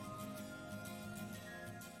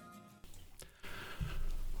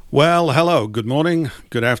Well, hello, good morning,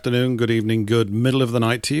 good afternoon, good evening, good middle of the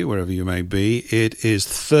night to you, wherever you may be. It is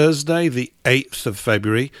Thursday, the 8th of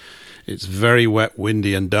February. It's very wet,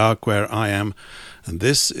 windy and dark where I am. And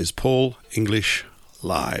this is Paul English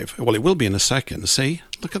Live. Well, it will be in a second. See?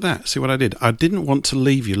 Look at that. See what I did? I didn't want to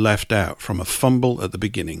leave you left out from a fumble at the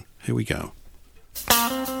beginning. Here we go.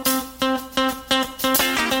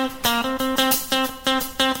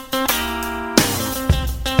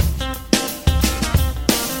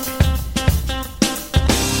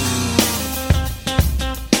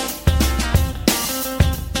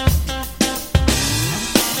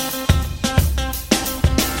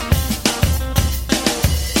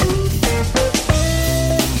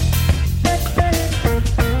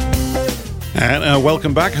 And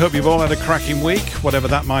welcome back. Hope you've all had a cracking week, whatever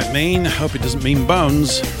that might mean. Hope it doesn't mean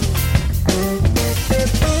bones.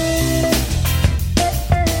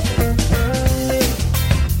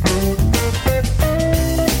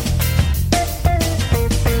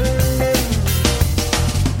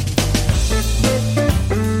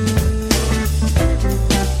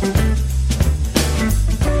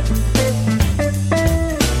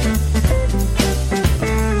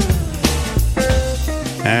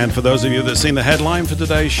 And for those of you that have seen the headline for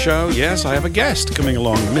today's show, yes, I have a guest coming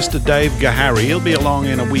along, Mr. Dave Gahary. He'll be along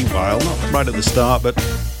in a wee while, not right at the start, but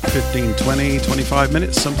 15, 20, 25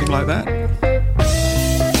 minutes, something like that.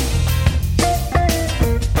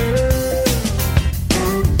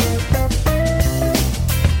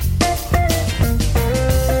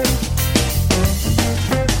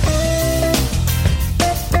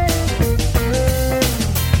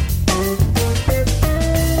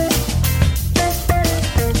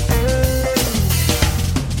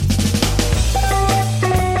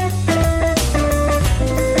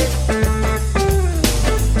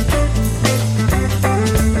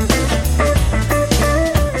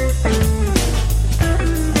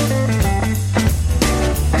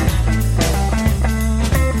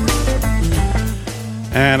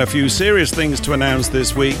 And a few serious things to announce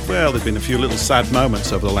this week. Well, there've been a few little sad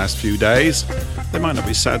moments over the last few days. They might not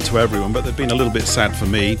be sad to everyone, but they've been a little bit sad for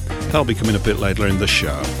me. They'll be coming a bit later in the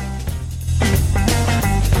show.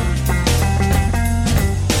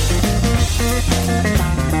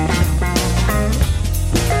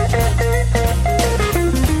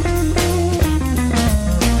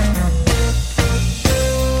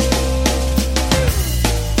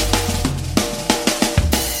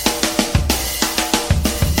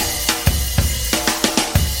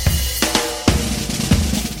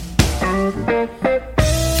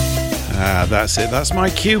 That's it. That's my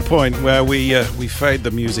cue point where we fade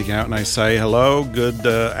the music out and I say hello, good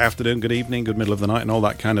afternoon, good evening, good middle of the night and all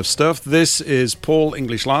that kind of stuff. This is Paul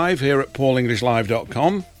English Live here at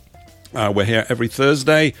paulenglishlive.com. We're here every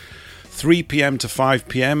Thursday, 3 p.m. to 5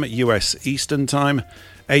 p.m. US Eastern Time,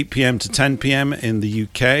 8 p.m. to 10 p.m. in the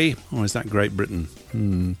UK. Oh, is that Great Britain?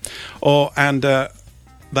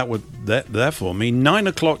 That would therefore mean 9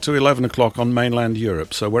 o'clock to 11 o'clock on mainland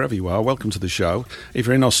Europe. So wherever you are, welcome to the show. If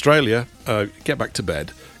you're in Australia, get back to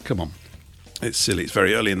bed. Come on. It's silly. It's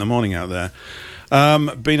very early in the morning out there.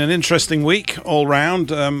 Been an interesting week all round.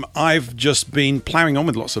 I've just been ploughing on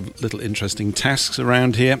with lots of little interesting tasks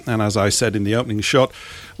around here. And as I said in the opening shot,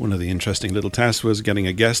 one of the interesting little tasks was getting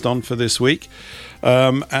a guest on for this week.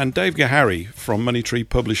 And Dave Gahary from Money Tree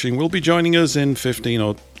Publishing will be joining us in 15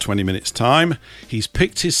 or 20 minutes' time. He's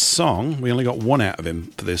picked his song. We only got one out of him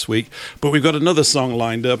for this week, but we've got another song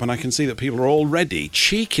lined up, and I can see that people are already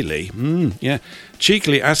cheekily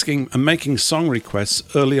asking and making song requests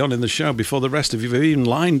early on in the show before the rest of you have even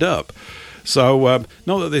lined up. So,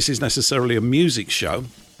 not that this is necessarily a music show,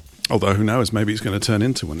 although who knows, maybe it's going to turn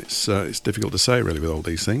into one. It's difficult to say, really, with all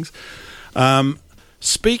these things.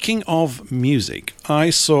 Speaking of music, I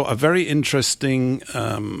saw a very interesting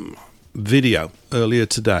video earlier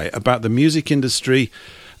today about the music industry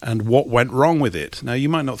and what went wrong with it. Now, you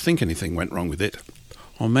might not think anything went wrong with it,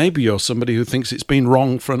 or maybe you're somebody who thinks it's been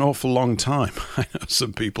wrong for an awful long time. I know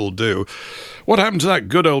some people do. What happened to that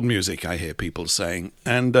good old music, I hear people saying.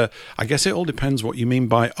 And I guess it all depends what you mean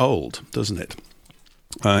by old, doesn't it?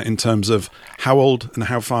 In terms of how old and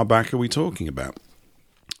how far back are we talking about.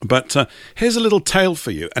 But here's a little tale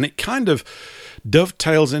for you, and it kind of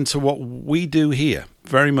dovetails into what we do here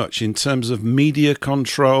very much in terms of media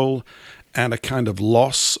control and a kind of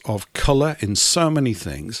loss of colour in so many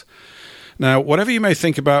things. Now, whatever you may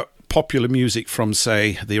think about popular music from,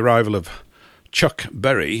 say, the arrival of Chuck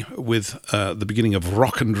Berry with the beginning of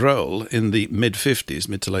rock and roll in the mid to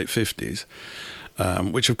late 50s,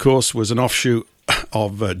 which, of course, was an offshoot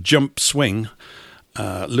of jump swing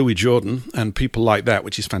Louis Jordan and people like that,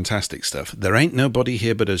 which is fantastic stuff. There ain't nobody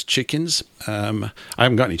here but us chickens. I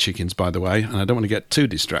haven't got any chickens, by the way, and I don't want to get too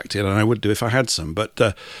distracted, and I would do if I had some.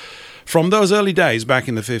 But from those early days back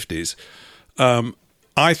in the 50s,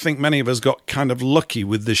 I think many of us got kind of lucky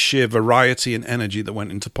with the sheer variety and energy that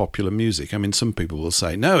went into popular music. I mean, some people will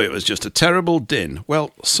say, no, it was just a terrible din.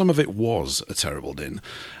 Well, some of it was a terrible din.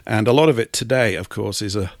 And a lot of it today, of course,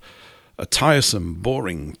 is a tiresome,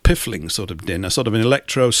 boring, piffling sort of din, a sort of an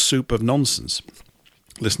electro soup of nonsense.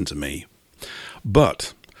 Listen to me.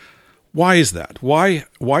 But why is that? Why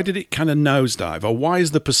did it kind of nosedive? Or why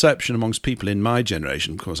is the perception amongst people in my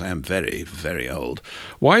generation, of course I am very, very old,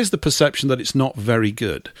 why is the perception that it's not very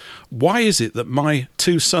good? Why is it that my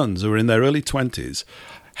two sons, who are in their early 20s,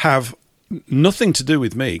 have nothing to do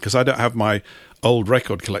with me, because I don't have my old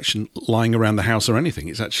record collection lying around the house or anything.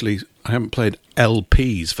 It's actually, I haven't played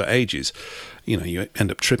LPs for ages. You know, you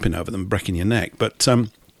end up tripping over them, breaking your neck. But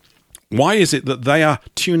why is it that they are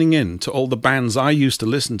tuning in to all the bands I used to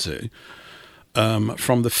listen to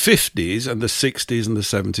from the 50s and the 60s and the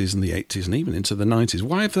 70s and the 80s and even into the 90s?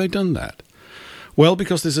 Why have they done that? Well,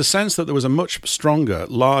 because there's a sense that there was a much stronger,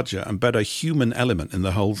 larger and better human element in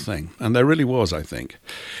the whole thing. And there really was, I think.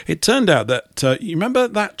 It turned out that, you remember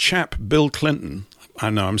that chap, Bill Clinton? I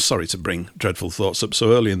know, I'm sorry to bring dreadful thoughts up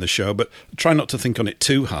so early in the show, but try not to think on it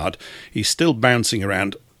too hard. He's still bouncing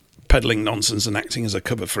around, peddling nonsense and acting as a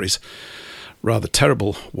cover for his rather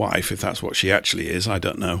terrible wife, if that's what she actually is. I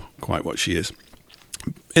don't know quite what she is.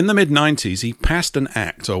 In the mid-90s, he passed an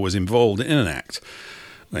act, or was involved in an act.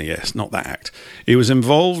 Yes, not that act. He was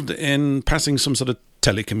involved in passing some sort of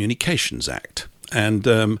telecommunications act. And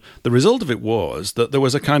the result of it was that there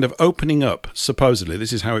was a kind of opening up, supposedly,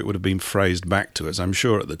 this is how it would have been phrased back to us, I'm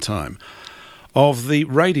sure at the time, of the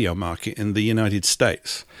radio market in the United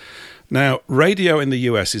States. Now, radio in the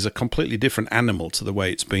US is a completely different animal to the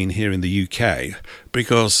way it's been here in the UK,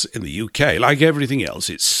 because in the UK, like everything else,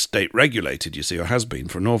 it's state regulated, you see, or has been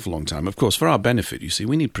for an awful long time. Of course, for our benefit, you see,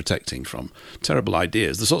 we need protecting from terrible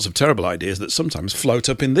ideas, the sorts of terrible ideas that sometimes float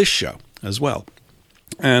up in this show as well.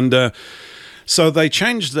 And so they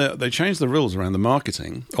changed the rules around the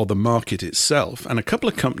marketing, or the market itself, and a couple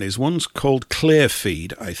of companies, one's called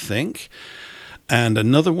Clearfeed, I think, and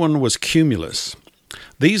another one was Cumulus.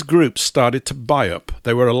 These groups started to buy up.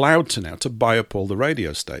 They were allowed to now to buy up all the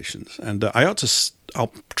radio stations. And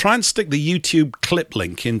I'll try and stick the YouTube clip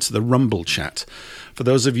link into the Rumble chat. For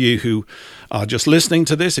those of you who are just listening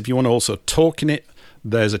to this, if you want to also talk in it,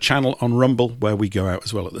 there's a channel on Rumble where we go out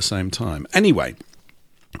as well at the same time. Anyway,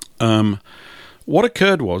 what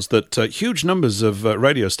occurred was that huge numbers of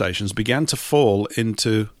radio stations began to fall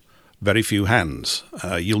into very few hands.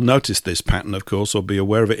 You'll notice this pattern, of course, or be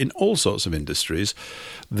aware of it in all sorts of industries.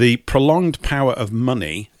 The prolonged power of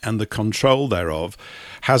money and the control thereof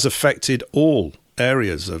has affected all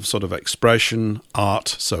areas of sort of expression, art,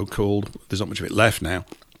 so-called. There's not much of it left now.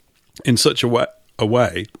 In such a way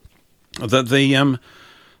that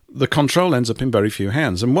the control ends up in very few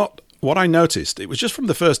hands. And what I noticed, it was just from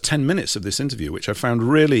the first 10 minutes of this interview, which I found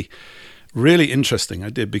really interesting, I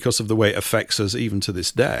did, because of the way it affects us even to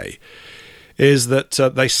this day, is that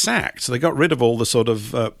they got rid of all the sort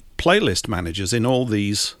of playlist managers in all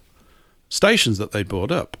these stations that they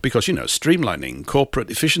bought up, because, you know, streamlining, corporate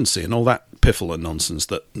efficiency and all that piffle and nonsense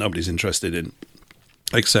that nobody's interested in,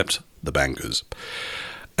 except the bankers.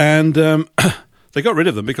 And they got rid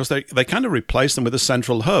of them because they kind of replaced them with a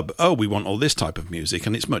central hub. Oh, we want all this type of music,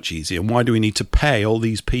 and it's much easier. And why do we need to pay all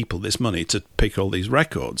these people this money to pick all these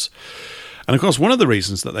records? And, of course, one of the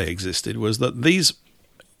reasons that they existed was that this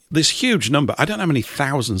huge number, I don't know how many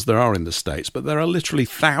thousands there are in the States, but there are literally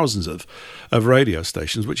thousands of radio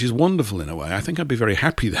stations, which is wonderful in a way. I think I'd be very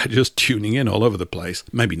happy there just tuning in all over the place.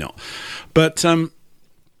 Maybe not. But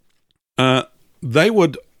they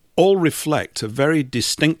would all reflect a very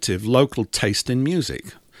distinctive local taste in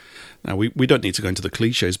music. Now, we don't need to go into the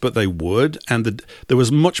cliches, but they would, and there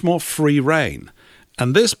was much more free reign.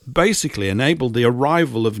 And this basically enabled the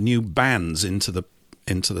arrival of new bands into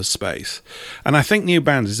the space. And I think new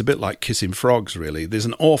bands is a bit like kissing frogs, really. There's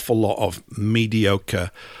an awful lot of mediocre,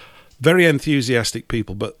 very enthusiastic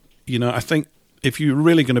people, but, you know, I think if you're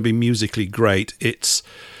really going to be musically great, it's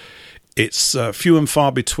few and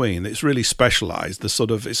far between. It's really specialized.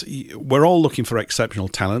 We're all looking for exceptional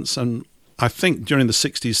talents, and I think during the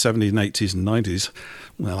 60s, 70s, and 80s and 90s,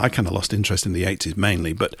 well, I kind of lost interest in the 80s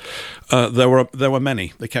mainly, but there were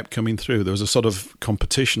many. They kept coming through. There was a sort of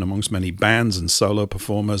competition amongst many bands and solo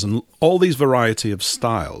performers and all these variety of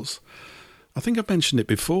styles. I think I've mentioned it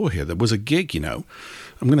before here. There was a gig, you know,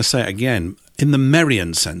 I'm going to say it again, in the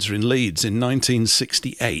Merrion Centre in Leeds in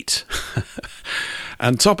 1968.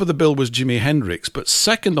 And top of the bill was Jimi Hendrix, but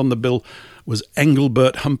second on the bill was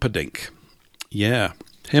Engelbert Humperdinck. Yeah,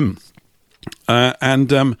 him. Or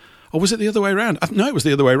was it the other way around? No, it was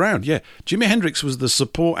the other way around, yeah. Jimi Hendrix was the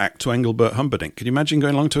support act to Engelbert Humperdinck. Can you imagine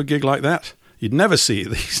going along to a gig like that? You'd never see it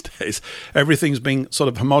these days. Everything's being sort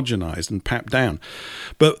of homogenized and papped down.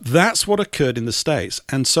 But that's what occurred in the States.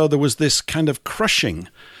 And so there was this kind of crushing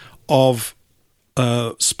of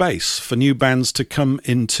space for new bands to come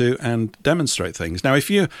into and demonstrate things. Now,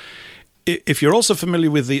 if you're also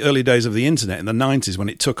familiar with the early days of the internet in the 90s when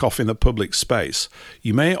it took off in the public space,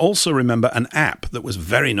 you may also remember an app that was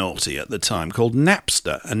very naughty at the time called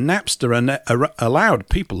Napster. And Napster allowed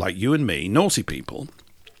people like you and me, naughty people,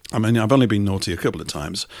 I mean, I've only been naughty a couple of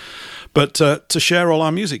times, but to share all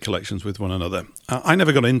our music collections with one another. I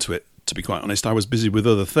never got into it, to be quite honest. I was busy with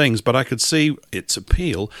other things, but I could see its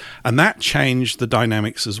appeal, and that changed the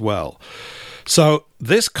dynamics as well. So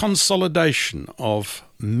this consolidation of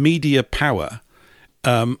media power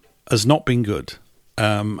has not been good.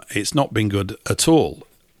 It's not been good at all,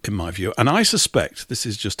 in my view. And I suspect, this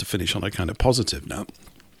is just to finish on a kind of positive note,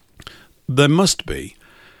 there must be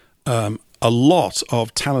a lot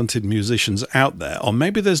of talented musicians out there, or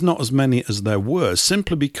maybe there's not as many as there were,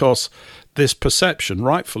 simply because this perception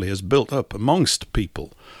rightfully has built up amongst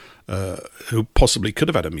people who possibly could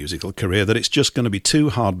have had a musical career, that it's just going to be too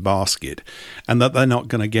hard basket and that they're not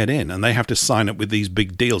going to get in, and they have to sign up with these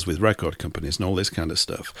big deals with record companies and all this kind of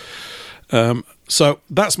stuff. So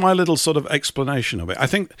that's my little sort of explanation of it. I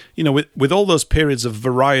think, with all those periods of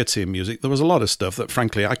variety in music, there was a lot of stuff that,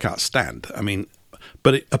 frankly, I can't stand. I mean,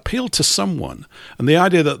 but it appealed to someone. And the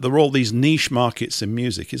idea that there are all these niche markets in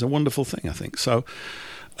music is a wonderful thing, I think. So,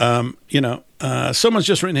 someone's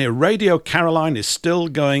just written here, Radio Caroline is still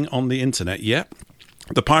going on the internet. Yeah,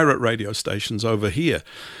 the pirate radio stations over here.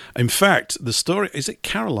 In fact, the story, is it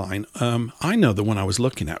Caroline? I know the one I was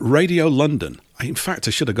looking at, Radio London. In fact,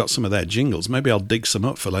 I should have got some of their jingles. Maybe I'll dig some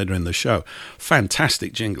up for later in the show.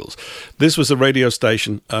 Fantastic jingles. This was a radio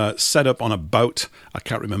station set up on a boat. I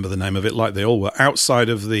can't remember the name of it, like they all were, outside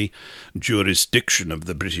of the jurisdiction of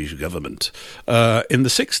the British government in the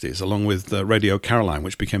 60s, along with Radio Caroline,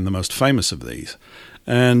 which became the most famous of these.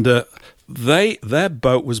 And their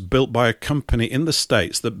boat was built by a company in the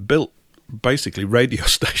States that built basically radio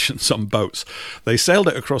stations on boats. They sailed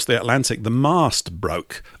it across the Atlantic. The mast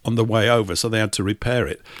broke on the way over, so they had to repair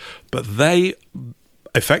it. But they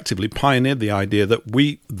effectively pioneered the idea that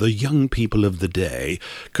we, the young people of the day,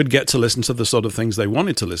 could get to listen to the sort of things they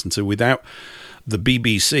wanted to listen to without the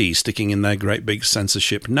BBC sticking in their great big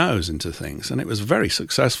censorship nose into things. And it was very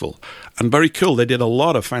successful and very cool. They did a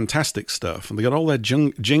lot of fantastic stuff, and they got all their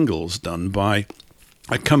jingles done by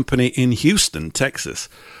a company in Houston, Texas,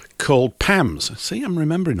 called Pam's. See, I'm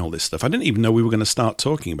remembering all this stuff. I didn't even know we were going to start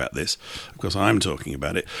talking about this. Of course, I'm talking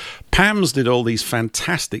about it. Pam's did all these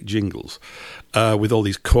fantastic jingles with all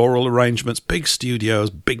these choral arrangements, big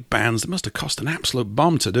studios, big bands. It must have cost an absolute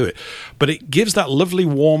bomb to do it. But it gives that lovely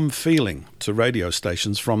warm feeling to radio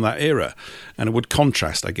stations from that era. And it would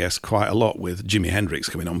contrast, I guess, quite a lot with Jimi Hendrix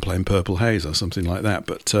coming on playing Purple Haze or something like that.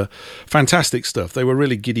 But fantastic stuff. They were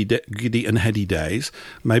really giddy and heady days.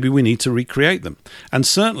 Maybe we need to recreate them. And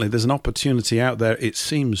certainly there's an opportunity out there, it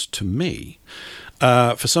seems to me,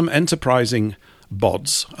 for some enterprising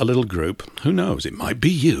bods, a little group, who knows, it might be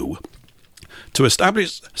you, to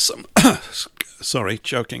establish some sorry,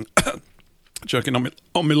 choking on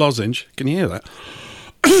my lozenge. Can you hear that?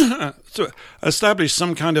 To establish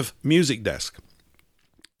some kind of music desk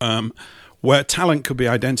where talent could be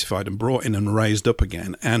identified and brought in and raised up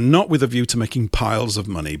again, and not with a view to making piles of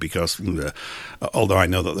money, because although I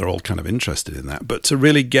know that they're all kind of interested in that, but to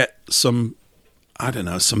really get some, I don't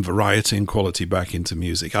know, some variety and quality back into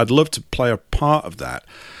music. I'd love to play a part of that,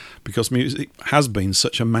 because music has been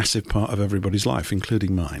such a massive part of everybody's life,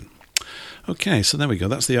 including mine. Okay, so there we go.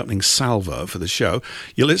 That's the opening salvo for the show.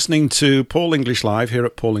 You're listening to Paul English Live here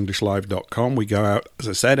at paulenglishlive.com. We go out, as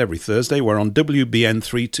I said, every Thursday. We're on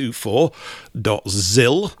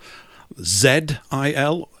WBN324.zil,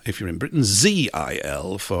 Z-I-L, if you're in Britain,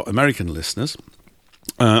 Z-I-L for American listeners.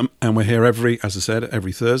 And we're here every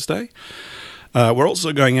Thursday. We're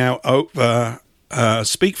also going out over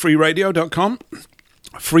speakfreeradio.com,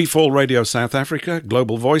 Freefall Radio South Africa,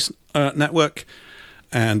 Global Voice Network,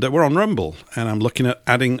 and we're on Rumble, and I'm looking at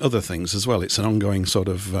adding other things as well. It's an ongoing sort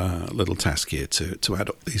of little task here to add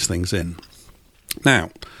these things in.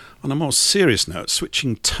 Now, on a more serious note,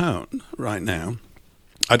 switching tone right now,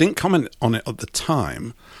 I didn't comment on it at the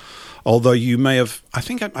time, although you may have, I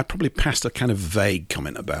think I probably passed a kind of vague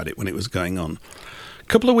comment about it when it was going on, A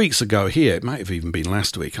couple of weeks ago here, it might have even been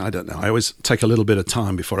last week, I don't know. I always take a little bit of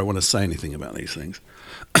time before I want to say anything about these things.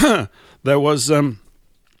 There was a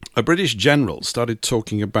British general started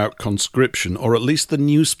talking about conscription, or at least the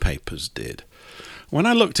newspapers did. When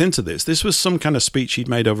I looked into this, this was some kind of speech he'd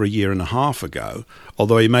made over a year and a half ago,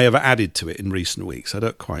 although he may have added to it in recent weeks. I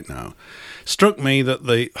don't quite know. Struck me that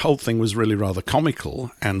the whole thing was really rather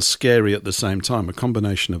comical and scary at the same time, a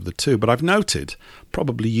combination of the two. But I've noted,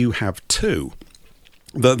 probably you have too,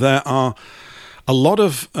 that there are a lot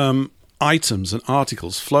of items and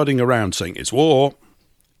articles floating around saying it's war,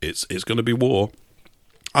 it's going to be war.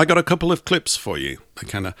 I got a couple of clips for you.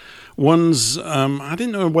 Kind of ones. I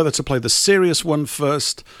didn't know whether to play the serious one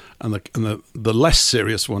first and the less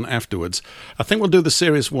serious one afterwards. I think we'll do the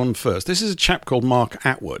serious one first. This is a chap called Mark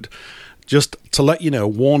Atwood. Just to let you know,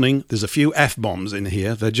 warning, there's a few F-bombs in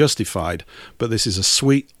here. They're justified, but this is a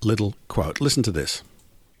sweet little quote. Listen to this.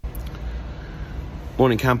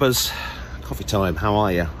 Morning, campers. Coffee time. How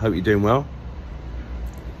are you? Hope you're doing well.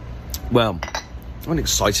 Well, what an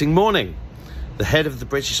exciting morning. The head of the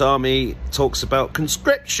British Army talks about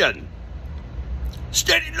conscription.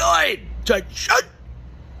 Stand in line. Attention.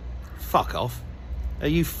 Fuck off. Are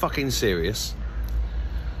you fucking serious?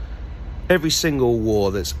 Every single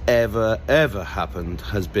war that's ever happened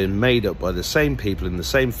has been made up by the same people in the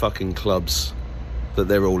same fucking clubs that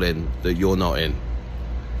they're all in, that you're not in.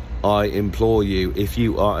 I implore you, if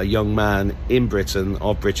you are a young man in Britain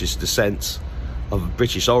of British descent, of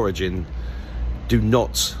British origin, do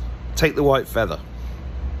not take the white feather,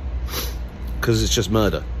 because it's just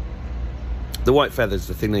murder. The white feather is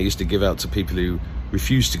the thing they used to give out to people who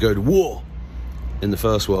refused to go to war in the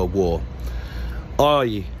First World War.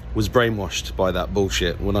 I was brainwashed by that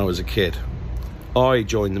bullshit when I was a kid. I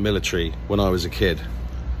joined the military when I was a kid.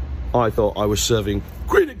 I thought I was serving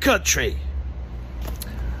Queen and country.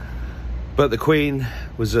 But the Queen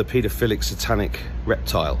was a paedophilic satanic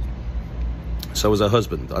reptile. So was her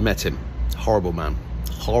husband. I met him. Horrible man.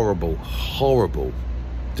 Horrible,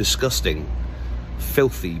 disgusting,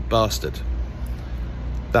 filthy bastard.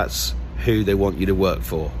 That's who they want you to work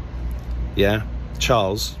for. Yeah?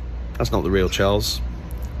 Charles, that's not the real Charles.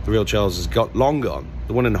 The real Charles has got long gone.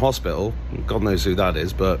 The one in the hospital, God knows who that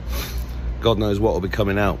is, but God knows what will be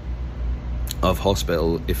coming out of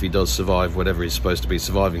hospital if he does survive whatever he's supposed to be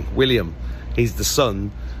surviving. William, he's the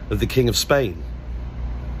son of the King of Spain.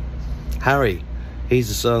 Harry, he's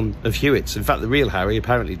the son of Hewitts. In fact, the real Harry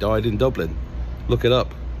apparently died in Dublin. Look it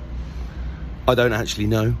up. I don't actually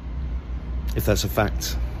know if that's a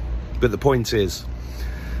fact. But the point is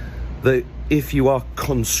that if you are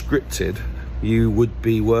conscripted, you would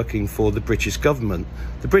be working for the British government.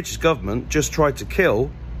 The British government just tried to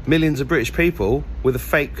kill millions of British people with a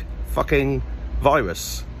fake fucking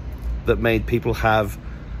virus that made people have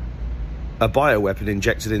a bioweapon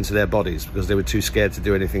injected into their bodies because they were too scared to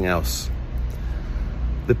do anything else.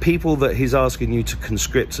 The people that he's asking you to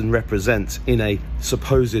conscript and represent in a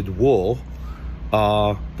supposed war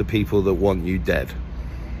are the people that want you dead.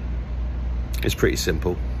 It's pretty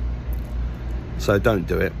simple. So don't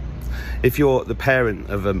do it. If you're the parent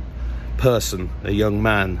of a person, a young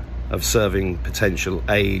man of serving potential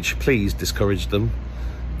age, please discourage them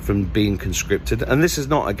from being conscripted. And this is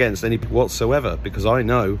not against any whatsoever, because I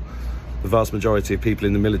know the vast majority of people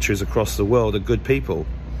in the militaries across the world are good people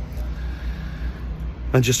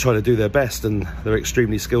and just try to do their best, and they're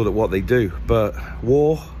extremely skilled at what they do. But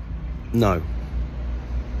war, no.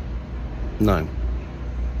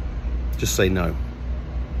 Just say no.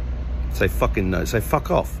 Say fucking no. Say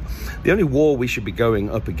fuck off. The only war we should be going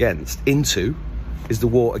up into is the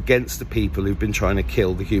war against the people who've been trying to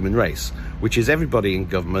kill the human race, which is everybody in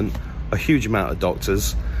government, a huge amount of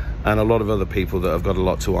doctors, and a lot of other people that have got a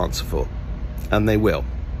lot to answer for. And they will.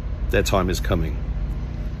 Their time is coming.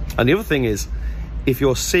 And the other thing is, if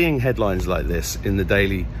you're seeing headlines like this in the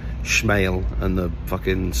Daily Schmail and the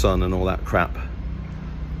fucking Sun and all that crap,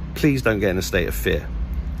 please don't get in a state of fear.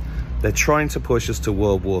 They're trying to push us to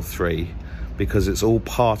World War III because it's all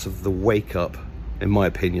part of the wake-up, in my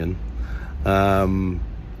opinion. And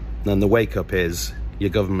the wake-up is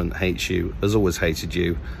your government hates you, has always hated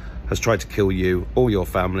you, has tried to kill you, all your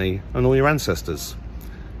family, and all your ancestors.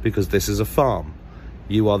 Because this is a farm.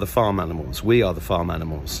 You are the farm animals. We are the farm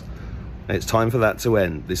animals. And it's time for that to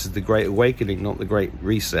end. This is the Great Awakening, not the Great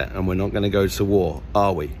Reset, and we're not going to go to war,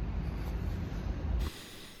 are we?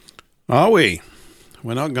 Are we?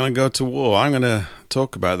 We're not going to go to war. I'm going to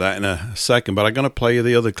talk about that in a second, but I'm going to play you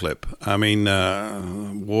the other clip. I mean,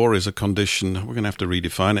 war is a condition. We're going to have to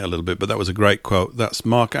redefine it a little bit, but that was a great quote. That's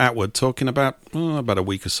Mark Atwood talking about a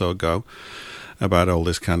week or so ago about all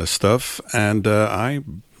this kind of stuff. And I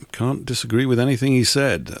can't disagree with anything he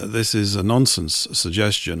said. This is a nonsense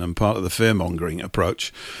suggestion and part of the fear-mongering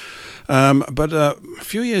approach. But a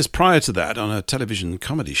few years prior to that, on a television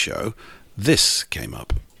comedy show, this came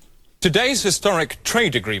up. Today's historic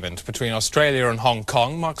trade agreement between Australia and Hong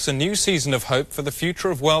Kong marks a new season of hope for the future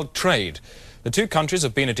of world trade. The two countries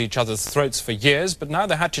have been at each other's throats for years, but now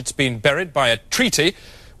the hatchet's been buried by a treaty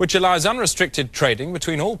which allows unrestricted trading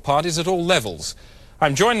between all parties at all levels.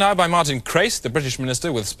 I'm joined now by Martin Crace, the British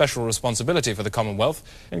Minister with special responsibility for the Commonwealth,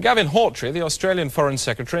 and Gavin Hawtrey, the Australian Foreign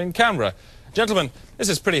Secretary in Canberra. Gentlemen, this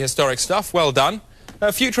is pretty historic stuff. Well done.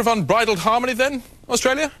 A future of unbridled harmony then,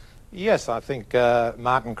 Australia? Yes, I think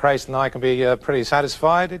Martin Crace and I can be pretty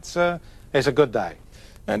satisfied. It's a good day.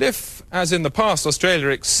 And if, as in the past, Australia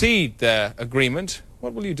exceed their agreement,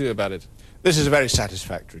 what will you do about it? This is a very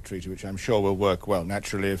satisfactory treaty, which I'm sure will work well.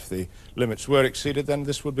 Naturally, if the limits were exceeded, then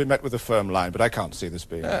this would be met with a firm line, but I can't see this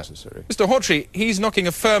being necessary. Mr. Hawtrey, he's knocking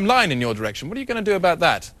a firm line in your direction. What are you going to do about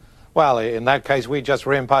that? Well, in that case, we just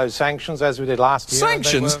reimpose sanctions as we did last year.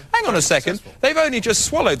 Sanctions? Hang on a second. Successful. They've only just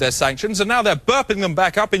swallowed their sanctions and now they're burping them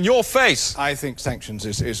back up in your face. I think sanctions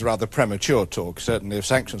is rather premature talk. Certainly, if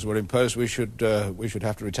sanctions were imposed, we should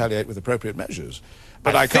have to retaliate with appropriate measures.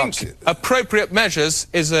 But I can't see... Appropriate measures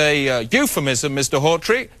is a euphemism, Mr.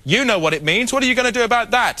 Hawtrey. You know what it means. What are you going to do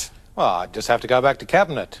about that? Well, I just have to go back to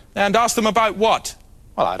Cabinet. And ask them about what?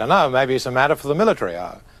 Well, I don't know. Maybe it's a matter for the military.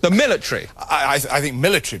 The military? I think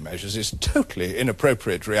military measures is totally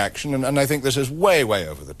inappropriate reaction, and I think this is way, way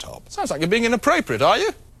over the top. Sounds like you're being inappropriate, are you?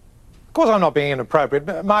 Of course I'm not being inappropriate,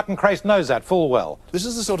 but Martin Crace knows that full well. This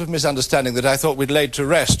is the sort of misunderstanding that I thought we'd laid to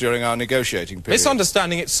rest during our negotiating period.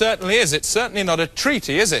 Misunderstanding it certainly is. It's certainly not a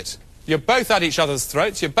treaty, is it? You're both at each other's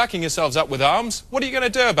throats. You're backing yourselves up with arms. What are you going to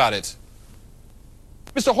do about it?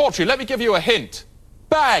 Mr. Hawtrey, let me give you a hint.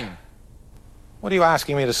 Bang! What are you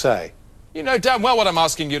asking me to say? You know damn well what I'm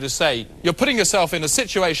asking you to say. You're putting yourself in a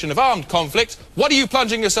situation of armed conflict. What are you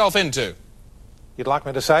plunging yourself into? You'd like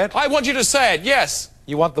me to say it? I want you to say it, yes.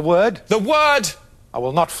 You want the word? The word. I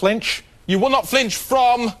will not flinch. You will not flinch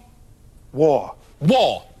from... War.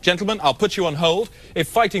 War. Gentlemen, I'll put you on hold. If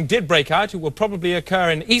fighting did break out, it will probably occur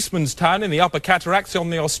in Eastmanstown in the Upper Cataracts on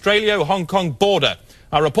the Australia-Hong Kong border.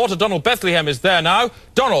 Our reporter Donald Bethlehem is there now.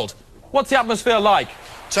 Donald, what's the atmosphere like?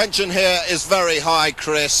 Tension here is very high,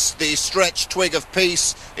 Chris. The stretched twig of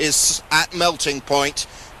peace is at melting point.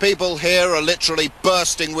 People here are literally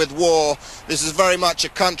bursting with war. This is very much a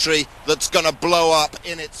country that's going to blow up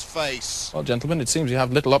in its face. Well, gentlemen, it seems you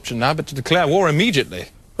have little option now but to declare war immediately.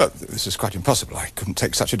 Well, this is quite impossible. I couldn't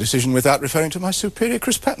take such a decision without referring to my superior,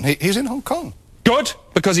 Chris Patton. He's in Hong Kong. Good,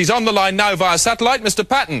 because he's on the line now via satellite. Mr.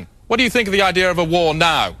 Patton, what do you think of the idea of a war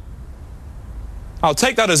now? I'll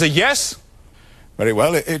take that as a yes. Very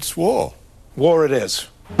well, it's war. War it is.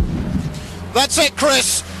 That's it,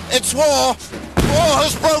 Chris. It's war. War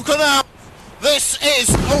has broken out. This is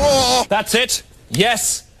a war. That's it.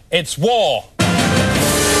 Yes, it's war.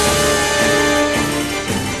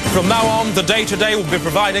 From now on, the Day-to-Day will be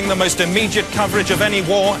providing the most immediate coverage of any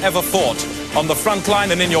war ever fought. On the front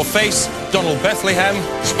line and in your face, Donald Bethlehem.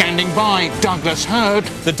 Standing by, Douglas Hurd.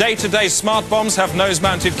 The Day-to-Day smart bombs have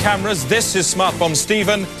nose-mounted cameras. This is Smart Bomb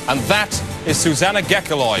Stephen, and that is Susanna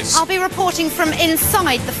Gekalois. I'll be reporting from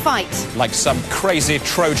inside the fight. Like some crazy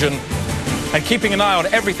Trojan. And keeping an eye on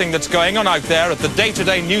everything that's going on out there at the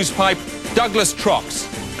Day-to-Day news pipe, Douglas Trox.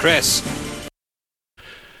 Chris.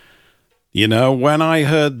 You know, when I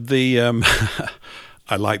heard the...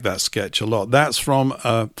 I like that sketch a lot. That's from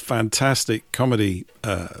a fantastic comedy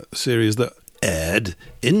series that aired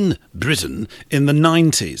in Britain in the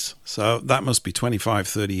 90s. So that must be 25,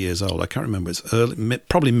 30 years old. I can't remember. It's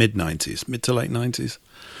probably mid-90s, mid to late 90s.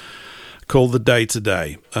 Called The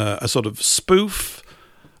Day-to-Day. A sort of spoof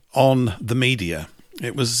on the media.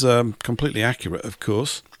 It was completely accurate, of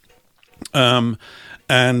course.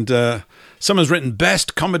 Someone's written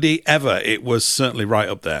best comedy ever. It was certainly right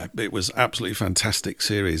up there. It was absolutely fantastic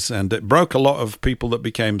series, and it broke a lot of people that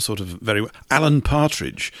became sort of very... Alan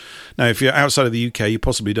Partridge. Now, if you're outside of the UK, you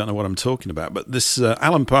possibly don't know what I'm talking about, but this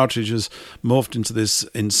Alan Partridge has morphed into this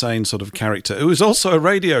insane sort of character who is also a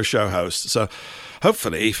radio show host. So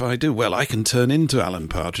hopefully, if I do well, I can turn into Alan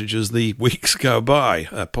Partridge as the weeks go by.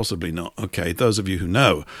 Possibly not. Okay, those of you who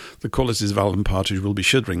know the qualities of Alan Partridge will be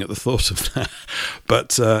shuddering at the thought of that.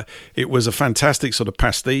 But it was a fantastic sort of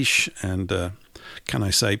pastiche and, can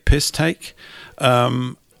I say, piss take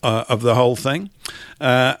of the whole thing.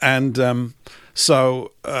 When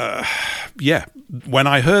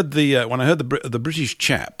I heard the British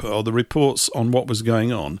chap or the reports on what was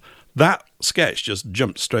going on, that sketch just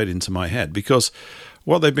jumped straight into my head because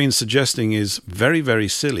what they've been suggesting is very, very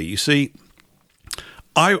silly. You see,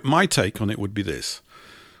 My take on it would be this.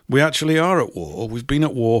 We actually are at war. We've been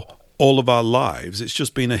at war all of our lives. It's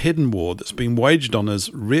just been a hidden war that's been waged on us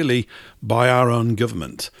really by our own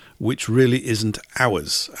government, which really isn't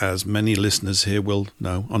ours, as many listeners here will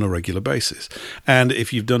know on a regular basis. And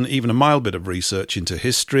if you've done even a mild bit of research into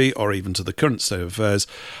history or even to the current state of affairs,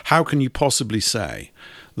 how can you possibly say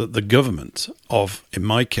that the government of, in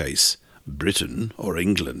my case, Britain or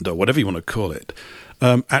England or whatever you want to call it,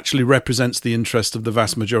 actually represents the interest of the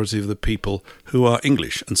vast majority of the people who are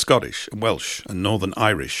English and Scottish and Welsh and Northern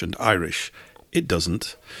Irish and Irish? It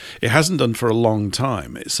doesn't. It hasn't done for a long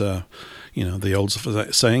time. It's the old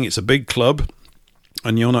saying, it's a big club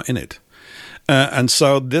and you're not in it. And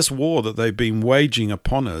so this war that they've been waging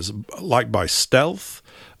upon us, like by stealth,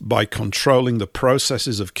 by controlling the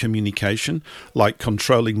processes of communication, like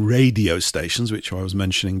controlling radio stations, which I was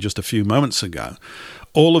mentioning just a few moments ago,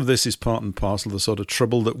 all of this is part and parcel of the sort of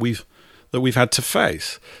trouble that we've had to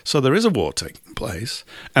face. So there is a war taking place,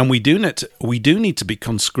 and we do need to be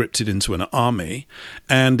conscripted into an army.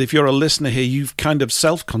 And if you're a listener here, you've kind of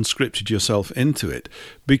self-conscripted yourself into it,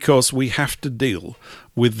 because we have to deal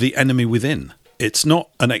with the enemy within. It's not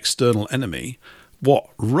an external enemy. What,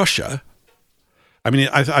 Russia? I mean,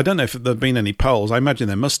 I don't know if there have been any polls. I imagine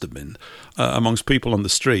there must have been amongst people on the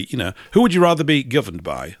street. Who would you rather be governed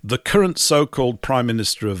by? The current so-called Prime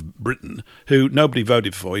Minister of Britain, who nobody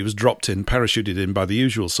voted for. He was dropped in, parachuted in by the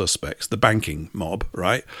usual suspects, the banking mob,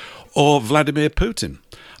 right? Or Vladimir Putin?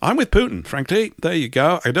 I'm with Putin, frankly. There you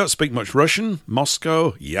go. I don't speak much Russian.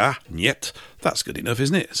 Moscow, yeah, niet. That's good enough,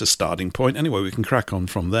 isn't it? It's a starting point. Anyway, we can crack on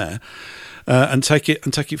from there and take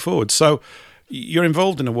it forward. So you're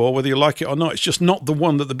involved in a war, whether you like it or not. It's just not the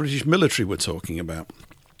one that the British military were talking about.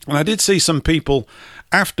 And I did see some people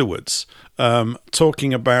afterwards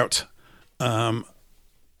talking about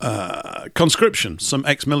conscription, some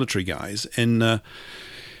ex-military guys in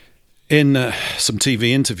some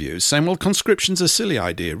TV interviews saying, well, conscription's a silly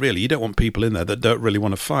idea, really. You don't want people in there that don't really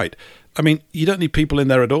want to fight. I mean, you don't need people in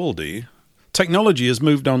there at all, do you? Technology has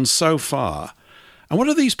moved on so far. And what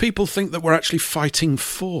do these people think that we're actually fighting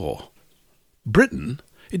for? Britain?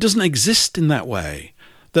 It doesn't exist in that way.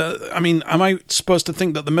 Am I supposed to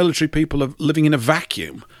think that the military people are living in a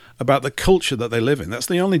vacuum about the culture that they live in? That's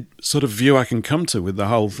the only sort of view I can come to with the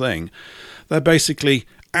whole thing. They're basically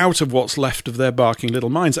out of what's left of their barking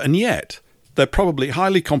little minds, and yet they're probably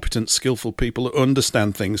highly competent, skillful people who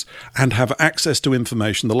understand things and have access to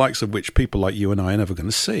information the likes of which people like you and I are never going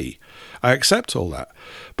to see. I accept all that.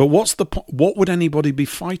 But what would anybody be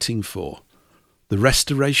fighting for? The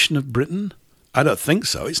restoration of Britain? I don't think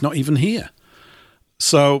so. It's not even here.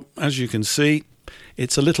 So, as you can see,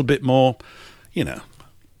 it's a little bit more,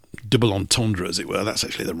 double entendre, as it were. That's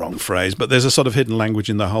actually the wrong phrase, but there's a sort of hidden language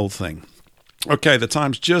in the whole thing. Okay, the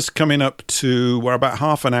time's just coming up to, we're about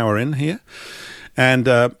half an hour in here. And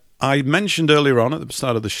I mentioned earlier on at the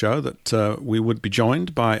start of the show that we would be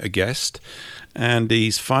joined by a guest. And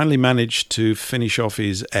he's finally managed to finish off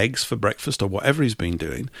his eggs for breakfast or whatever he's been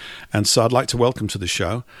doing. And so I'd like to welcome to the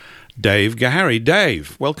show Dave Gahary.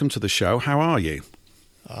 Dave, welcome to the show. How are you?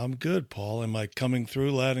 I'm good, Paul. Am I coming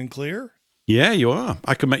through loud and clear? Yeah, you are.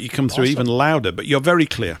 I can make you come through even louder, but you're very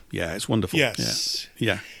clear. Yeah, it's wonderful. Yes.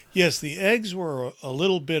 Yeah. Yes, the eggs were a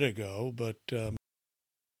little bit ago, but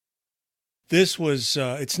this was,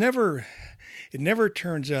 it never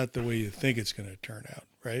turns out the way you think it's going to turn out,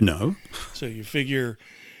 right? No. So you figure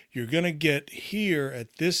you're going to get here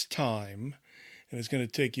at this time, and it's going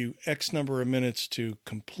to take you X number of minutes to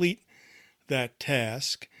complete that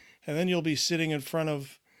task, and then you'll be sitting in front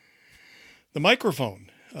of the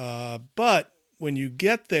microphone. But when you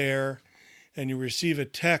get there and you receive a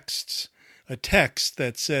text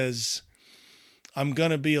that says, I'm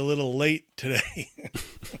going to be a little late today.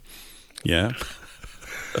 Yeah.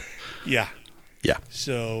 Yeah. Yeah.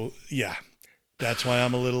 So, yeah, that's why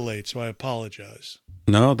I'm a little late. So I apologize.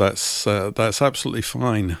 No, that's absolutely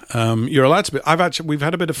fine. You're allowed to be. We've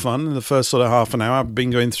had a bit of fun in the first sort of half an hour. I've been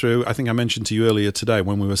going through. I think I mentioned to you earlier today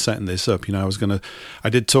when we were setting this up. I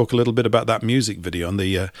did talk a little bit about that music video and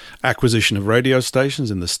the acquisition of radio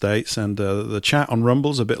stations in the States, and the chat on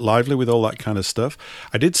Rumble's a bit lively with all that kind of stuff.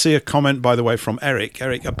 I did see a comment, by the way, from Eric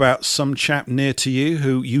about some chap near to you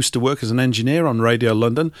who used to work as an engineer on Radio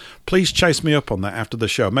London. Please chase me up on that after the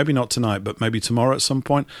show. Maybe not tonight, but maybe tomorrow at some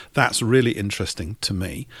point. That's really interesting to me.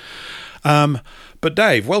 But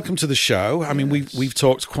Dave, welcome to the show. I mean, we've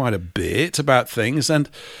talked quite a bit about things, and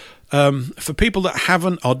for people that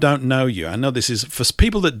haven't or don't know you, I know this is for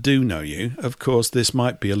people that do know you. Of course, this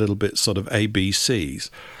might be a little bit sort of ABCs,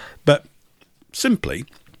 but simply,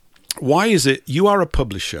 why is it you are a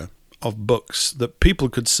publisher of books that people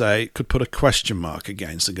could put a question mark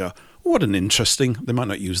against and go, what an interesting, they might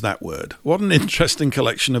not use that word, what an interesting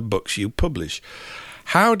collection of books you publish.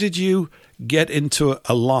 How did you get into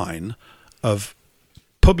a line of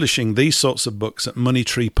publishing these sorts of books at Money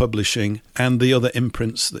Tree Publishing and the other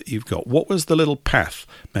imprints that you've got? What was the little path,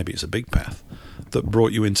 maybe it's a big path, that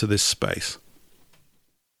brought you into this space?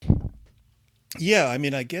 Yeah, I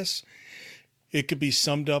mean, I guess it could be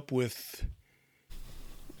summed up with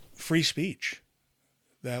free speech.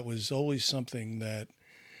 That was always something that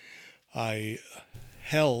I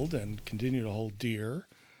held and continue to hold dear.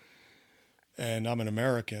 And I'm an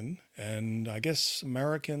American, and I guess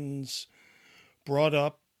Americans brought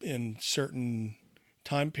up in certain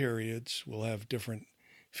time periods will have different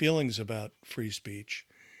feelings about free speech.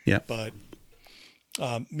 Yeah. But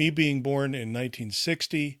me being born in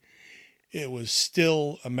 1960, it was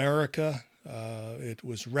still America. It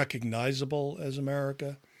was recognizable as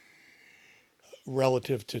America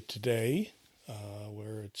relative to today,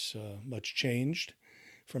 where it's much changed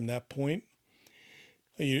from that point.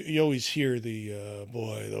 You always hear the,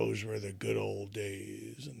 boy, those were the good old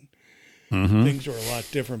days, and things were a lot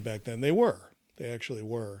different back then. They were. They actually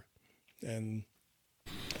were. And,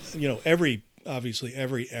 obviously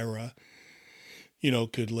every era,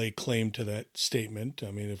 could lay claim to that statement.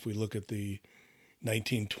 I mean, if we look at the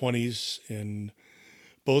 1920s in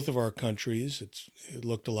both of our countries, it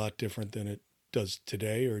looked a lot different than it does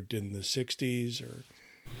today, or did in the 60s, or,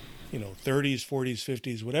 30s, 40s,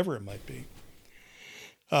 50s, whatever it might be.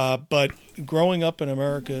 But growing up in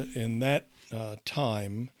America in that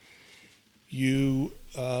time, you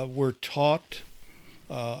were taught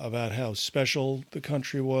about how special the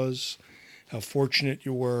country was, how fortunate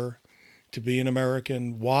you were to be an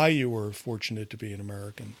American, why you were fortunate to be an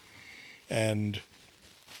American. And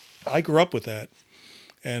I grew up with that.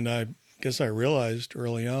 And I guess I realized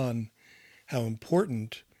early on how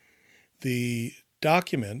important the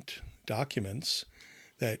documents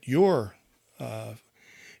that your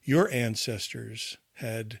ancestors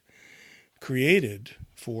had created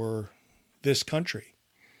for this country.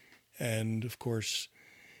 And of course,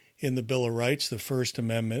 in the Bill of Rights, the First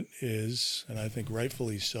Amendment is, and I think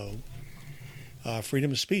rightfully so,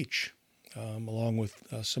 freedom of speech, along with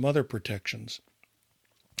some other protections.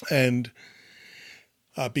 And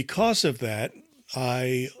because of that,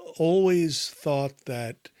 I always thought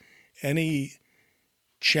that any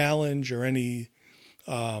challenge or any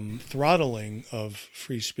throttling of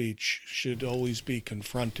free speech should always be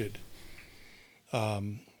confronted.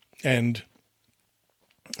 And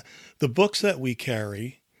the books that we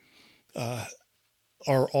carry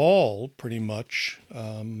are all pretty much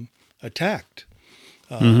attacked,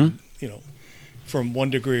 from one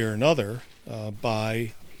degree or another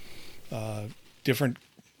by different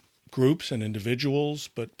groups and individuals,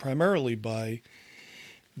 but primarily by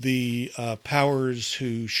the powers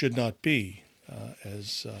who should not be,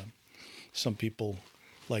 as some people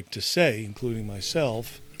like to say, including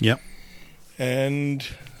myself. Yep. And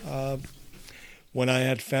when I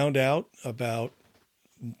had found out about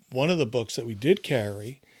one of the books that we did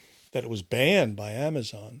carry, that it was banned by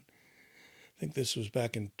Amazon, I think this was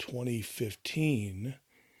back in 2015,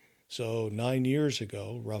 so 9 years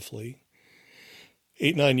ago, roughly,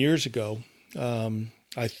 9 years ago,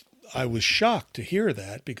 I was shocked to hear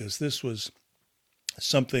that, because this was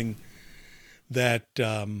something that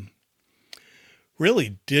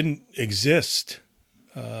really didn't exist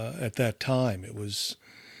at that time. It was,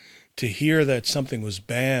 to hear that something was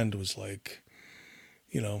banned was like,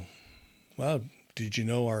 wow, did you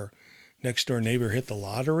know our next door neighbor hit the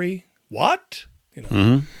lottery? What?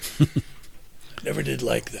 Never did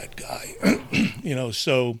like that guy.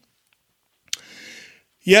 So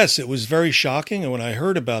yes, it was very shocking. And when I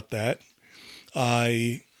heard about that,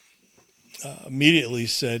 I immediately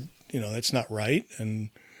said, that's not right, and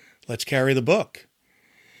let's carry the book.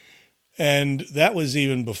 And that was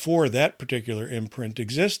even before that particular imprint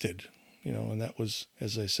existed, and that was,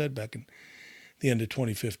 as I said, back in the end of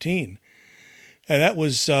 2015. And that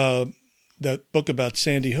was that book about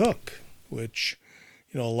Sandy Hook, which,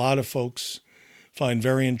 a lot of folks find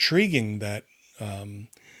very intriguing, that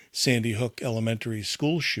Sandy Hook elementary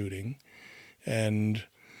school shooting. And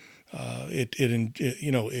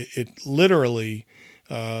it literally,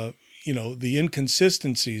 the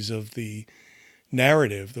inconsistencies of the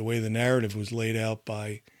narrative, the way the narrative was laid out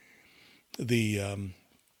by the,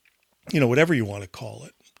 whatever you want to call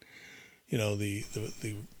it,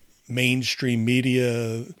 the mainstream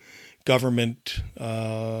media, government,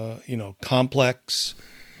 complex,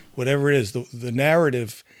 whatever it is, the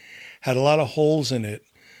narrative had a lot of holes in it,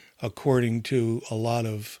 according to a lot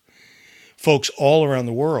of folks all around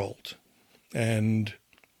the world, and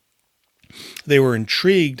they were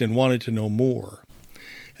intrigued and wanted to know more.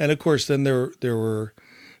 And of course, then there were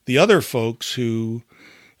the other folks who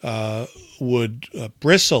would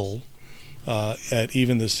bristle at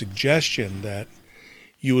even the suggestion that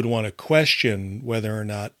you would want to question whether or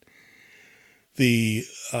not the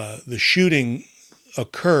shooting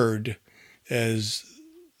occurred as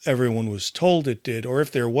everyone was told it did, or if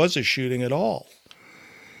there was a shooting at all.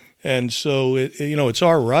 And so, it's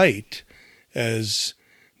our right as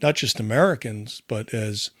not just Americans, but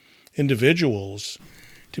as individuals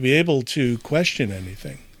to be able to question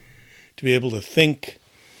anything, to be able to think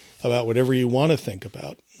about whatever you want to think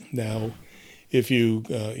about. Now, if you,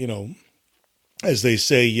 as they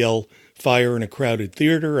say, yell fire in a crowded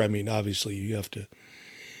theater, I mean, obviously you have to,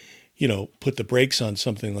 put the brakes on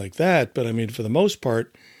something like that. But I mean, for the most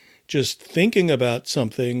part, just thinking about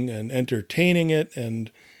something and entertaining it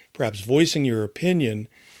and perhaps voicing your opinion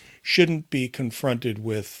shouldn't be confronted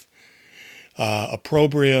with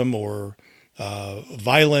opprobrium or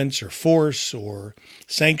violence or force or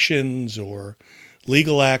sanctions or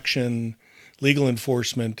legal action, legal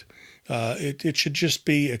enforcement. It should just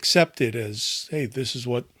be accepted as, hey, this is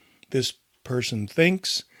what this person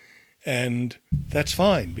thinks, and that's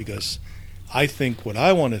fine because I think what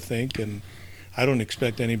I want to think, and I don't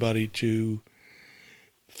expect anybody to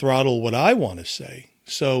throttle what I want to say.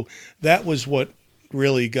 So that was what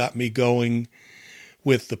really got me going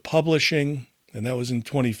with the publishing, and that was in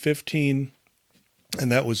 2015.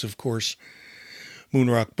 And that was, of course,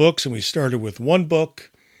 Moonrock Books, and we started with one book,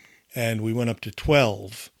 and we went up to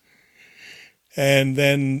 12. And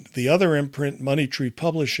then the other imprint, Money Tree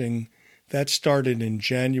Publishing, that started in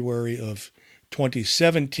January of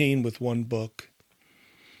 2017 with one book.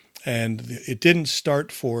 And it didn't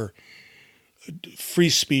start for free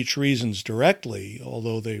speech reasons directly,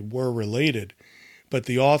 although they were related. But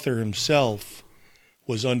the author himself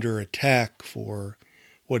was under attack for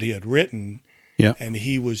what he had written. Yeah. And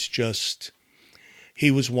he was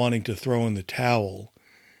wanting to throw in the towel.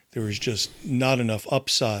 There was just not enough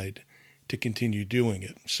upside to continue doing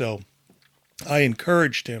it. So I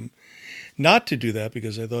encouraged him not to do that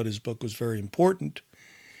because I thought his book was very important.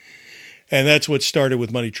 And that's what started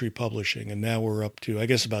with Money Tree Publishing. And now we're up to, I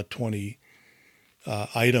guess, about 20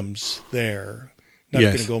 items there. Not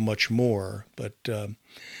going to go much more. But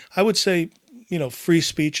I would say, free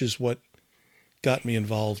speech is what got me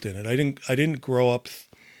involved in it. I didn't grow up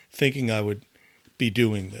thinking I would be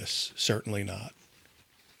doing this. Certainly not.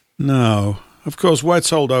 No. Of course, we're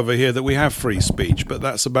told over here that we have free speech, but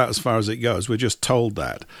that's about as far as it goes. We're just told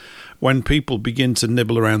that. When people begin to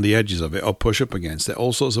nibble around the edges of it or push up against it,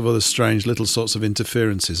 all sorts of other strange little sorts of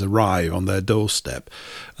interferences arrive on their doorstep,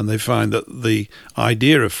 and they find that the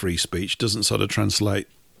idea of free speech doesn't sort of translate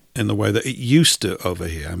in the way that it used to over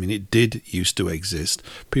here. I mean, it did used to exist.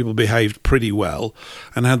 People behaved pretty well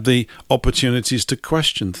and had the opportunities to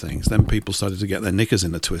question things. Then people started to get their knickers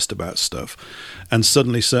in a twist about stuff. And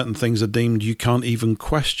suddenly certain things are deemed you can't even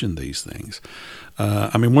question these things.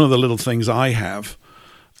 I mean, one of the little things I have,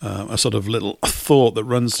 a sort of little thought that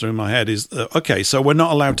runs through my head is, okay, so we're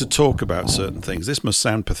not allowed to talk about certain things. This must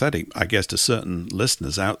sound pathetic, I guess, to certain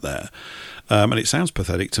listeners out there. And it sounds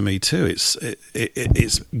pathetic to me too.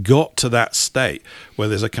 It's got to that state where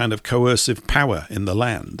there's a kind of coercive power in the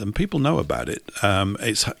land, and people know about it.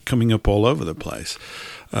 It's coming up all over the place.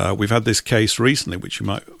 We've had this case recently, which you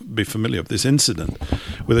might be familiar with, this incident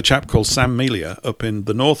with a chap called Sam Melia up in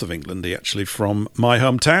the north of England. He actually from my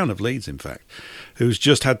hometown of Leeds, in fact, who's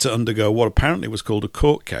just had to undergo what apparently was called a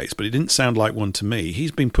court case, but it didn't sound like one to me.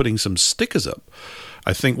 He's been putting some stickers up.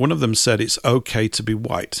 I think one of them said it's okay to be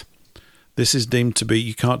white. This is deemed to be,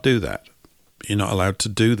 you can't do that. You're not allowed to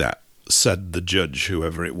do that, said the judge,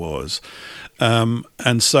 whoever it was.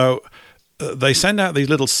 And so they send out these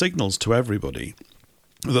little signals to everybody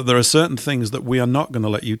that there are certain things that we are not going to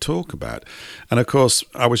let you talk about. And of course,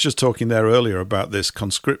 I was just talking there earlier about this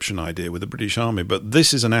conscription idea with the British Army, but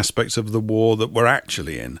this is an aspect of the war that we're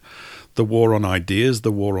actually in. The war on ideas,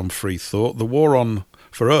 the war on free thought, the war on,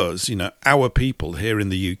 for us, our people here in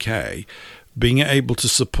the UK, being able to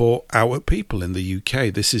support our people in the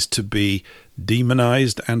UK. This is to be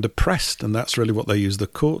demonized and oppressed, and that's really what they use the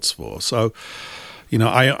courts for. So,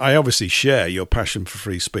 I obviously share your passion for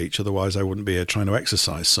free speech, otherwise I wouldn't be here trying to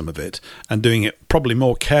exercise some of it and doing it probably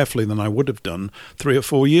more carefully than I would have done 3 or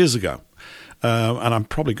 4 years ago. And I'm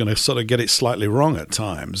probably going to sort of get it slightly wrong at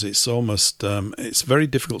times. It's almost, it's a very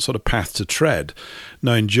difficult sort of path to tread,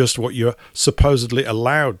 knowing just what you're supposedly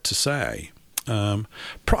allowed to say.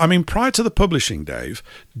 Prior to the publishing, Dave,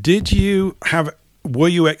 were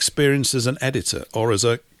you experienced as an editor or as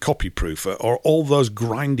a copyproof, or all those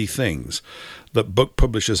grindy things that book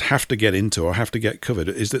publishers have to get into or have to get covered?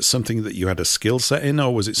 Is that something that you had a skill set in,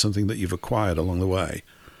 or was it something that you've acquired along the way?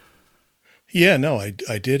 Yeah, no, I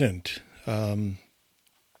didn't.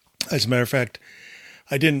 As a matter of fact,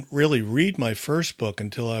 I didn't really read my first book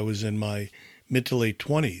until I was in my mid to late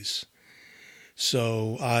 20s.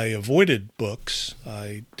 So I avoided books.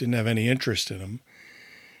 I didn't have any interest in them.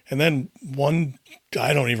 And then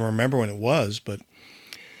I don't even remember when it was, but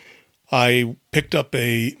I picked up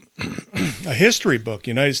a history book,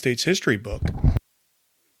 United States history book,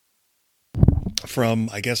 from,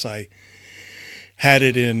 I guess I had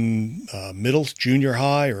it in junior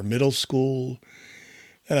high or middle school.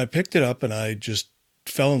 And I picked it up and I just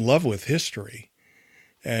fell in love with history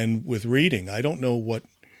and with reading. I don't know what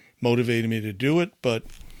motivated me to do it, but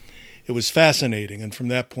it was fascinating. And from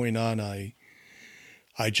that point on, I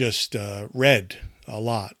just read a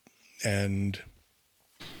lot. And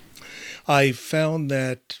I found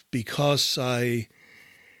that because I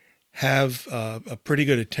have a pretty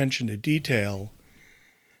good attention to detail,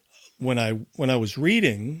 when I was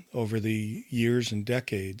reading over the years and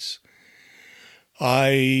decades,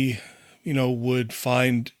 I would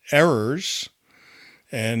find errors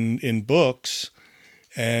in books,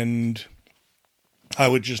 and I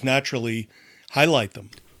would just naturally highlight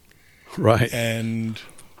them. Right. And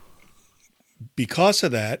because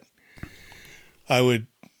of that, I would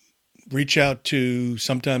reach out to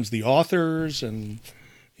sometimes the authors and,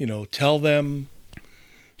 tell them,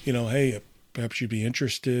 hey, perhaps you'd be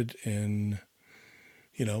interested in,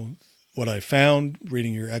 what I found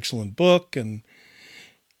reading your excellent book. And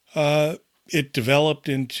it developed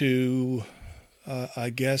into, I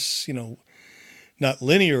guess, not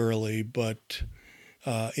linearly, but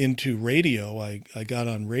into radio. I got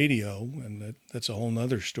on radio, and that's a whole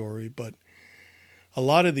nother story. But a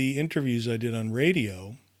lot of the interviews I did on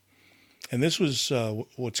radio, and this was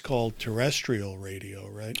what's called terrestrial radio,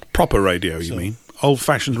 right? Proper radio, you mean?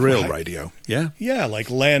 Old-fashioned real Right. radio, yeah? Yeah, like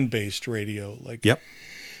land-based radio. Yep.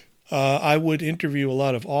 I would interview a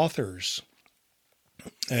lot of authors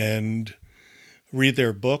and read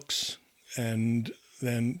their books and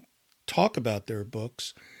then talk about their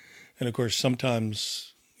books. And of course,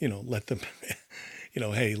 sometimes, let them,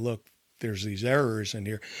 hey, look, there's these errors in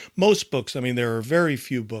here. Most books, there are very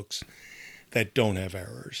few books that don't have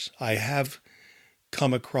errors. I have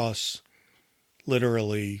come across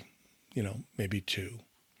literally, maybe two.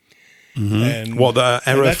 Mm-hmm. And what, the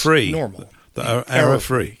error-free? Normal. The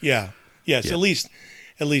error-free. Yeah. Yes, Yeah.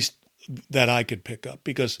 at least that I could pick up,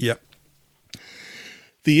 because Yep.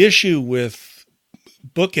 the issue with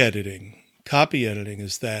book editing, copy editing,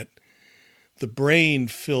 is that the brain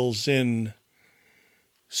fills in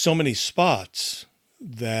so many spots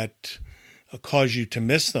that cause you to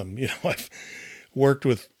miss them. I've worked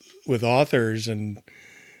with authors, and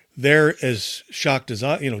they're as shocked as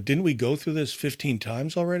I. Didn't we go through this 15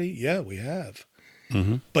 times already? Yeah, we have.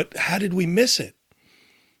 Mm-hmm. But how did we miss it?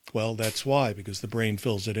 Well, that's why, because the brain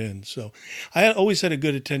fills it in. So I always had a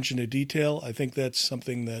good attention to detail. I think that's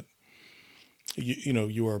something that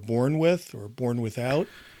you are born with or born without.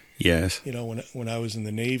 Yes. When I was in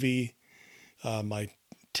the Navy, my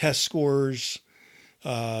test scores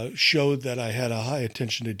showed that I had a high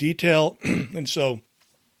attention to detail. And so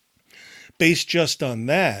based just on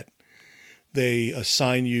that, they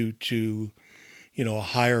assign you to, a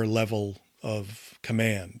higher level of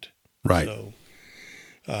command. Right. So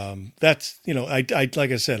that's, I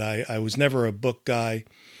like I said, I was never a book guy,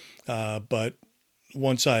 but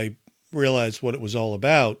once I realized what it was all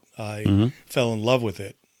about, I fell in love with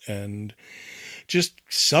it and just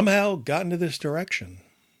somehow got into this direction.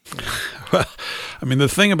 Well, the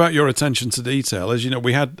thing about your attention to detail is,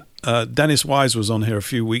 we had Dennis Wise was on here a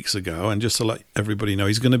few weeks ago, and just to let everybody know,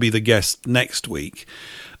 he's going to be the guest next week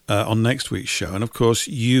on next week's show. And of course,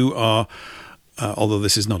 you are, although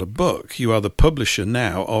this is not a book, you are the publisher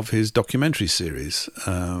now of his documentary series,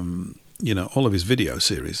 all of his video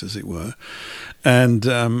series, as it were. And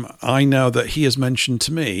I know that he has mentioned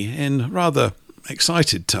to me in rather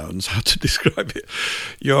excited tones, how to describe it,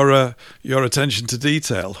 your attention to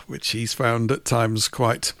detail, which he's found at times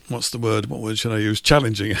quite, what word should I use,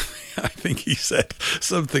 challenging. I think he said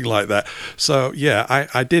something like that. So yeah,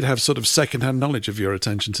 I did have sort of secondhand knowledge of your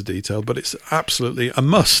attention to detail, but it's absolutely a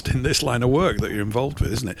must in this line of work that you're involved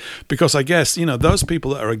with, isn't it? Because I guess, those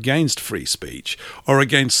people that are against free speech, or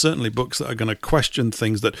against certainly books that are going to question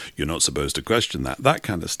things that you're not supposed to question, that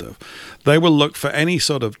kind of stuff, they will look for any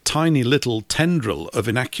sort of tiny little tendril of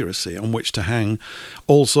inaccuracy on which to hang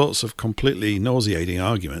all sorts of completely nauseating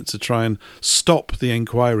arguments to try and stop the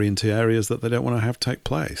inquiry into areas that they don't want to have take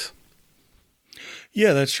place.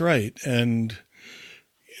 Yeah, that's right. And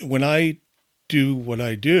when I do what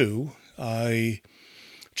I do, I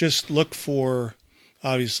just look for,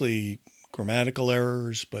 obviously, grammatical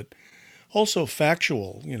errors, but also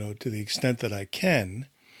factual, to the extent that I can.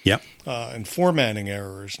 Yeah. And formatting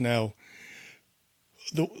errors. Now,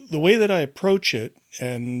 the way that I approach it,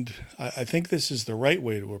 and I think this is the right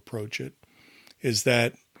way to approach it, is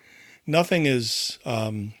that nothing is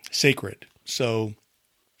sacred. So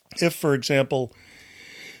if, for example,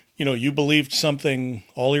 you believed something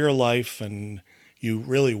all your life and you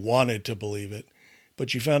really wanted to believe it,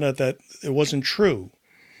 but you found out that it wasn't true,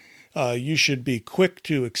 you should be quick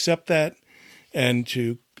to accept that and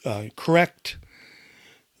to correct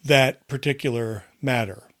that particular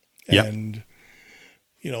matter. Yep. And,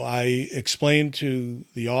 I explained to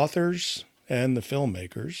the authors and the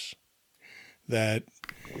filmmakers that,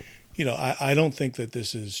 I don't think that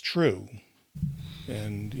this is true.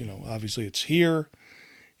 And, obviously it's here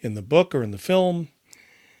in the book or in the film.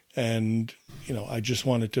 And, I just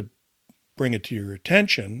wanted to bring it to your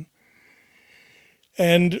attention.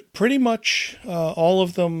 And pretty much all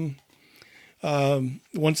of them,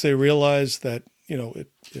 once they realized that,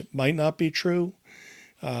 it might not be true,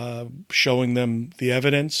 showing them the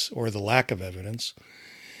evidence or the lack of evidence,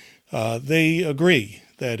 they agree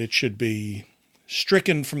that it should be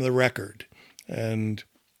stricken from the record. And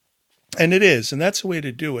it is, and that's the way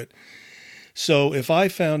to do it. So if I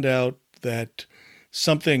found out that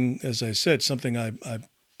something, as I said, something I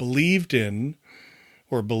believed in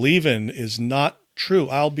or believe in is not true,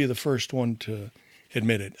 I'll be the first one to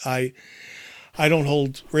admit it. I don't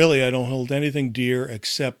hold anything dear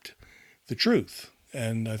except the truth.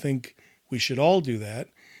 And I think we should all do that,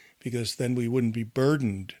 because then we wouldn't be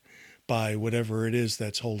burdened by whatever it is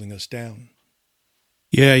that's holding us down.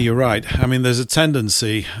 Yeah, you're right. I mean, there's a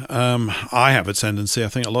tendency, I have a tendency, I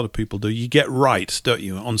think a lot of people do, you get right, don't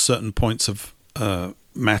you, on certain points of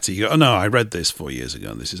matter. You go, oh no, I read this 4 years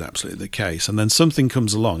ago and this is absolutely the case. And then something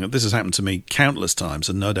comes along, and this has happened to me countless times,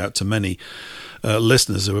 and no doubt to many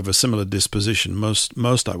listeners who have a similar disposition,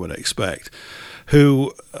 most I would expect,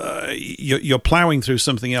 who you're ploughing through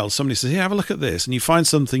something else. Somebody says, yeah, have a look at this, and you find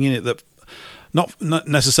something in it that not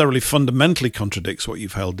necessarily fundamentally contradicts what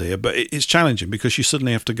you've held dear, but it's challenging, because you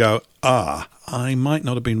suddenly have to go, I might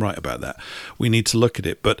not have been right about that. We need to look at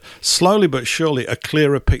it. But slowly but surely a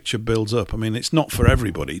clearer picture builds up. I mean, it's not for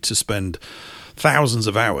everybody to spend thousands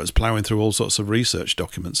of hours ploughing through all sorts of research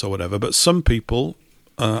documents or whatever, but some people,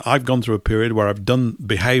 I've gone through a period where I've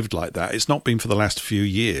behaved like that. It's not been for the last few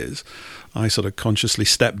years. I sort of consciously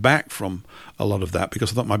stepped back from a lot of that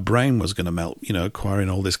because I thought my brain was going to melt, acquiring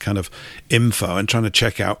all this kind of info and trying to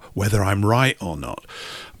check out whether I'm right or not.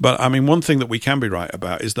 But I mean, one thing that we can be right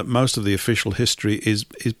about is that most of the official history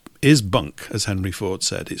is bunk, as Henry Ford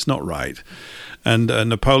said. It's not right. And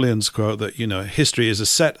Napoleon's quote that, history is a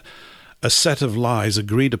set of lies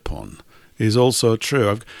agreed upon is also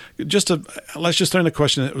true. Let's just throw in a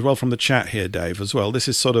question as well from the chat here, Dave, as well. This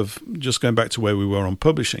is sort of just going back to where we were on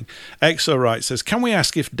publishing. Exo Wright says, can we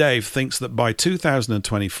ask if Dave thinks that by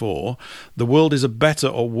 2024 the world is a better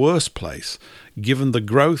or worse place given the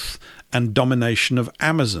growth and domination of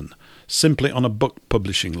Amazon, simply on a book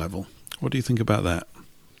publishing level? What do you think about that?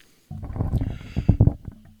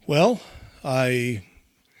 Well, I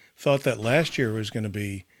thought that last year was going to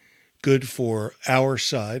be good for our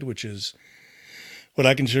side, which is what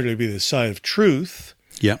I consider to be the side of truth.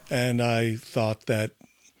 Yeah. And I thought that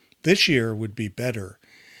this year would be better.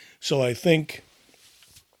 So I think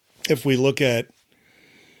if we look at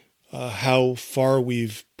how far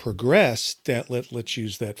we've progressed, let's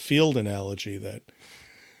use that field analogy that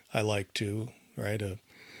I like to, right? A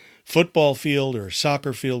football field or a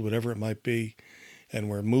soccer field, whatever it might be, and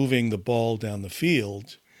we're moving the ball down the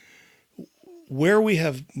field. Where we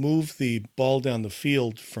have moved the ball down the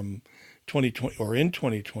field from 2020 or in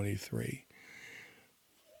 2023,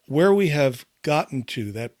 where we have gotten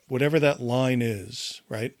to that, whatever that line is,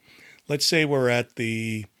 right? Let's say we're at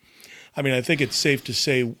I think it's safe to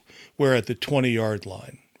say we're at the 20-yard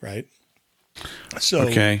line, right? So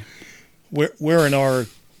okay. We're in our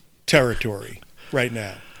territory right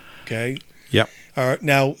now, okay? Yep.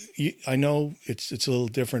 Now, I know it's a little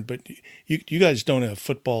different, but you guys don't have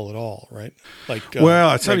football at all, right? Well,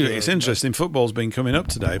 I tell you, it's interesting. Football's been coming up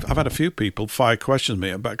today. I've had a few people fire questions me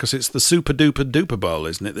about, because it's the Super Duper Duper Bowl,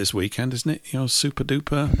 isn't it, this weekend, isn't it? Super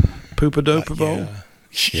Duper Pooper Duper Bowl?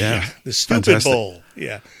 Yeah. The Stupid Fantastic. Bowl.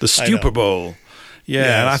 Yeah. The Stupid Bowl. Yeah,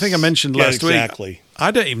 yes. And I think I mentioned last exactly. week.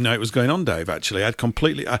 I don't even know it was going on, Dave, actually.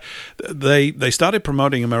 They started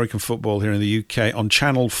promoting American football here in the UK on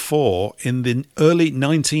Channel 4 in the early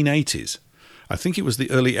 1980s. I think it was the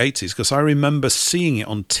early 80s, because I remember seeing it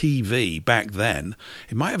on TV back then.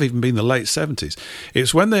 It might have even been the late 70s. It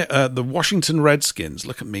was when the Washington Redskins,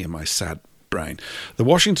 look at me and my sad brain, the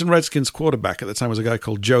Washington Redskins quarterback at the time was a guy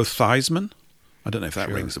called Joe Theismann. I don't know if that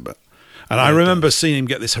rings a bell. And I remember seeing him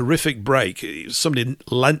get this horrific break. Somebody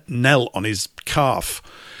knelt on his calf,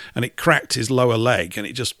 and it cracked his lower leg, and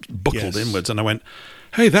it just buckled inwards. And I went,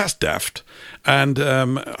 hey, that's daft. And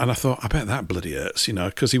I thought, I bet that bloody hurts,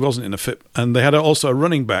 because he wasn't in a fit. And they had also a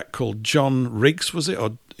running back called John Riggs, was it?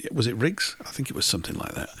 Or was it Riggs? I think it was something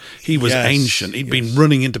like that. He was ancient. He'd been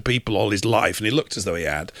running into people all his life, and he looked as though he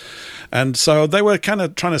had. And so they were kind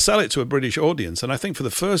of trying to sell it to a British audience. And I think for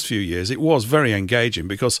the first few years, it was very engaging,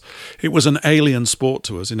 because it was an alien sport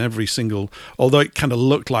to us in every single, although it kind of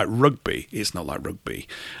looked like rugby. It's not like rugby.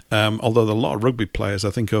 Although a lot of rugby players, I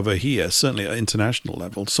think over here, certainly at international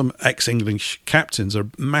level, some ex-English captains are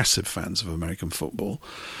massive fans of American football.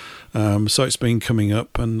 So it's been coming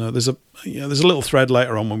up, and there's a little thread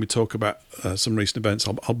later on when we talk about some recent events.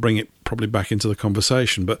 I'll bring it probably back into the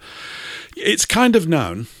conversation, but it's kind of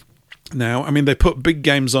known now. I mean, they put big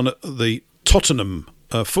games on at the Tottenham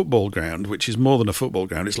football ground, which is more than a football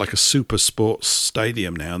ground. It's like a super sports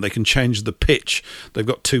stadium now, and they can change the pitch. They've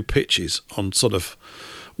got two pitches on sort of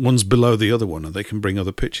one's below the other one, and they can bring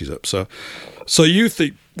other pitches up. So you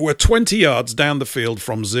think we're 20 yards down the field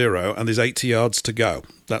from zero, and there's 80 yards to go.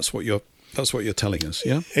 That's what you're telling us,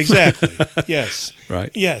 yeah? Exactly. Yes. Right.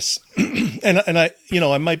 Yes. And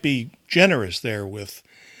I might be generous there with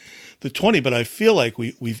the 20, but I feel like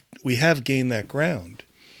we have gained that ground.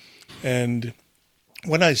 And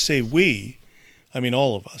when I say we, I mean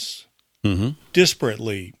all of us,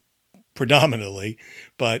 disparately, predominantly,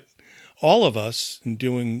 but all of us in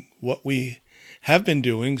doing what we have been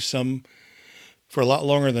doing, some for a lot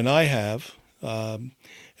longer than I have,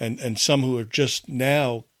 and some who are just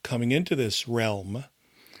now coming into this realm,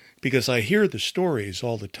 because I hear the stories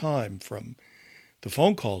all the time from the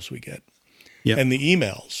phone calls we get and the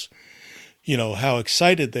emails, how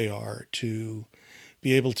excited they are to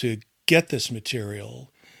be able to get this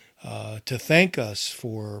material, to thank us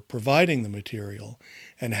for providing the material,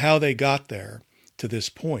 and how they got there to this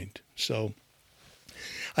point. So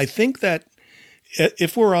I think that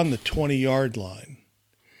if we're on the 20-yard line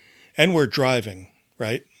and we're driving,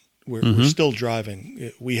 right? We're still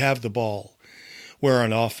driving. We have the ball. We're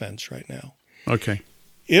on offense right now. Okay.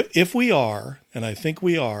 If we are, and I think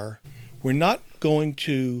we are, we're not going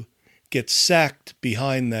to get sacked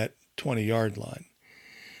behind that 20-yard line.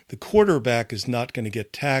 The quarterback is not going to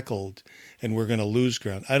get tackled, and we're going to lose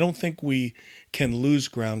ground. I don't think we can lose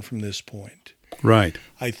ground from this point. Right.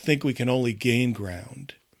 I think we can only gain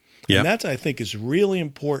ground. Yeah. And that, I think, is really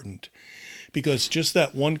important, because just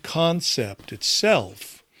that one concept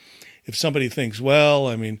itself, if somebody thinks, well,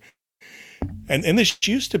 I mean, and this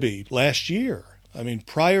used to be last year. I mean,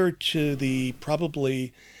 prior to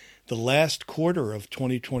probably the last quarter of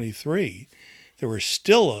 2023, there were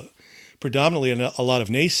still predominantly a lot of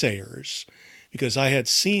naysayers, because I had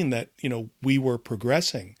seen that, we were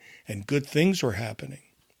progressing and good things were happening.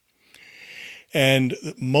 And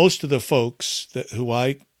most of the folks who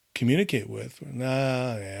I communicate with,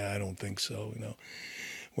 I don't think so.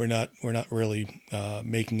 We're not really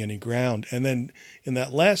making any ground. And then in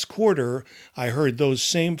that last quarter, I heard those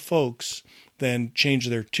same folks then change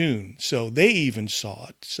their tune. So they even saw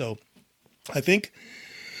it. So I think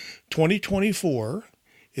 2024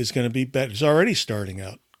 is going to be better. It's already starting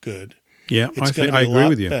out good. Yeah, it's going to be I agree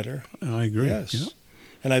with you. Better. I agree. Yes. Yeah.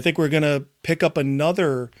 And I think we're going to pick up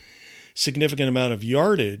another significant amount of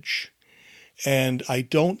yardage. And I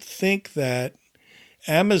don't think that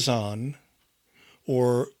Amazon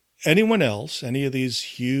or anyone else, any of these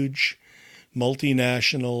huge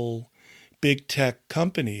multinational big tech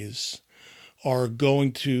companies, are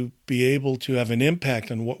going to be able to have an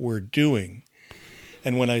impact on what we're doing.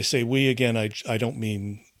 And when I say we, again, I don't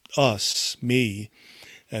mean us, me,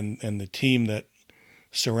 and the team that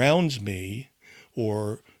surrounds me,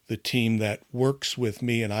 or the team that works with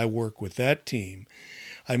me and I work with that team.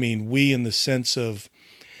 I mean we in the sense of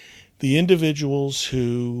the individuals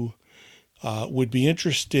who would be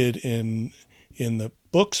interested in the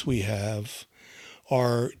books we have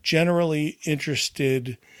are generally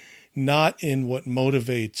interested not in what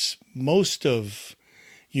motivates most of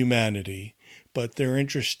humanity, but they're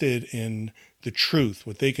interested in the truth,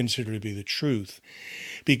 what they consider to be the truth,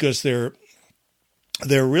 because they're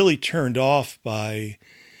really turned off by,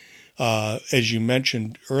 as you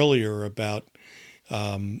mentioned earlier, about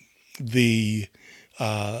the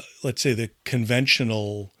let's say the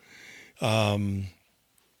conventional,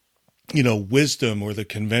 wisdom or the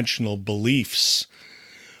conventional beliefs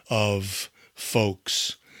of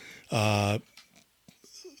folks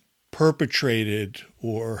perpetrated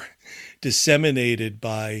or disseminated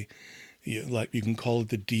by, like, you can call it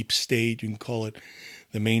the deep state, you can call it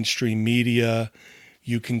the mainstream media,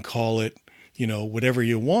 you can call it, whatever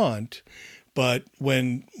you want. But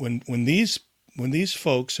when these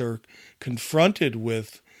folks are confronted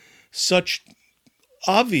with such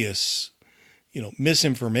obvious,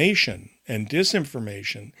 misinformation and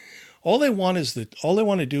disinformation, all they want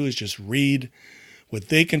to do is just read what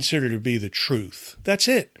they consider to be the truth. That's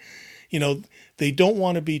it. They don't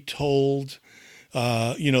want to be told,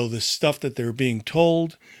 the stuff that they're being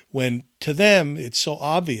told, when to them it's so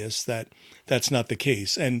obvious that that's not the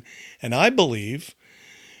case. And I believe,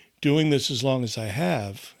 doing this as long as I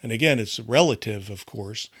have, and again, it's relative, of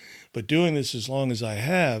course, but doing this as long as I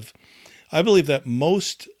have, I believe that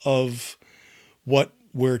most of what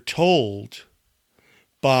we're told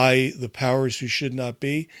by the powers who should not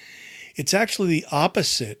be, it's actually the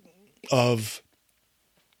opposite of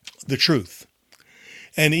the truth.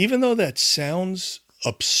 And even though that sounds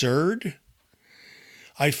absurd,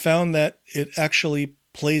 I found that it actually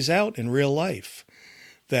plays out in real life.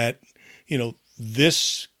 That,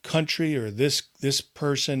 this country or this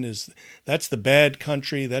person that's the bad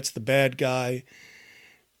country, that's the bad guy,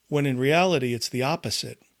 when in reality it's the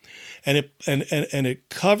opposite. And it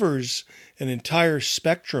covers an entire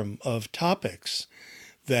spectrum of topics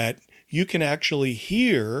that you can actually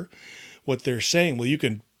hear what they're saying. Well, you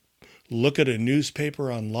can look at a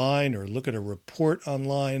newspaper online or look at a report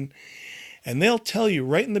online, and they'll tell you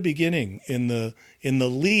right in the beginning, in the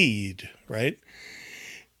lead, right,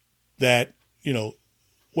 that,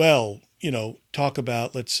 talk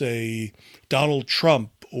about, let's say, Donald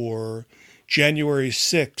Trump or January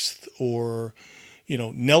 6th or,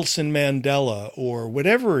 Nelson Mandela or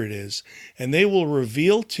whatever it is, and they will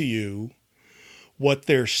reveal to you what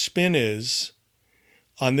their spin is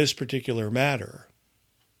on this particular matter.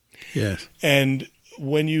 Yes. And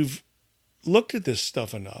when you've looked at this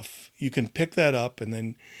stuff enough, you can pick that up and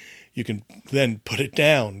then you can then put it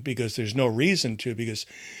down, because there's no reason to, because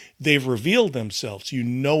they've revealed themselves. You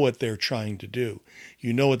know what they're trying to do.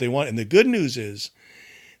 You know what they want. And the good news is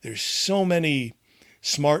there's so many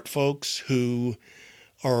smart folks who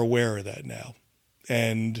are aware of that now.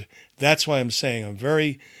 And that's why I'm saying I'm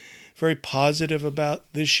very, very positive about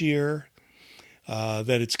this year,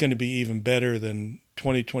 that it's going to be even better than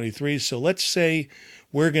 2023. So let's say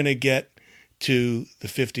we're going to get to the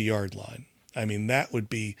 50-yard line. I mean, that would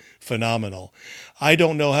be phenomenal. I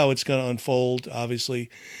don't know how it's going to unfold. Obviously,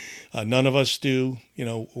 none of us do.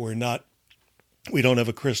 We don't have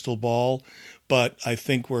a crystal ball, but I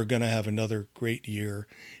think we're going to have another great year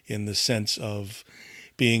in the sense of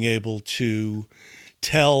being able to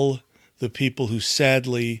tell the people who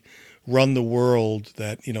sadly run the world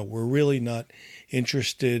that, we're really not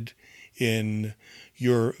interested in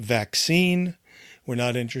your vaccine. We're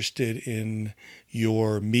not interested in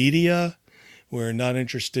your media. We're not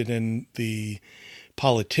interested in the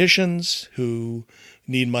politicians who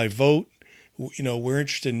need my vote. We're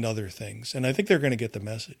interested in other things. And I think they're going to get the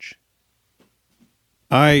message.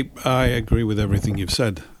 I agree with everything you've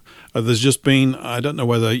said. There's just been, I don't know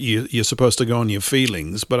whether you're supposed to go on your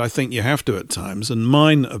feelings, but I think you have to at times. And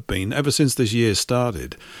mine have been, ever since this year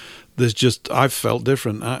started, I've felt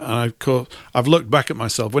different. I've looked back at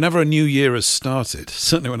myself. Whenever a new year has started,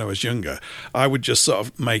 certainly when I was younger, I would just sort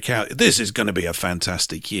of make out, this is going to be a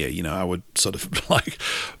fantastic year. I would sort of like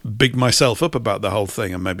big myself up about the whole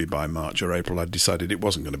thing. And maybe by March or April, I decided it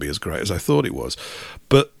wasn't going to be as great as I thought it was.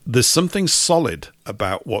 But there's something solid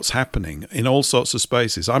about what's happening in all sorts of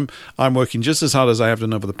spaces. I'm working just as hard as I have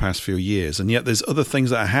done over the past few years, and yet there's other things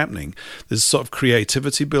that are happening. There's sort of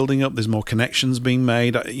creativity building up. There's more connections being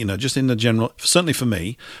made, just in the general, certainly for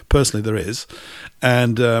me personally, there is.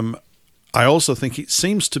 And I also think it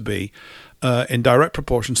seems to be in direct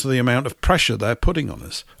proportion to the amount of pressure they're putting on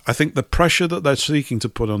us. I think the pressure that they're seeking to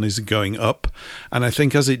put on is going up. And I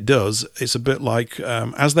think as it does, it's a bit like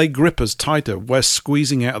as they grip us tighter, we're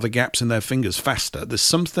squeezing out of the gaps in their fingers faster. There's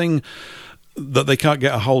something that they can't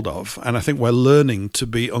get a hold of. And I think we're learning to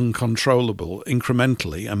be uncontrollable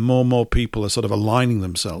incrementally, and more people are sort of aligning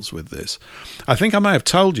themselves with this. I think I may have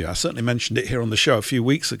told you, I certainly mentioned it here on the show a few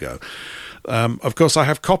weeks ago. Of course, I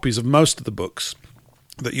have copies of most of the books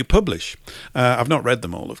that you publish. I've not read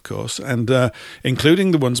them all, of course, and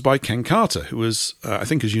including the ones by Ken Carter, who was, I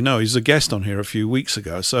think, as you know, he's a guest on here a few weeks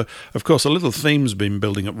ago. So, of course, a little theme's been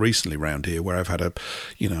building up recently around here, where I've had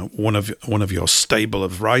one of your stable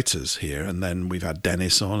of writers here, and then we've had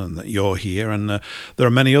Dennis on, and that you're here, and there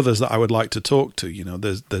are many others that I would like to talk to. You know,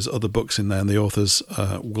 there's other books in there, and the authors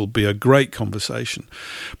will be a great conversation.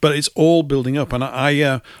 But it's all building up, and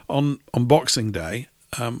I on Boxing Day,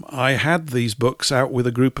 I had these books out with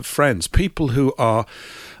a group of friends, people who are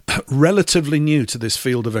relatively new to this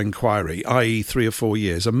field of inquiry, i.e. 3 or 4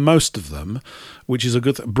 years, and most of them, which is a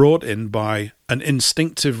good thing, brought in by an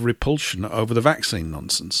instinctive repulsion over the vaccine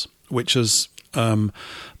nonsense, which has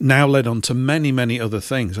now led on to many, many other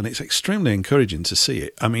things, and it's extremely encouraging to see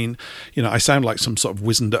it. I mean, you know, I sound like some sort of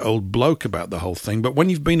wizened old bloke about the whole thing, but when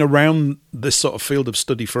you've been around this sort of field of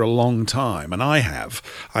study for a long time, and I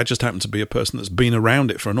just happen to be a person that's been around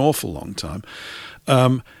it for an awful long time,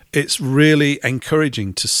 it's really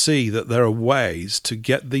encouraging to see that there are ways to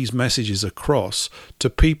get these messages across to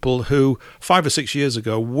people who 5 or 6 years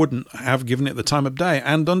ago wouldn't have given it the time of day,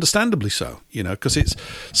 and understandably so, you know, because it's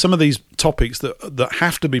some of these topics that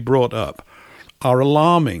have to be brought up are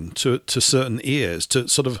alarming to certain ears, to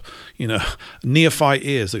sort of, you know, neophyte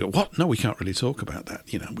ears. They go, what? No, we can't really talk about that.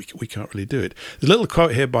 You know, we can't really do it. There's a little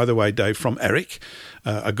quote here, by the way, Dave, from Eric.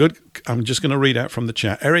 I'm just going to read out from the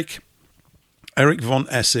chat. Eric von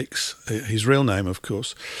Essex, his real name, of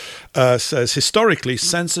course, says, historically,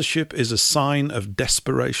 censorship is a sign of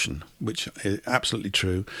desperation, which is absolutely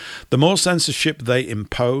true. The more censorship they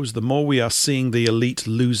impose, the more we are seeing the elite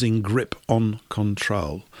losing grip on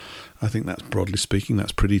control. I think that's, broadly speaking,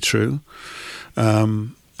 that's pretty true.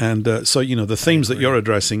 And so, you know, the themes that you're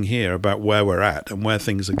addressing here about where we're at and where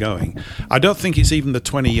things are going, I don't think it's even the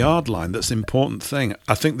 20-yard line that's the important thing.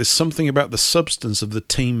 I think there's something about the substance of the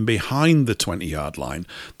team behind the 20-yard line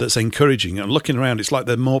that's encouraging. And looking around, it's like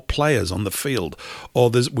there are more players on the field, or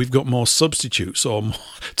we've got more substitutes or more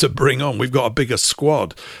to bring on. We've got a bigger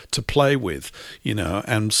squad to play with, you know,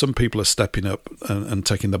 and some people are stepping up and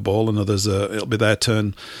taking the ball, and others, it'll be their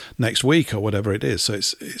turn next week or whatever it is. So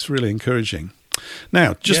it's really encouraging.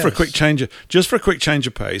 Now, for a quick change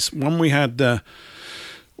of pace, when we had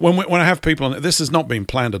when I have people on it, this has not been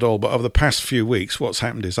planned at all, but over the past few weeks, what's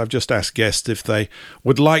happened is I've just asked guests if they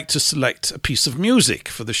would like to select a piece of music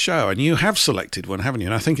for the show, and you have selected one, haven't you?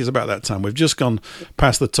 And I think it's about that time. We've just gone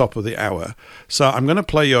past the top of the hour, so I'm going to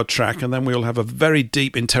play your track, and then we'll have a very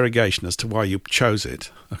deep interrogation as to why you chose it.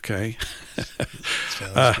 Okay.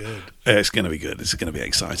 Sounds good. It's going to be good. It's going to be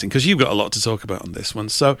exciting because you've got a lot to talk about on this one.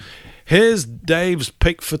 So here's Dave's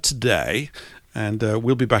pick for today, and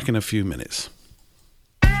we'll be back in a few minutes.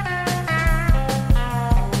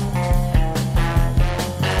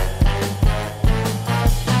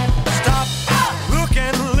 Stop, look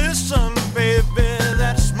and listen, baby.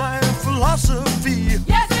 That's my philosophy.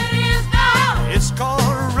 Yes, it is now. It's called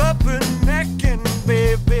rubbernecking,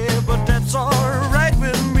 baby, but that's all right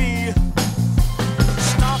with me.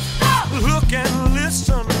 Stop, look and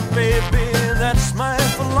listen, baby. That's my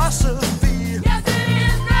philosophy. Yes, it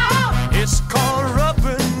is now. It's called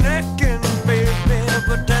rubbernecking, baby,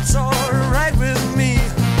 but that's all right with me.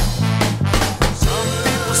 Some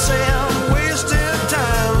people say I'm wasting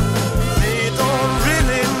time. They don't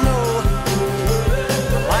really know.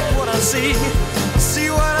 I like what I see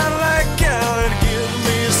what I like, yeah, it gives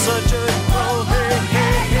me such a glow.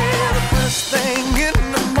 Hey, the first thing in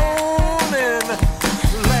the morning,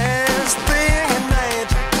 last thing at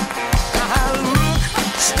night. I look,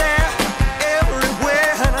 stare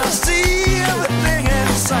everywhere, and I see everything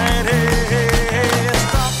inside. Hey,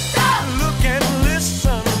 stop, look and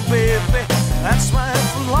listen, baby. That's my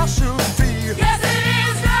philosophy. Yes, it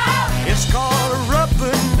is now. It's called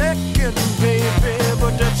rubbernecking, baby,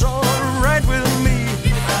 but that's all right with me.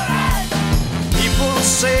 People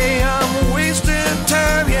say I'm wasting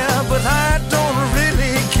time, yeah, but I don't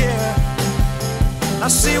really care. I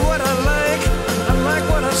see what I like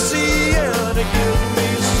what I see, yeah, they give me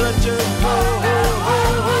such a glow.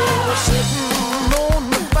 Sitting on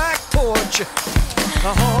the back porch,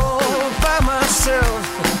 all by myself.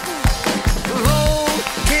 Alone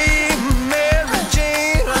came Mary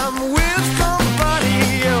Jane, I'm with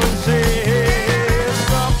somebody else. Hey,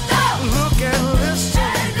 stop, look and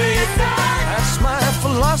listen, baby. That's my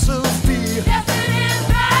philosophy. Yes, it is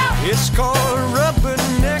now. It's called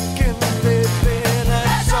rubbernecking, baby.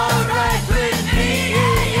 That's all right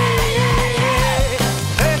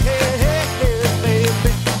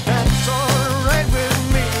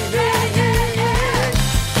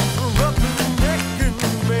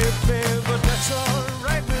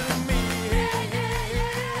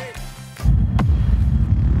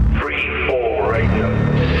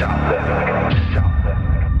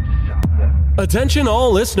Attention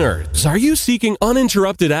all listeners. Are you seeking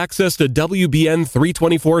uninterrupted access to WBN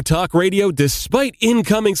 324 Talk Radio despite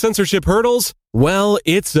incoming censorship hurdles? Well,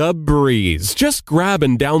 it's a breeze. Just grab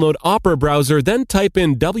and download Opera Browser, then type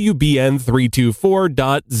in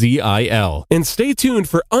WBN324.zil. And stay tuned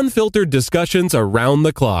for unfiltered discussions around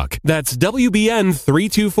the clock. That's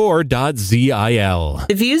WBN324.zil.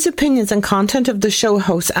 The views, opinions and content of the show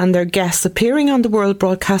hosts and their guests appearing on the World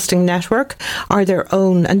Broadcasting Network are their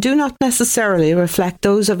own and do not necessarily reflect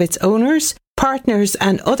those of its owners, partners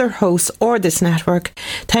and other hosts or this network.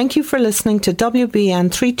 Thank you for listening to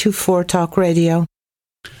WBN 324 Talk Radio.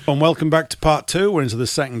 And welcome back to part 2. We're into the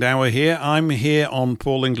second hour here. I'm here on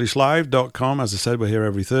paulenglishlive.com. As I said, we're here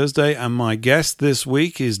every Thursday. And my guest this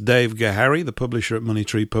week is Dave Gahary, the publisher at Money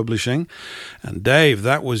Tree Publishing. And Dave,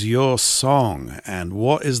 that was your song. And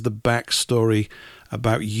what is the backstory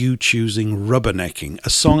about you choosing Rubbernecking?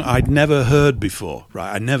 A song I'd never heard before.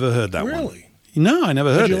 Right, I never heard that one. Really? No, I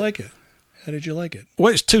never heard it. How did you like it? How did you like it?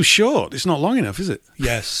 Well, it's too short. It's not long enough, is it?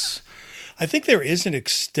 Yes. I think there is an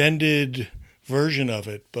extended version of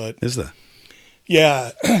it, but... Is there?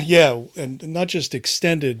 Yeah, yeah, and not just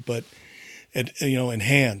extended, but,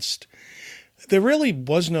 enhanced. There really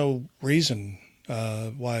was no reason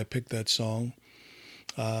why I picked that song.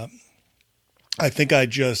 I think I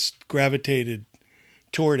just gravitated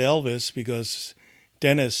toward Elvis because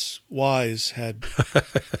Dennis Wise had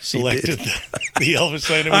selected the Elvis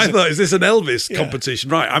song. I thought, is this an Elvis competition?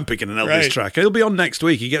 Right, I'm picking an Elvis track. He'll be on next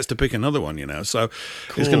week. He gets to pick another one, So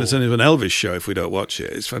It's going to turn into an Elvis show if we don't watch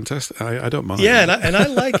it. It's fantastic. I don't mind. Yeah, and I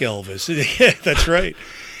like Elvis. Yeah, that's right.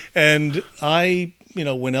 And I,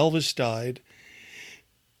 when Elvis died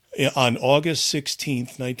on August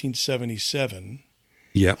 16th, 1977,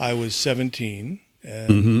 I was 17,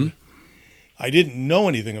 and I didn't know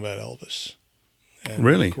anything about Elvis. And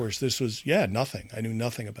really? Of course, this was, nothing. I knew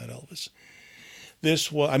nothing about Elvis.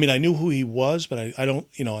 I knew who he was, but I don't,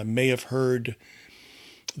 I may have heard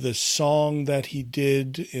the song that he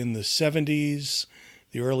did in the 70s,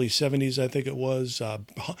 the early 70s, I think it was,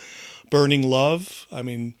 Burning Love.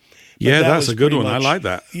 Yeah, that's a good one. I like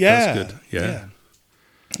that. Yeah. That's good. Yeah.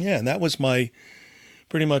 Yeah, and that was my,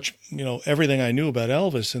 pretty much, everything I knew about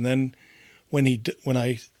Elvis. And then when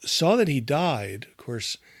I saw that he died, of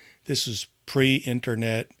course, this was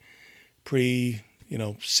pre-internet,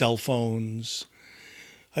 cell phones.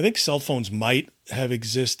 I think cell phones might have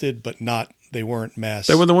existed, but they weren't mass.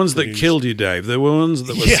 They were the ones produced. That killed you, Dave. They were ones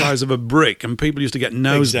that were the size of a brick, and people used to get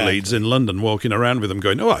nosebleeds in London walking around with them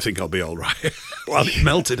going, oh, I think I'll be all right, while it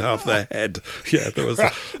melted half their head. Yeah,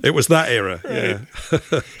 it was that era. Right.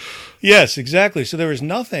 Yeah. Yes, exactly. So there was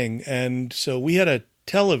nothing, and so we had a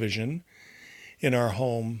television in our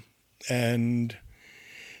home, and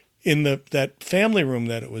in that family room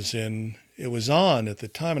that it was in, it was on at the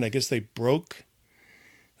time, and I guess they broke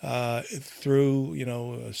through,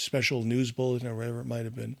 a special news bulletin or whatever it might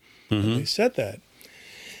have been. And they said that.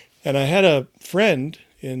 And I had a friend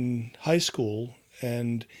in high school,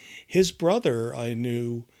 and his brother I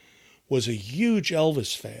knew was a huge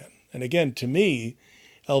Elvis fan. And again, to me,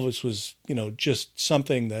 Elvis was, just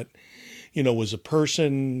something that, was a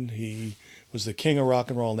person. He was the king of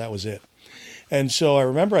rock and roll, and that was it. And so I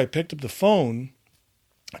remember I picked up the phone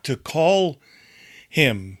to call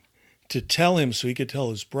him to tell him so he could tell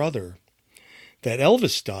his brother that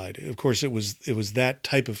Elvis died. Of course, it was that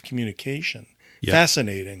type of communication. Yeah.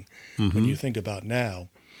 Fascinating when you think about now.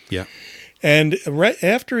 Yeah. And right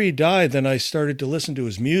after he died, then I started to listen to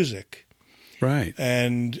his music. Right.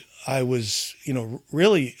 And I was,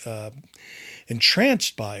 really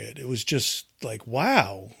entranced by it. It was just like,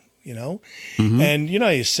 wow. And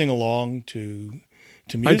you sing along to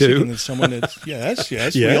music, I do. and then someone that's yes,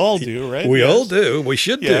 we all do, right? We all do. We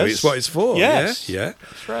should do. It's what it's for. Yes, yeah,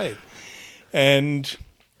 that's right. And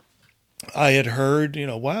I had heard,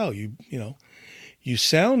 wow, you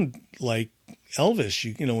sound like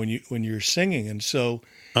Elvis, when you're singing, and so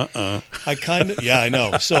I kind of I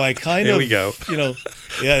know. So I kind Here of we go.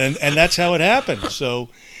 And that's how it happened. So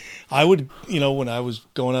I would, when I was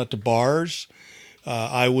going out to bars.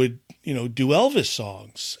 I would, do Elvis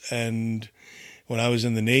songs. And when I was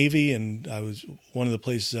in the Navy, and one of the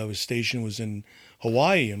places I was stationed was in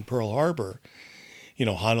Hawaii, in Pearl Harbor,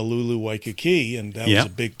 Honolulu, Waikiki, and that was a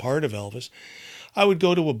big part of Elvis. I would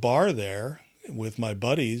go to a bar there with my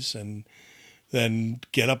buddies and then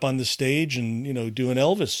get up on the stage and, do an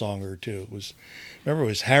Elvis song or two. It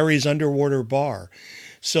was Harry's Underwater Bar.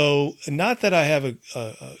 So not that I have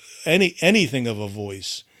anything of a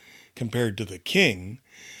voice compared to the King,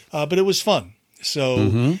 but it was fun.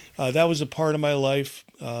 So that was a part of my life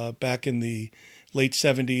back in the late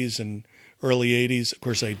 70s and early 80s. Of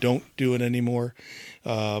course, I don't do it anymore.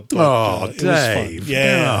 But, Dave. it was fun.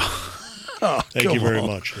 Yeah. Thank you very on.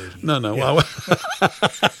 much. David. No. Yeah.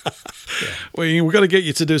 Well, we've got to get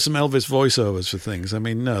you to do some Elvis voiceovers for things. I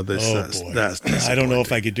mean, no, that's I don't know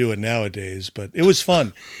if I could do it nowadays, but it was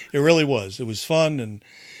fun. It really was. It was fun, and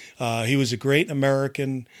he was a great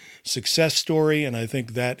American success story, and I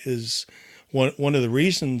think that is one of the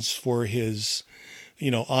reasons for his,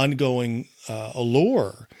 ongoing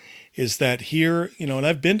allure, is that here, and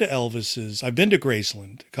I've been to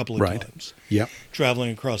Graceland a couple of times. Yeah,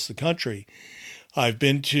 traveling across the country. I've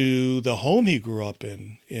been to the home he grew up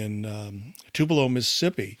in Tupelo,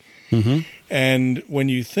 Mississippi. Mm-hmm. And when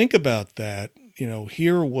you think about that,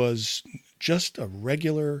 here was just a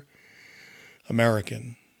regular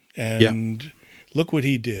American. And look what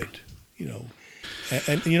he did,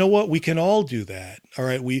 And you know what? We can all do that. All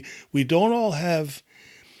right. We don't all have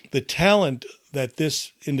the talent that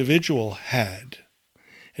this individual had.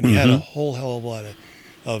 And he had a whole hell of a lot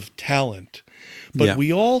of talent. But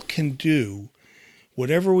we all can do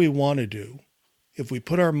whatever we want to do if we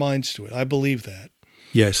put our minds to it. I believe that.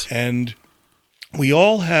 Yes. And we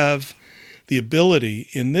all have the ability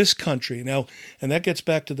in this country now, and that gets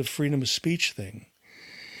back to the freedom of speech thing.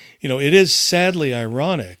 It is sadly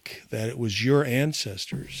ironic that it was your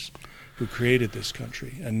ancestors who created this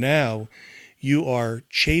country, and now you are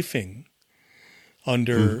chafing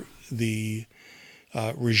under the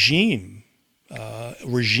regimes,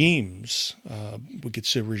 we could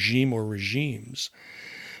say regime or regimes,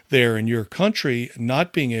 there in your country,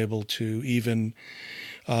 not being able to even,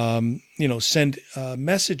 send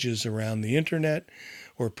messages around the internet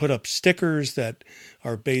or put up stickers that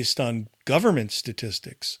are based on government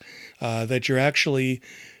statistics, that you're actually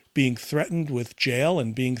being threatened with jail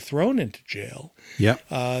and being thrown into jail.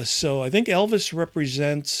 Yeah. So I think Elvis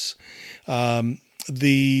represents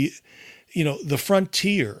the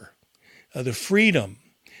frontier, the freedom,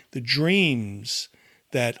 the dreams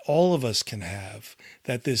that all of us can have,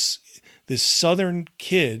 that this Southern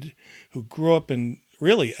kid who grew up in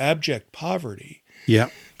really abject poverty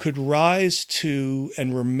could rise to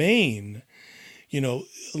and remain,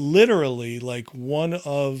 literally like one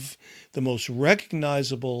of the most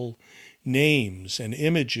recognizable names and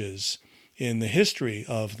images in the history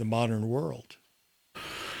of the modern world.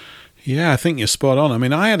 Yeah, I think you're spot on. I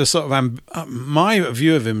mean, I had a sort of my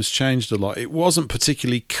view of him has changed a lot. It wasn't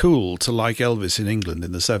particularly cool to like Elvis in England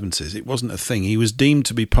in the 70s. It wasn't a thing. He was deemed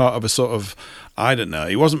to be part of a sort of, I don't know,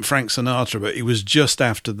 he wasn't Frank Sinatra, but he was just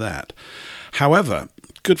after that. However,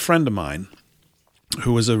 a good friend of mine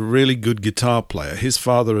who was a really good guitar player, his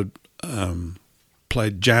father had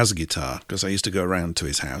played jazz guitar because I used to go around to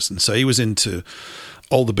his house. And so he was into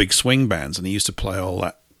all the big swing bands and he used to play all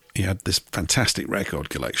that. He had this fantastic record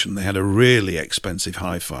collection. They had a really expensive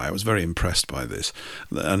hi-fi. I was very impressed by this.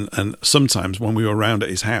 And sometimes when we were around at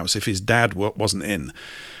his house, if his dad wasn't in,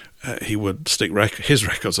 he would stick his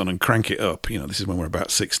records on and crank it up. This is when we're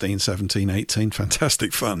about 16, 17, 18.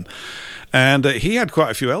 Fantastic fun. And he had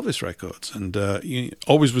quite a few Elvis records. And he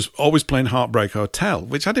was always playing Heartbreak Hotel,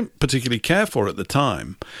 which I didn't particularly care for at the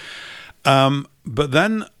time. But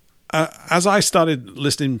then as I started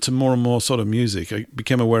listening to more and more sort of music, I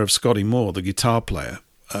became aware of Scotty Moore, the guitar player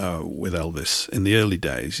with Elvis in the early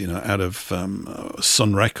days, out of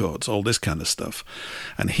Sun Records, all this kind of stuff.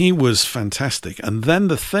 And he was fantastic. And then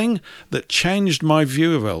the thing that changed my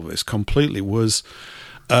view of Elvis completely was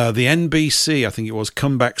the NBC, I think it was,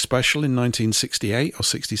 Comeback Special in 1968 or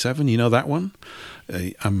 67. You know that one?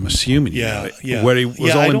 I'm assuming you know it, where he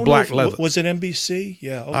was all in black leather. Was it NBC?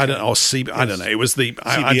 Yeah, okay. I don't know. Or I don't know. It was the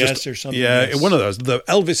CBS or something. Yeah, one of those. The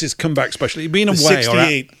Elvis's Comeback Special. He'd been away.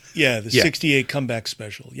 68. The 68 Comeback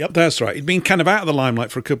Special. Yep. That's right. He'd been kind of out of the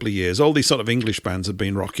limelight for a couple of years. All these sort of English bands had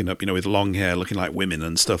been rocking up, with long hair, looking like women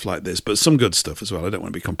and stuff like this, but some good stuff as well. I don't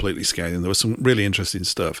want to be completely scathing. There was some really interesting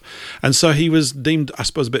stuff. And so he was deemed, I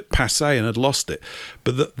suppose, a bit passé and had lost it.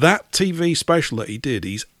 But that TV special that he did,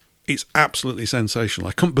 it's absolutely sensational.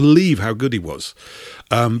 I couldn't believe how good he was,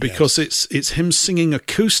 because it's him singing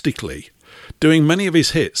acoustically, doing many of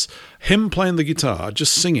his hits, him playing the guitar,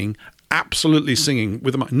 just singing, absolutely singing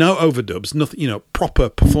with no overdubs, nothing, proper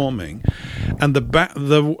performing, and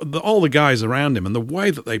all the guys around him and the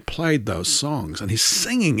way that they played those songs and his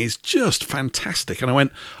singing is just fantastic. And I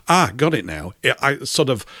went, got it now.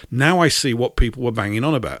 Now I see what people were banging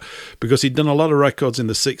on about, because he'd done a lot of records in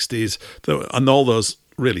the 60s and all those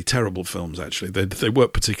really terrible films, actually. They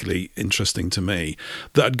weren't particularly interesting to me,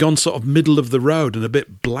 that had gone sort of middle of the road and a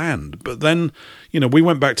bit bland. But then, we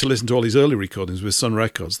went back to listen to all these early recordings with Sun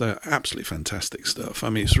Records. They're absolutely fantastic stuff. I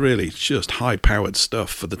mean, it's really just high-powered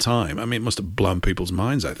stuff for the time. I mean, it must have blown people's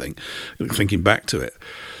minds, I think, thinking back to it.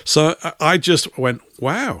 So I just went,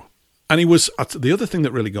 wow. And he was, the other thing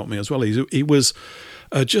that really got me as well, he was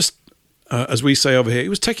just... as we say over here, he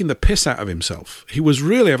was taking the piss out of himself. He was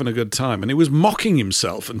really having a good time, and he was mocking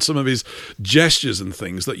himself and some of his gestures and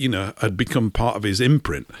things that had become part of his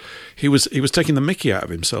imprint. He was taking the mickey out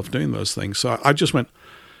of himself doing those things. So I just went,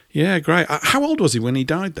 yeah, great. How old was he when he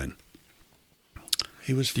died then?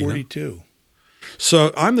 He was 42.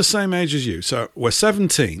 So I'm the same age as you. So we're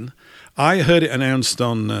 17. I heard it announced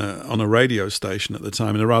on a radio station at the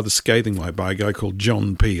time in a rather scathing way by a guy called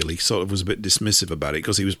John Peel. He sort of was a bit dismissive about it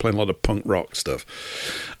because he was playing a lot of punk rock stuff.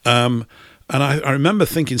 And I remember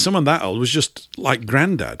thinking someone that old was just like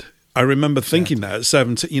Grandad. I remember thinking that at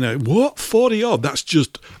 17, what, 40 odd? That's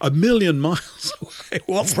just a million miles away.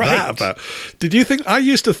 What's that about? Did you think? I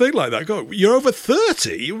used to think like that. God, you're over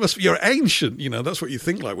 30. You're ancient. That's what you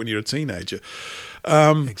think like when you're a teenager.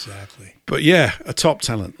 Exactly. But yeah, a top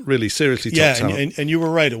talent, really seriously top talent. And you were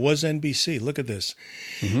right. It was NBC. Look at this.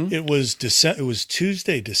 Mm-hmm. It was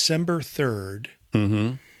Tuesday, December 3rd.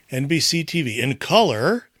 Mm-hmm. NBC TV in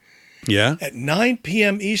color. Yeah. At 9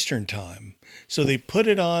 p.m. Eastern time. So they put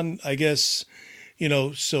it on, I guess,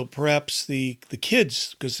 so perhaps the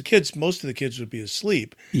kids, because most of the kids would be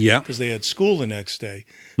asleep. Yeah. Because they had school the next day.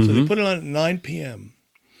 So they put it on at 9 p.m.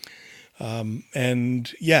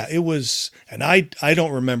 And yeah, it was, and I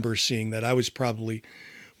don't remember seeing that. I was probably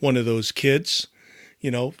one of those kids,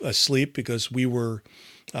 asleep because we were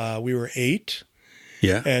 8.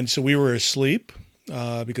 Yeah. And so we were asleep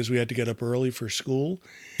because we had to get up early for school.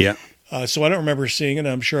 Yeah. So I don't remember seeing it.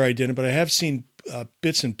 I'm sure I didn't, but I have seen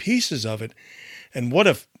bits and pieces of it. And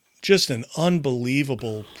what just an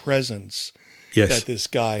unbelievable presence that this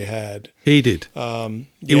guy had. He did.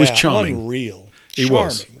 He was charming. Unreal. He charming.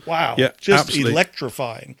 Was. Wow. Yeah, just absolutely.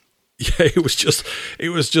 Electrifying. Yeah, it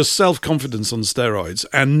was just self-confidence on steroids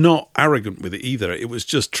and not arrogant with it either. It was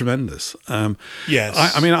just tremendous. Yes.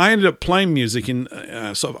 I ended up playing music in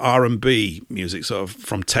sort of R&B music, sort of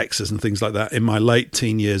from Texas and things like that in my late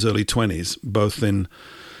teen years, early 20s, both in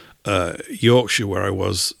Yorkshire, where I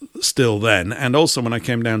was still then, and also when I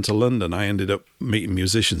came down to London, I ended up meeting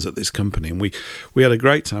musicians at this company, and we had a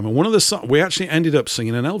great time. And one of the songs, we actually ended up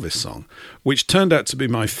singing an Elvis song, which turned out to be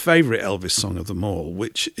my favourite Elvis song of them all,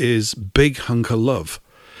 which is Big Hunk of Love.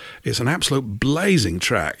 It's an absolute blazing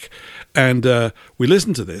track. And we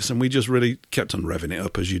listened to this and we just really kept on revving it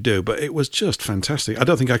up as you do. But it was just fantastic. I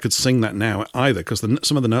don't think I could sing that now either because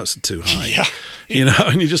some of the notes are too high. Yeah.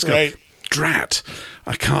 And you just go, drat,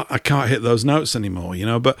 I can't hit those notes anymore,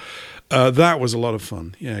 But that was a lot of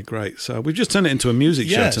fun. Yeah, great. So we've just turned it into a music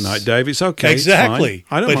show tonight, Dave. It's okay. Exactly. It's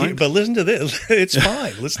fine. I don't mind. But listen to this. It's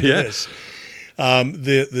fine. Listen to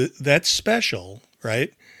this. That special,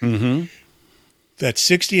 right? Mm-hmm. That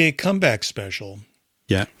 68 comeback special.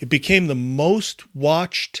 Yeah. It became the most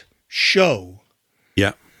watched show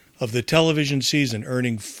of the television season,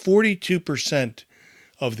 earning 42%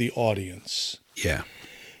 of the audience. Yeah.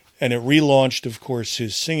 And it relaunched, of course,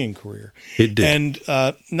 his singing career. It did. And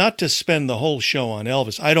not to spend the whole show on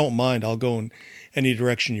Elvis. I don't mind. I'll go in any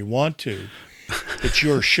direction you want to. It's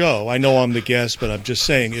your show. I know I'm the guest, but I'm just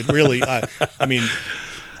saying it really, I mean,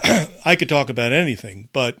 I could talk about anything.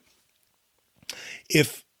 But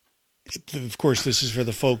of course, this is for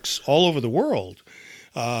the folks all over the world.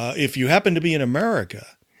 If you happen to be in America,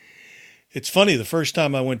 it's funny. The first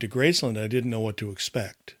time I went to Graceland, I didn't know what to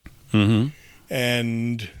expect. Mm-hmm.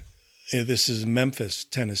 And this is Memphis,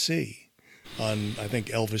 Tennessee, on, I think,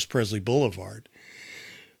 Elvis Presley Boulevard.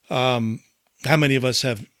 How many of us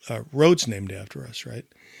have roads named after us, right?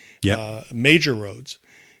 Yeah. Major roads.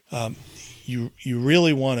 You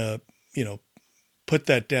really want to, put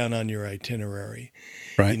that down on your itinerary.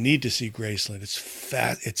 Right. You need to see Graceland. It's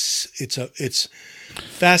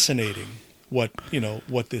fascinating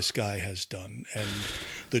what this guy has done, and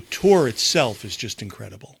the tour itself is just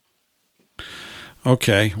incredible.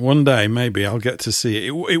 Okay, one day maybe I'll get to see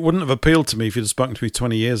it. It wouldn't have appealed to me if you'd spoken to me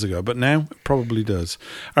 20 years ago, but now it probably does.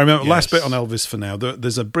 I remember, last bit on Elvis for now,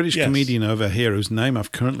 there's a British comedian over here whose name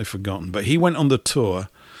I've currently forgotten, but he went on the tour.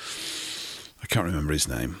 I can't remember his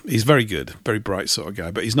name. He's very good, very bright sort of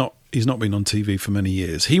guy, but he's not been on TV for many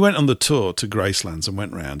years. He went on the tour to Gracelands and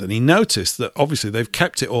went round, and he noticed that obviously they've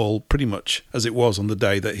kept it all pretty much as it was on the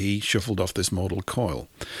day that he shuffled off this mortal coil.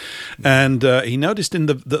 And he noticed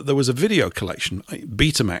that there was a video collection,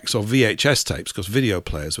 Betamax or VHS tapes, because video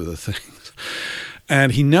players were the things.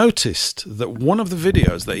 And he noticed that one of the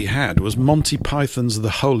videos that he had was Monty Python's The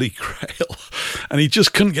Holy Grail. And he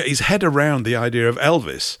just couldn't get his head around the idea of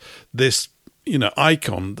Elvis, this,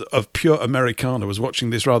 icon of pure Americana, was watching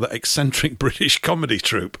this rather eccentric British comedy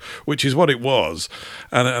troupe, which is what it was.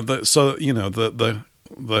 And the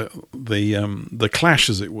clash,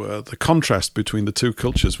 as it were, the contrast between the two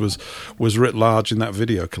cultures was writ large in that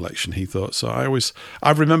video collection, he thought. So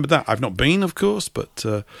I've remembered that. I've not been, of course, but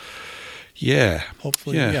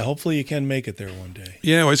hopefully you can make it there one day.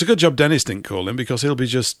 Yeah, well, it's a good job Dennis didn't call him, because he'll be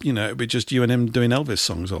just, it'll be just you and him doing Elvis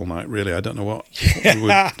songs all night, really. I don't know what we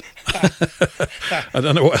would, I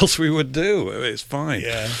don't know what else we would do. It's fine.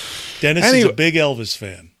 Yeah. Dennis is a big Elvis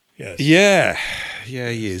fan. Yes. Yeah,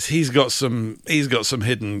 he is. He's got some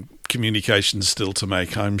hidden communications still to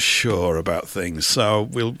make, I'm sure, about things. So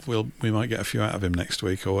we might get a few out of him next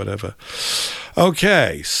week or whatever.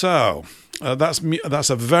 Okay, so that's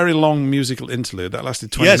a very long musical interlude that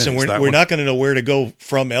lasted 20 minutes. Yes, and we're not going to know where to go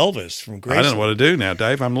from Elvis, from Graceland. I don't know what to do now,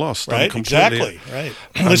 Dave. I'm lost. Right, exactly. Right.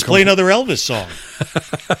 Let's play another Elvis song.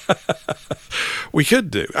 We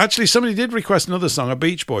could do. Actually, somebody did request another song, a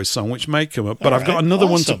Beach Boys song, which may come up. But I've got another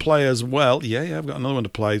one to play as well. Yeah, I've got another one to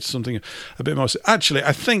play, something a bit more. Actually,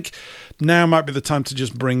 I think now might be the time to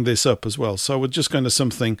just bring this up as well. So we're just going to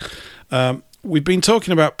something. We've been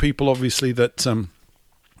talking about people, obviously, that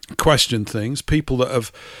question things, people that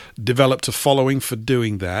have developed a following for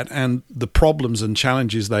doing that, and the problems and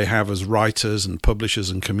challenges they have as writers and publishers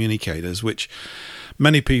and communicators, which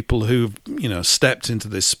many people who've stepped into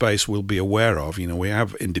this space will be aware of. We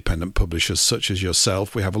have independent publishers such as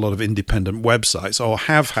yourself. We have a lot of independent websites, or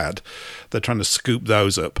have had. They're trying to scoop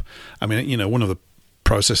those up. I mean, one of the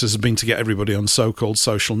processes has been to get everybody on so-called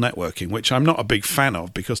social networking, which I'm not a big fan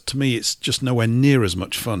of, because to me it's just nowhere near as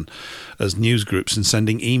much fun as news groups and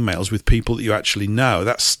sending emails with people that you actually know.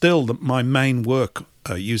 That's still my main work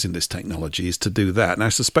using this technology, is to do that, and I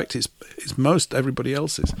suspect it's most everybody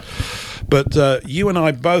else's. But you and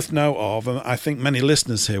I both know of, and I think many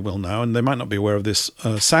listeners here will know, and they might not be aware of this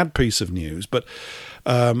sad piece of news, but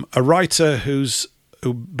a writer who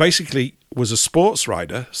basically was a sports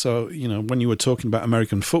writer. So, when you were talking about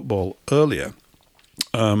American football earlier,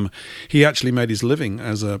 he actually made his living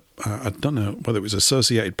as I don't know whether it was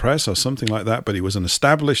Associated Press or something like that, but he was an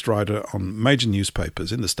established writer on major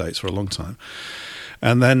newspapers in the States for a long time.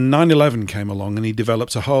 And then 9/11 came along, and he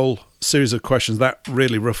developed a whole series of questions that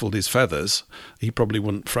really ruffled his feathers. He probably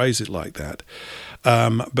wouldn't phrase it like that.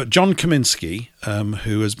 But John Kaminsky,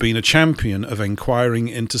 who has been a champion of inquiring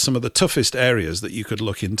into some of the toughest areas that you could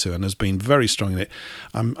look into, and has been very strong in it.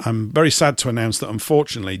 I'm very sad to announce that,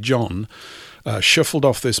 unfortunately, John shuffled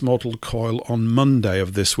off this mortal coil on Monday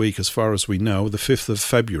of this week, as far as we know, the 5th of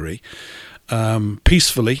February.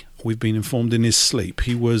 Peacefully, we've been informed, in his sleep.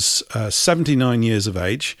 He was 79 years of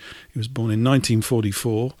age. He was born in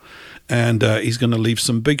 1944, and he's going to leave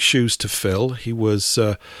some big shoes to fill. He was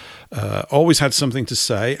always had something to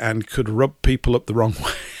say and could rub people up the wrong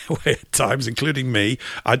way at times, including me.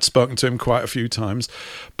 I'd spoken to him quite a few times,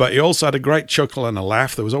 but he also had a great chuckle and a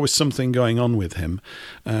laugh. There was always something going on with him,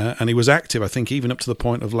 and he was active, I think, even up to the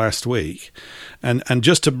point of last week. And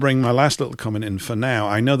just to bring my last little comment in for now,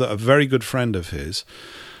 I know that a very good friend of his,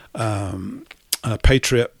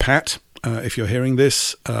 Patriot Pat, if you're hearing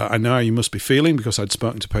this, I know how you must be feeling, because I'd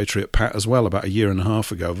spoken to Patriot Pat as well about a year and a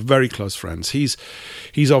half ago. Very close friends. He's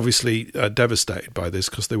obviously devastated by this,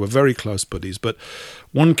 because they were very close buddies. But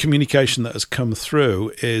one communication that has come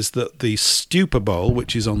through is that the Super Bowl,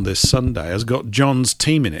 which is on this Sunday, has got John's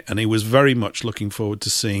team in it, and he was very much looking forward to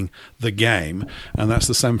seeing the game, and that's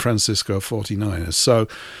the San Francisco 49ers. So,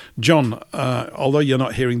 John, although you're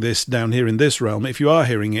not hearing this down here in this realm, if you are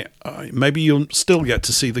hearing it, maybe you'll still get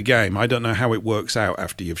to see the game. I don't know how it works out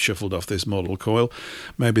after you've shuffled off this mortal coil.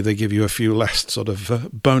 Maybe they give you a few last sort of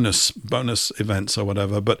bonus events or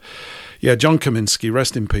whatever. But yeah, John Kaminsky,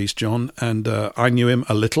 rest in peace, John. And I knew him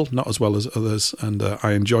a little, not as well as others, and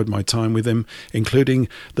I enjoyed my time with him, including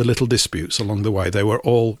the little disputes along the way. They were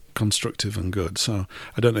all constructive and good. So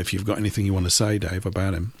I don't know if you've got anything you want to say, Dave,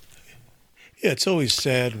 about him. Yeah, it's always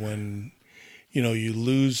sad when, you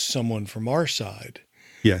lose someone from our side.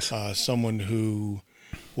 Yes. Someone who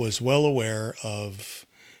was well aware of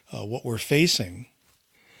what we're facing,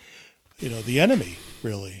 the enemy,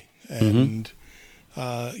 really. And,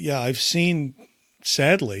 I've seen,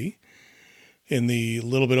 sadly, in the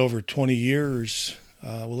little bit over 20 years,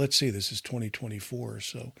 let's see, this is 2024,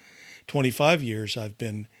 so 25 years I've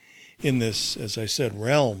been in this, as I said,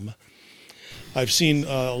 realm. I've seen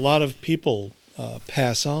a lot of people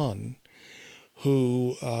pass on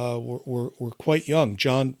who were quite young.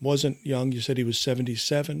 John wasn't young. You said he was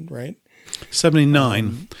 77, right?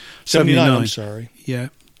 79. 79, I'm sorry. Yeah.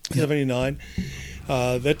 79.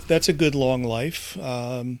 That's a good long life.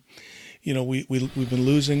 We've been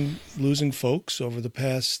losing folks over the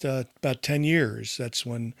past about 10 years. That's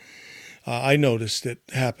when I noticed it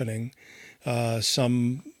happening.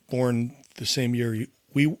 Some born the same year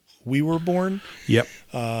we were born. Yep.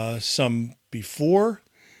 Some before,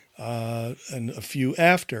 and a few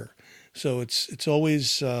after. So it's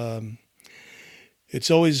always not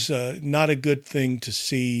a good thing to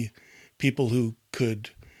see people who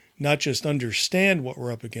could not just understand what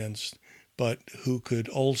we're up against, but who could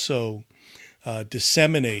also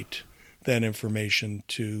disseminate that information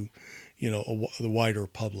to, the wider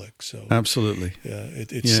public. So absolutely,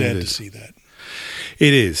 it's sad to see that.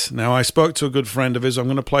 It is. Now, I spoke to a good friend of his. I'm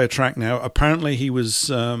going to play a track now. Apparently, he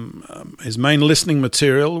was his main listening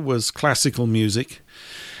material was classical music.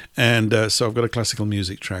 And so I've got a classical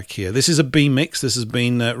music track here. This is a B mix. This has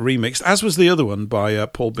been remixed, as was the other one by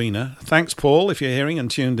Paul Beener. Thanks, Paul, if you're hearing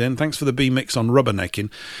and tuned in. Thanks for the B mix on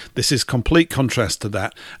Rubbernecking. This is complete contrast to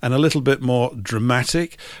that and a little bit more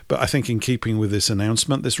dramatic, but I think in keeping with this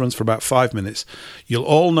announcement. This runs for about 5 minutes. You'll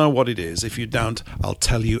all know what it is. If you don't, I'll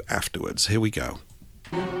tell you afterwards. Here we go.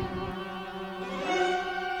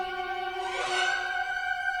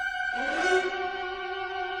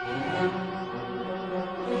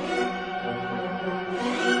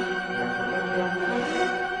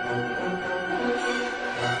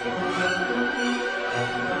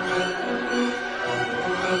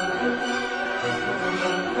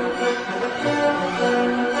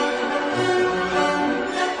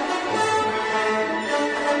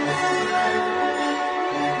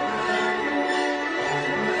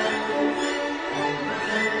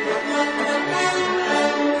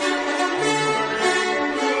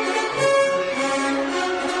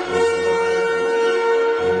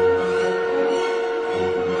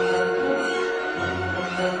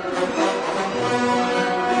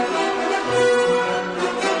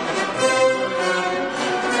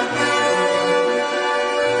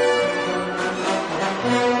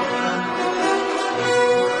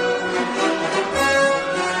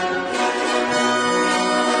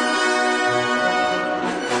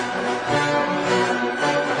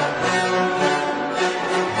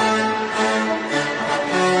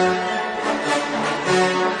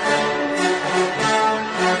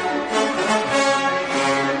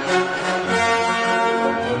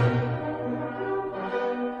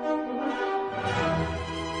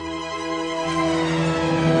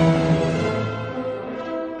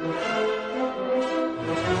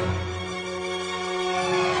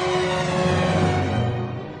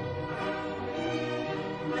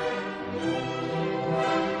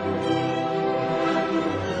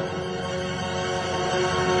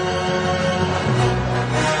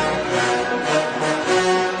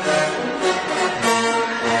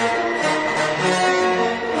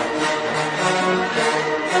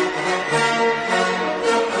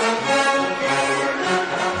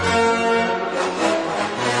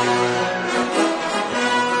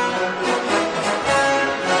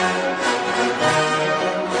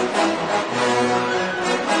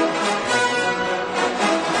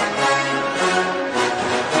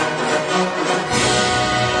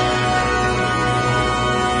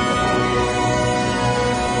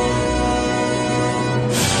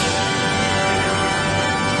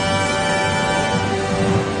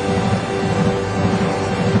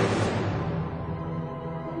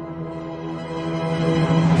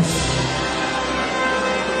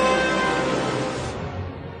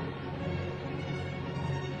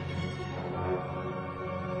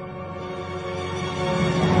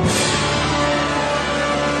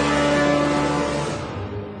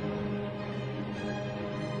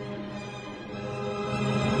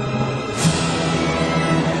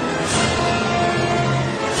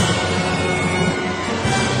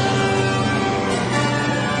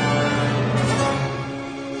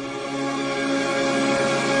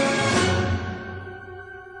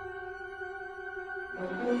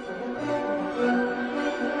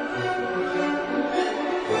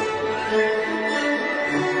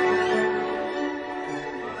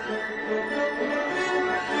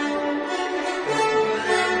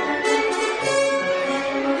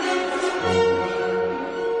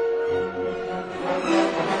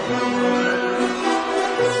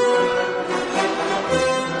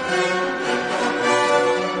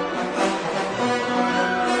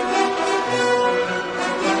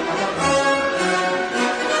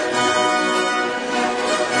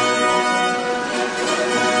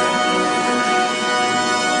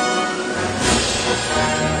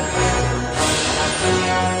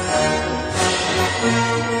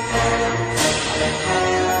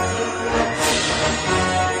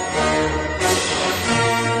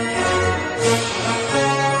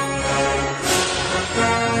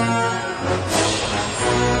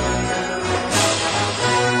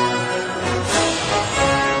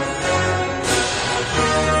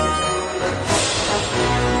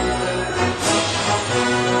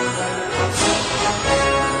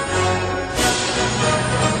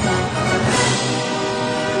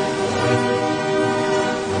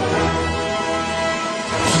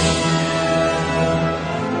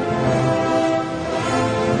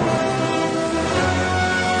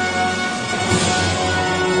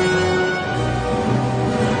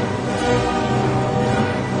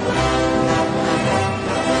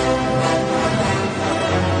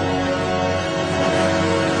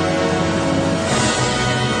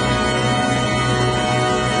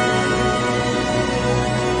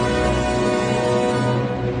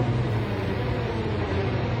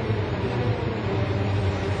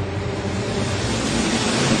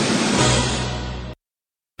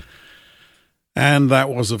 And that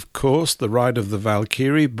was, of course, The Ride of the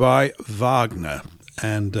Valkyrie by Wagner.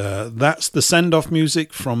 And that's the send-off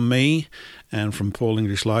music from me and from Paul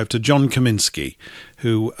English Live to John Kaminsky,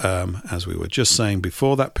 who, as we were just saying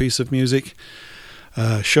before that piece of music,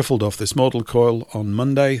 shuffled off this mortal coil on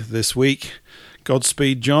Monday this week.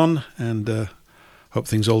 Godspeed, John, and hope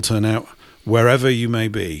things all turn out wherever you may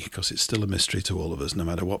be, because it's still a mystery to all of us, no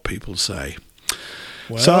matter what people say.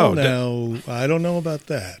 Well, now, I don't know about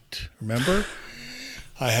that. Remember?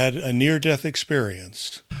 I had a near-death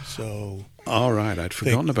experience, so... All right, I'd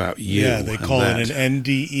forgotten about you. Yeah, they call it an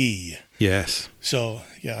NDE. Yes. So,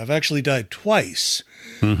 yeah, I've actually died twice.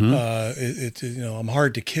 Mm-hmm. I'm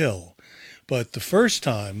hard to kill. But the first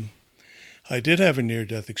time, I did have a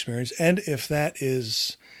near-death experience, and if that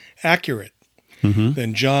is accurate,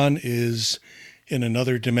 then John is in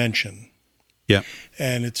another dimension. Yeah.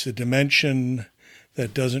 And it's a dimension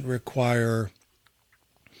that doesn't require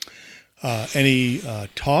any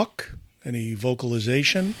talk, any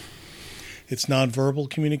vocalization. It's nonverbal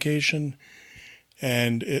communication,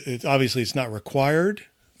 and it obviously it's not required,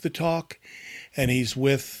 the talk, and he's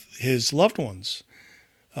with his loved ones.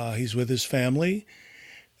 He's with his family,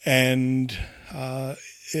 and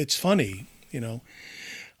it's funny,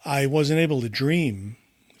 I wasn't able to dream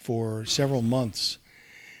for several months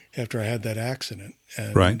after I had that accident.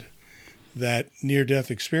 And right. That near-death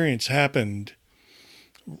experience happened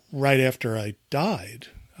right after I died.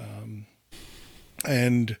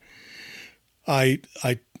 And I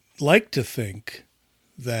like to think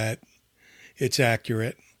that it's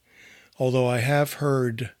accurate, although I have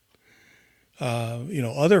heard,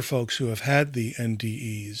 other folks who have had the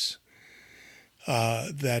NDEs,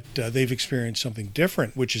 that they've experienced something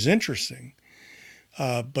different, which is interesting.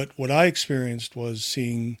 But what I experienced was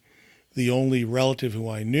seeing the only relative who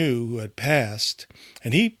I knew who had passed,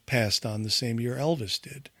 and he passed on the same year Elvis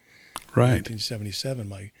did. Right. 1977,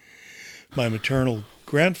 my maternal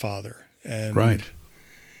grandfather. And right.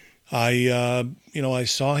 I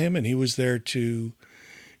saw him, and he was there to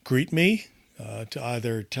greet me, to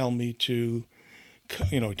either tell me to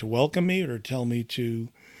welcome me or tell me to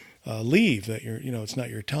leave, that it's not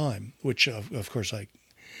your time, which of course I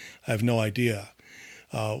have no idea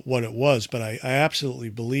what it was, but I absolutely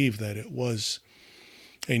believe that it was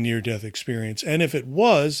a near-death experience. And if it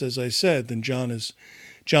was, as I said, then John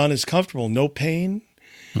is comfortable, no pain,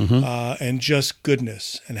 and just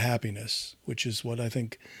goodness and happiness, which is what I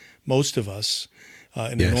think most of us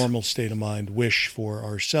in a normal state of mind wish for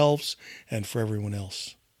ourselves and for everyone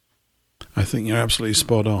else. I think you're absolutely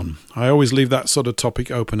spot on. I always leave that sort of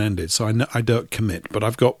topic open-ended, so I don't commit, but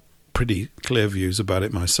I've got pretty clear views about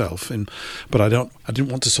it myself, but I didn't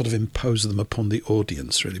want to sort of impose them upon the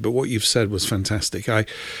audience, really. But what you've said was fantastic.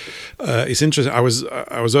 It's interesting. I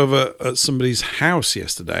was over at somebody's house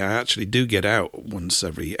yesterday. I actually do get out once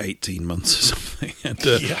every 18 months or something, and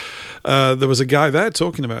there was a guy there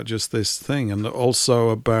talking about just this thing, and also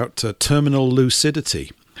about terminal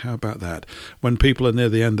lucidity. How about that? When people are near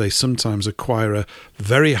the end, they sometimes acquire a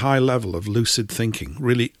very high level of lucid thinking,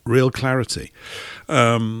 really real clarity.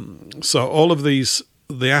 So all of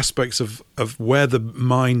the aspects of where the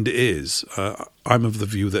mind is, I'm of the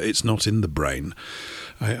view that it's not in the brain.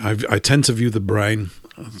 I tend to view the brain,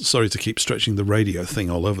 sorry to keep stretching the radio thing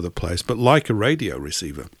all over the place, but like a radio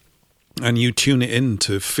receiver. And you tune it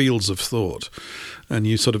into fields of thought, and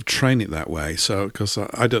you sort of train it that way. So, because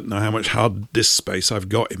I don't know how much hard disk space I've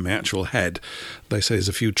got in my actual head. They say there's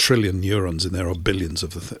a few trillion neurons in there, or billions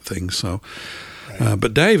of the things. So,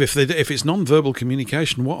 but Dave, if it's non-verbal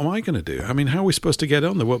communication, what am I going to do? I mean, how are we supposed to get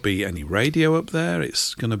on? There won't be any radio up there.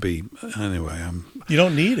 It's going to be anyway. You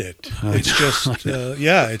don't need it. It's just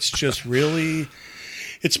it's just really,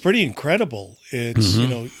 it's pretty incredible. It's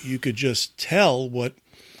you could just tell what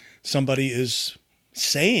somebody is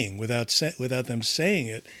saying without them saying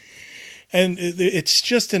it, and it's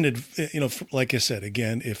just like I said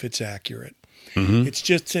again, if it's accurate, it's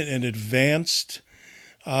just an advanced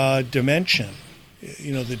dimension.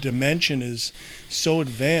 The dimension is so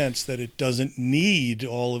advanced that it doesn't need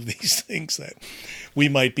all of these things that we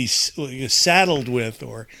might be saddled with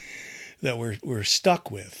or that we're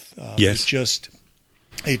stuck with. Yes,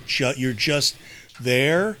 you're just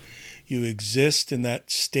there. You exist in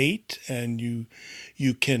that state, and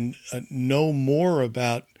you can know more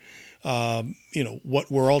about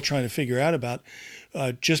what we're all trying to figure out about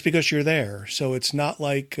just because you're there. So it's not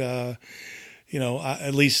like at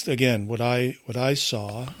least again what I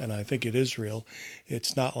saw, and I think it is real.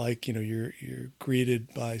 It's not like you're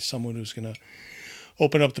greeted by someone who's going to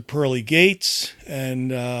open up the pearly gates,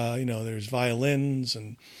 and there's violins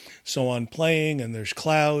and so on playing, and there's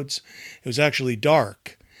clouds. It was actually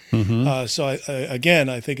dark. So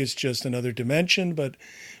I think it's just another dimension, but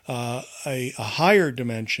a higher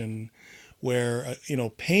dimension where,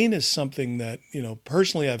 pain is something that,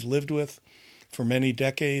 personally I've lived with for many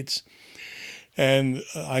decades. And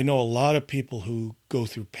I know a lot of people who go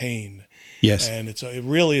through pain. Yes. And it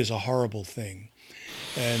really is a horrible thing.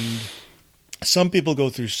 And some people go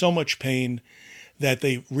through so much pain that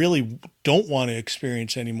they really don't want to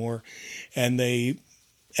experience anymore, and they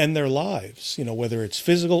end their lives, whether it's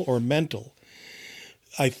physical or mental.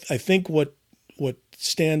 I think what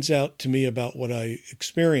stands out to me about what I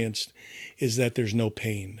experienced is that there's no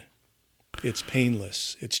pain. It's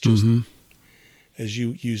painless. It's just, as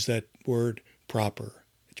you use that word, proper.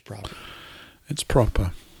 It's proper. It's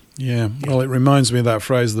proper. Yeah. Well, it reminds me of that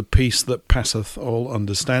phrase, the peace that passeth all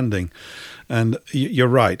understanding. And you're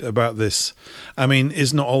right about this. I mean,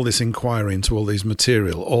 is not all this inquiry into all these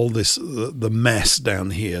material, all this, the mess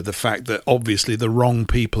down here, the fact that obviously the wrong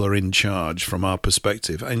people are in charge from our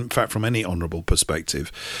perspective, in fact, from any honourable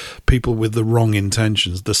perspective, people with the wrong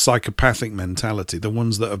intentions, the psychopathic mentality, the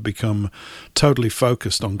ones that have become totally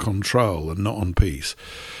focused on control and not on peace.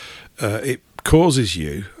 It causes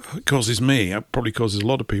me, it probably causes a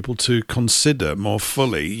lot of people to consider more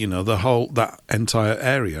fully, that entire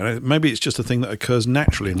area. Maybe it's just a thing that occurs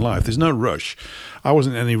naturally in life. There's no rush. I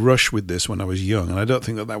wasn't in any rush with this when I was young, and I don't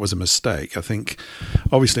think that was a mistake. I think,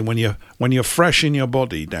 obviously, when you're fresh in your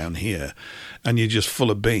body down here, and you're just full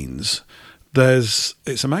of beans,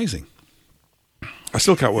 it's amazing. I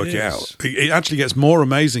still can't work it out. It actually gets more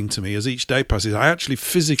amazing to me as each day passes. I actually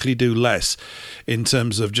physically do less in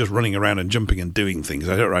terms of just running around and jumping and doing things.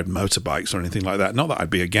 I don't ride motorbikes or anything like that. Not that I'd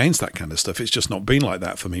be against that kind of stuff. It's just not been like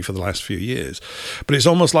that for me for the last few years. But it's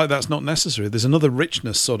almost like that's not necessary. There's another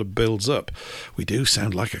richness sort of builds up. We do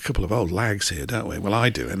sound like a couple of old lags here, don't we? Well, I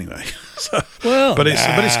do anyway. But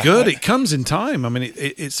it's good. It comes in time. I mean,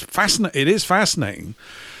 it's fascinating. It is fascinating.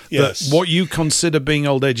 Yes. That what you consider being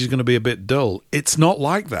old age is going to be a bit dull. It's not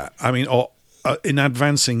like that. I mean, in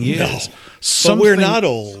advancing years. No. But we're not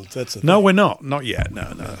old. That's the thing. No, we're not. Not yet.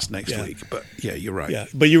 No, that's next week. But yeah, you're right. Yeah,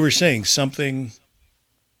 but you were saying something.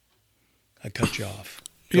 I cut you off.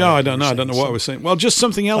 I don't know. I don't know what I was saying. Well, just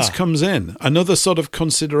something else comes in. Another sort of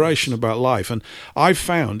consideration about life. And I've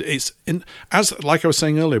found like I was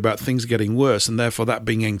saying earlier about things getting worse, and therefore that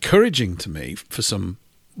being encouraging to me for some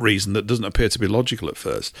reason that doesn't appear to be logical at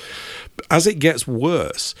first. As it gets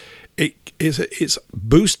worse, it's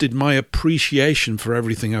boosted my appreciation for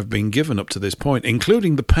everything I've been given up to this point,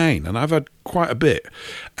 including the pain, and I've had quite a bit.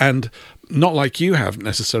 And not like you have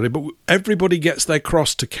necessarily, but everybody gets their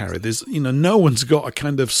cross to carry. There's, no one's got a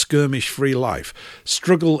kind of skirmish-free life.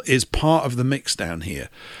 Struggle is part of the mix down here.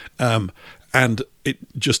 And it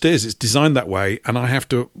just is. It's designed that way, and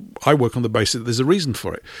I work on the basis that there's a reason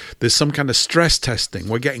for it. There's some kind of stress testing.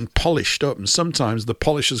 We're getting polished up, and sometimes the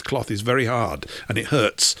polisher's cloth is very hard, and it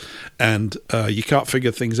hurts, and you can't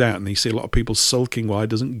figure things out, and you see a lot of people sulking, why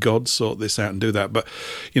doesn't God sort this out and do that? But,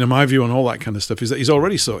 my view on all that kind of stuff is that he's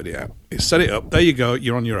already sorted it out. He's set it up. There you go.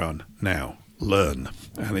 You're on your own. Now, learn.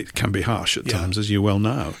 And it can be harsh at times, as you well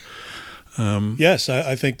know. Yes,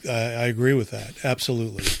 I think I agree with that.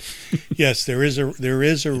 Absolutely. Yes, there is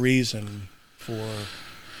a reason for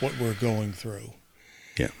what we're going through.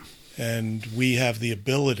 Yeah. And we have the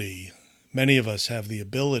ability, many of us have the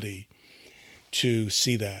ability to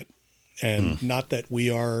see that. And not that we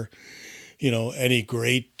are, any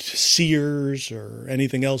great seers or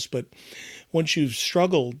anything else, but once you've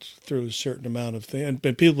struggled through a certain amount of things,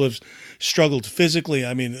 and people have struggled physically.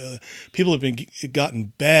 I mean, people have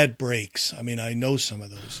gotten bad breaks. I mean, I know some of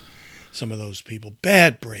those people,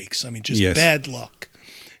 bad breaks. I mean, just bad luck.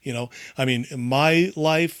 I mean, my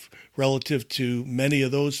life relative to many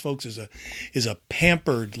of those folks is a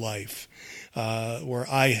pampered life, where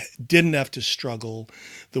I didn't have to struggle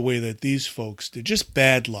the way that these folks did. Just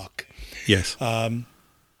bad luck. Yes.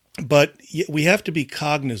 But we have to be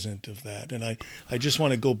cognizant of that. And I just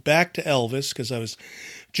want to go back to Elvis, because I was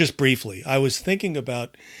thinking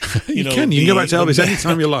about, you can go back to Elvis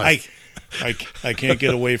anytime you like. I can't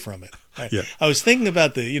get away from it. I was thinking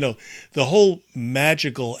about the whole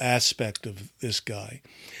magical aspect of this guy,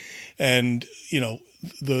 and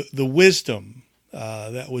the wisdom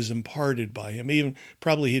that was imparted by him. Even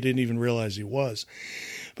probably he didn't even realize he was.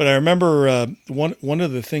 But I remember one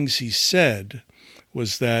of the things he said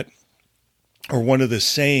was that, or one of the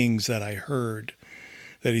sayings that I heard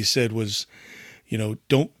that he said was,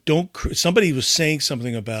 don't. Somebody was saying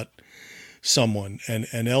something about someone, and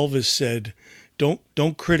Elvis said,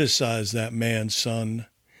 don't criticize that man, son.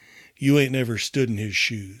 You ain't never stood in his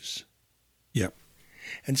shoes. Yep.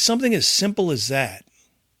 And something as simple as that,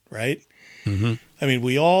 right? Mm-hmm. I mean,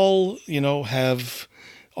 we all, have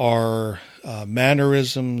our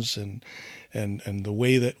mannerisms and the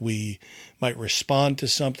way that we might respond to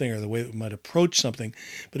something or the way that we might approach something.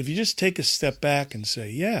 But if you just take a step back and say,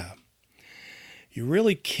 yeah, you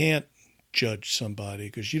really can't judge somebody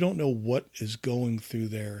because you don't know what is going through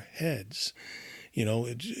their heads.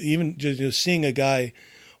 Even just seeing a guy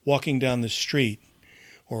walking down the street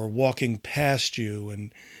or walking past you,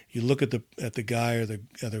 and you look at the guy or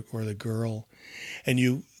the girl, and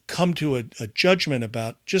you come to a judgment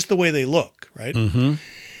about just the way they look, right? Mm-hmm.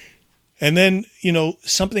 And then,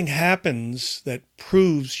 something happens that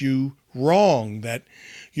proves you wrong, that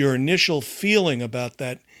your initial feeling about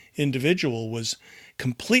that individual was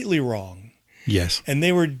completely wrong. Yes. And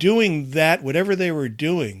they were doing that, whatever they were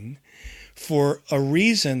doing, for a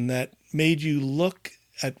reason that made you look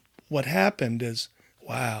at what happened as,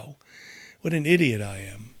 wow, what an idiot I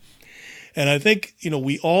am. And I think,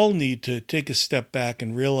 we all need to take a step back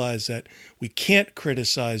and realize that we can't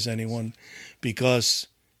criticize anyone because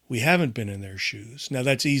we haven't been in their shoes. Now,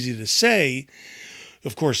 that's easy to say.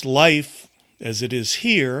 Of course, life, as it is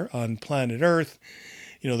here on planet Earth,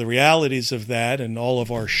 the realities of that and all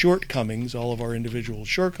of our shortcomings, all of our individual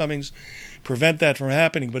shortcomings, prevent that from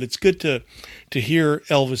happening. But it's good to hear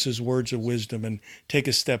Elvis's words of wisdom and take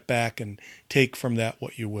a step back and take from that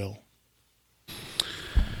what you will.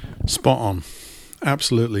 Spot on.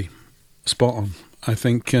 Absolutely. Spot on. I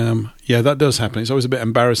think, that does happen. It's always a bit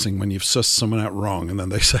embarrassing when you've sussed someone out wrong and then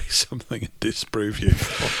they say something and disprove you.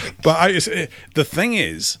 But the thing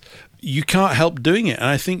is, you can't help doing it, and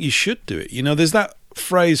I think you should do it. There's that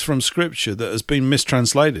phrase from Scripture that has been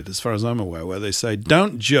mistranslated, as far as I'm aware, where they say,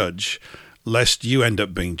 don't judge lest you end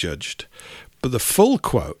up being judged. But the full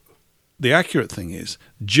quote, the accurate thing is,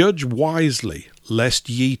 judge wisely lest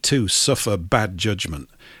ye too suffer bad judgment.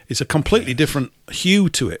 It's a completely different hue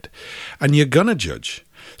to it, and you're going to judge.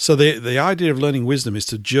 So the idea of learning wisdom is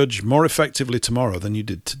to judge more effectively tomorrow than you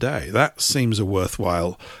did today. That seems a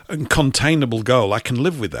worthwhile and containable goal. I can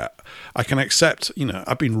live with that. I can accept,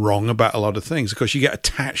 I've been wrong about a lot of things. Of course, you get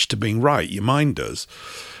attached to being right. Your mind does.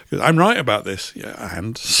 I'm right about this. Yeah,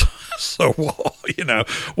 and so what?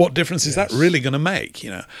 What difference is that really going to make?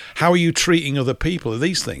 How are you treating other people?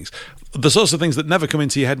 These things, the sorts of things that never come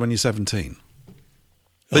into your head when you're 17.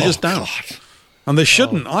 They just don't. God. And they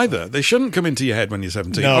shouldn't either. They shouldn't come into your head when you're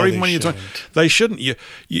 17, or even when you're 20. They shouldn't. You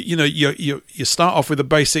start off with a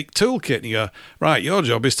basic toolkit, and you go, right, your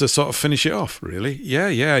job is to sort of finish it off. Really?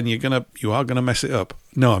 Yeah. And you are gonna mess it up.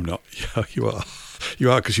 No, I'm not. Yeah, you are.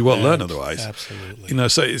 You are, because you won't learn otherwise. Absolutely.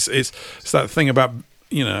 So it's that thing about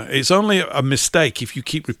it's only a mistake if you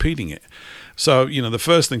keep repeating it. So, the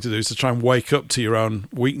first thing to do is to try and wake up to your own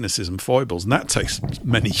weaknesses and foibles, and that takes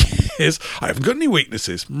many years. I haven't got any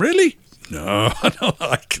weaknesses. Really? No,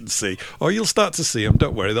 I can see. Or you'll start to see them.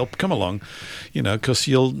 Don't worry, they'll come along, because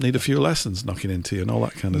you'll need a few lessons knocking into you and all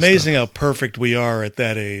that kind of Amazing stuff. How perfect we are at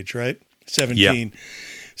that age, right? 17. Yep.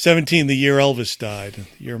 17, the year Elvis died,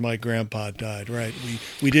 the year my grandpa died, right?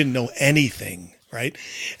 We didn't know anything, right?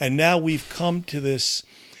 And now we've come to this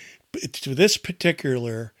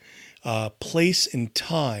particular place in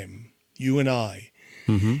time, you and I,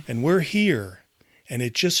 and we're here, and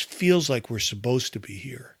it just feels like we're supposed to be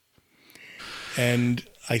here. And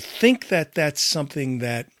I think that's something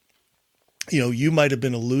that, you might have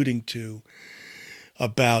been alluding to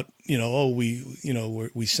about,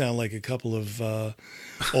 we sound like a couple of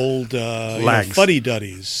old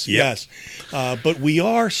fuddy-duddies. Yep. Yes. But we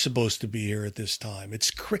are supposed to be here at this time.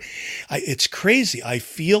 It's crazy. I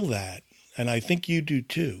feel that, and I think you do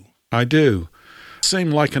too. I do. It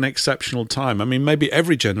seemed like an exceptional time. I mean, maybe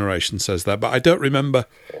every generation says that, but I don't remember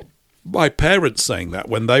my parents saying that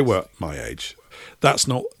when they were my age. That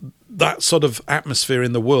sort of atmosphere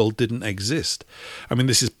in the world didn't exist. I mean,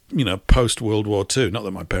 this is, post World War II. Not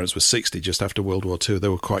that my parents were 60 just after World War II. They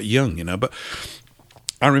were quite young, but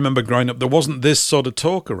I remember growing up, there wasn't this sort of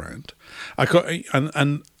talk around.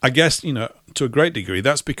 And I guess, to a great degree,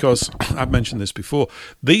 that's because, I've mentioned this before,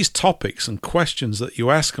 these topics and questions that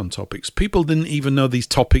you ask on topics, people didn't even know these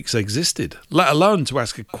topics existed, let alone to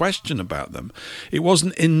ask a question about them. It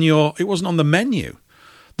wasn't on the menu.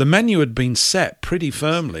 The menu had been set pretty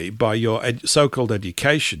firmly by your so-called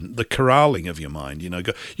education, the corralling of your mind. You're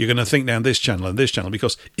going to think down this channel and this channel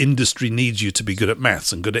because industry needs you to be good at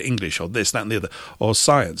maths and good at English or this, that and the other, or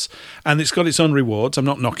science. And it's got its own rewards. I'm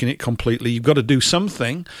not knocking it completely. You've got to do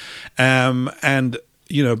something. But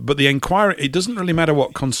the inquiry, it doesn't really matter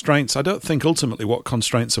what constraints. I don't think ultimately what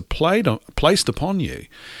constraints are placed upon you.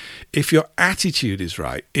 If your attitude is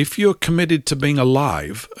right, if you're committed to being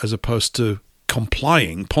alive as opposed to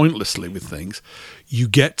complying pointlessly with things, you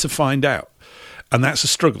get to find out. And that's a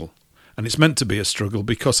struggle. And it's meant to be a struggle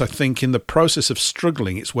because I think in the process of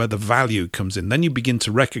struggling, it's where the value comes in. Then you begin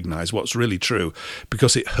to recognize what's really true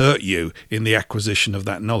because it hurt you in the acquisition of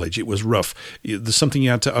that knowledge. It was rough. There's something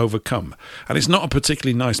you had to overcome. And it's not a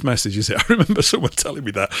particularly nice message, is it? I remember someone telling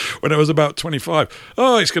me that when I was about 25.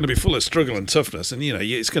 Oh, it's going to be full of struggle and toughness. And,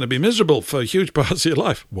 it's going to be miserable for huge parts of your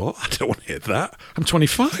life. What? I don't want to hear that. I'm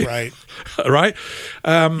 25. Right. Right?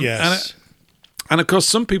 Yes. And of course,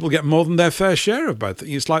 some people get more than their fair share of bad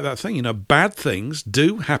things. It's like that thing, bad things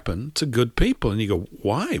do happen to good people. And you go,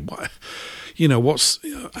 why? Why?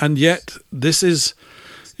 And yet this is,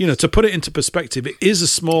 to put it into perspective, it is a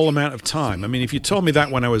small amount of time. I mean, if you told me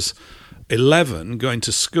that when I was 11 going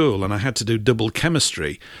to school and I had to do double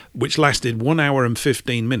chemistry, which lasted 1 hour and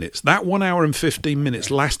 15 minutes, that 1 hour and 15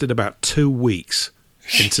 minutes lasted about 2 weeks.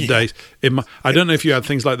 In today's, I don't know if you had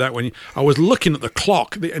things like that when I was looking at the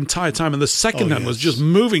clock the entire time, and the second hand was just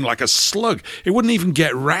moving like a slug. It wouldn't even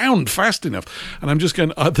get round fast enough, and I'm just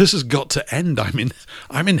going, this has got to end.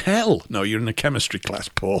 I'm in hell. No, you're in a chemistry class,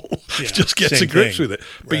 Paul. Yeah, just get to grips with it.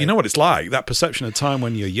 But right. You know what it's like, that perception of time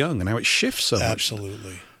when you're young and how it shifts so much.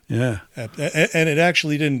 Absolutely. Yeah, and it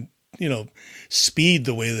actually didn't, speed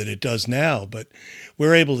the way that it does now, but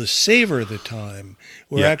we're able to savor the time.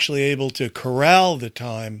 We're actually able to corral the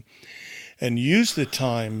time and use the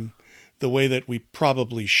time the way that we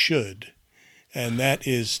probably should. And that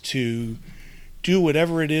is to do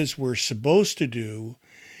whatever it is we're supposed to do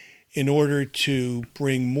in order to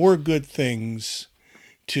bring more good things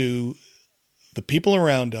to the people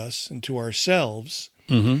around us and to ourselves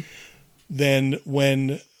than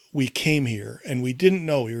when we came here and we didn't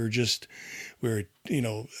know. We were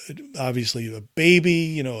obviously a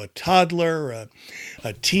baby, a toddler,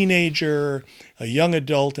 a teenager, a young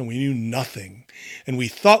adult, and we knew nothing. And we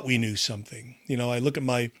thought we knew something. I look at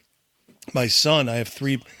my son. I have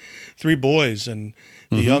three boys, and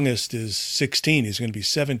the youngest is 16. He's going to be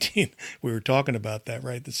 17. We were talking about that,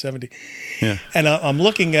 right? The 17. Yeah. And I'm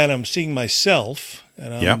looking at him, seeing myself,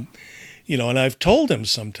 and and I've told him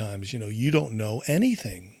sometimes, you don't know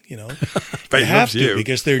anything. You have to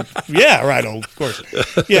because they're right. Oh, of course,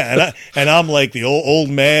 and I'm like the old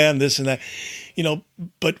man, this and that,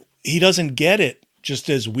 But he doesn't get it, just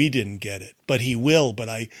as we didn't get it. But he will. But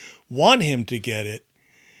I want him to get it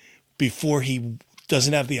before he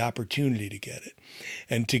doesn't have the opportunity to get it,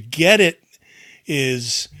 and to get it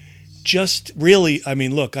is just really. I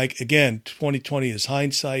mean, look, 2020 is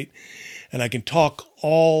hindsight, and I can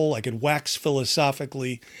I can wax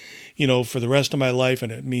philosophically. For the rest of my life,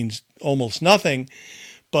 and it means almost nothing.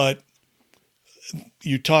 But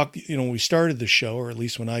you talked, when we started the show, or at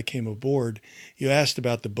least when I came aboard, you asked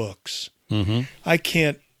about the books. Mm-hmm. I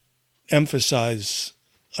can't emphasize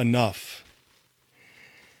enough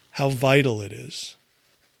how vital it is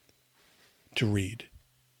to read.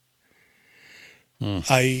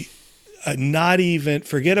 I not even,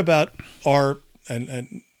 forget about art,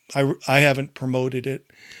 and I haven't promoted it.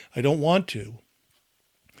 I don't want to.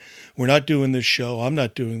 We're not doing this show. I'm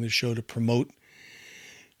not doing this show to promote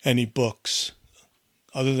any books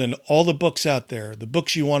other than all the books out there, the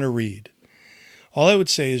books you want to read. All I would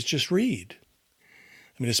say is just read.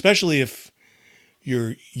 I mean, especially if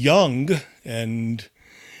you're young and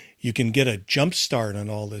you can get a jump start on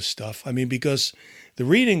all this stuff. I mean, because the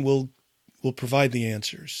reading will provide the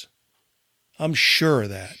answers. I'm sure of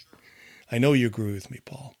that. I know you agree with me,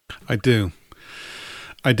 Paul. I do.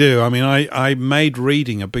 I mean, I made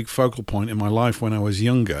reading a big focal point in my life when I was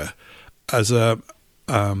younger as a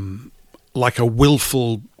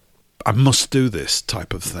willful, I must do this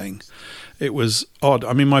type of thing. It was odd.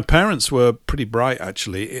 I mean, my parents were pretty bright,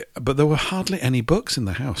 actually, but there were hardly any books in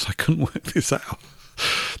the house. I couldn't work this out.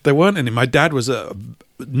 There weren't any. My dad was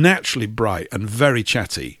naturally bright and very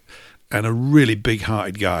chatty and a really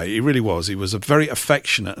big-hearted guy. He really was. He was a very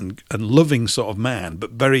affectionate and loving sort of man,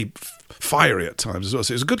 but very fiery at times as well.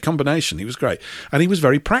 So it was a good combination. He was great. And he was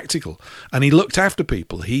very practical. And he looked after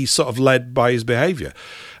people. He sort of led by his behaviour.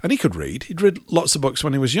 And he could read. He'd read lots of books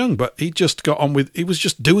when he was young, but he just got on with... He was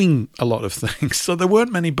just doing a lot of things. So there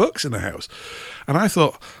weren't many books in the house. And I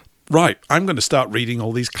thought, right, I'm going to start reading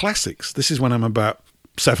all these classics. This is when I'm about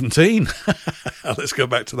 17. Let's go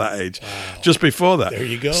back to that age. Wow. Just before that. There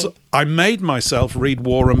you go. So I made myself read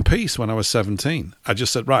War and Peace when I was 17. I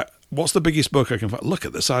just said, right, what's the biggest book I can find? Look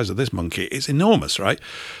at the size of this monkey. It's enormous, right?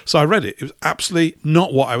 So I read it. It was absolutely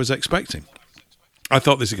not what I was expecting. I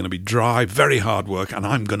thought this is going to be dry, very hard work, and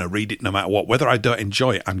I'm going to read it no matter what. Whether I don't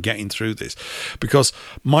enjoy it, I'm getting through this. Because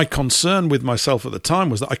my concern with myself at the time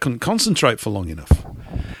was that I couldn't concentrate for long enough.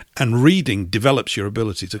 And reading develops your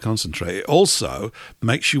ability to concentrate. It also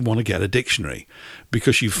makes you want to get a dictionary,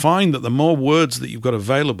 because you find that the more words that you've got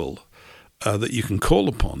available that you can call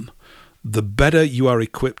upon, the better you are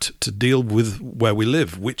equipped to deal with where we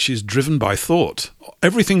live, which is driven by thought.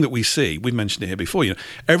 Everything that we see, we mentioned it here before,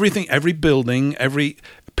 everything, every building, every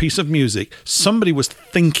piece of music, somebody was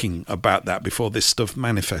thinking about that before this stuff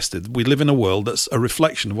manifested. We live in a world that's a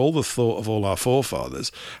reflection of all the thought of all our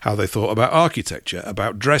forefathers, how they thought about architecture,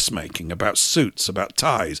 about dressmaking, about suits, about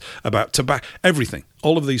ties, about tobacco, everything,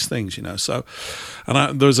 all of these things, So,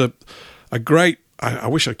 and there's a great, I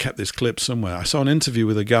wish I kept this clip somewhere. I saw an interview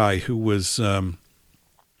with a guy who was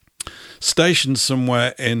stationed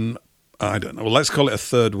somewhere in, I don't know, well, let's call it a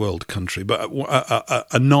third world country, but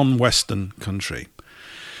a non-Western country.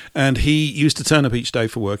 And he used to turn up each day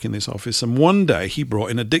for work in this office. And one day he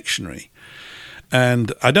brought in a dictionary.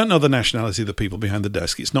 And I don't know the nationality of the people behind the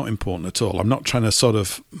desk. It's not important at all. I'm not trying to sort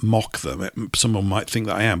of mock them. Someone might think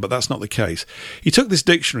that I am, but that's not the case. He took this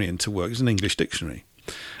dictionary into work. It's an English dictionary.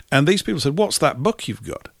 And these people said, "What's that book you've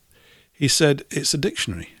got?" He said, "It's a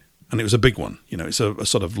dictionary." And it was a big one. It's a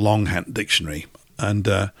sort of longhand dictionary. And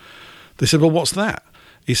they said, "Well, what's that?"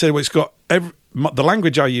 He said, "Well, it's got the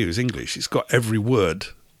language I use, English, it's got every word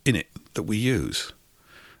in it that we use."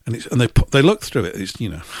 And they looked through it. It's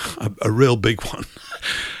a real big one,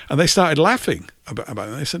 and they started laughing about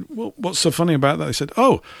it. They said, "Well, what's so funny about that?" They said,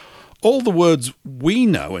 "Oh, all the words we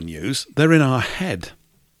know and use, they're in our head."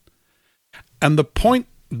 And the point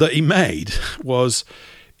that he made was,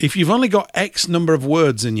 if you've only got X number of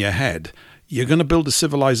words in your head, you're going to build a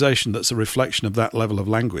civilization that's a reflection of that level of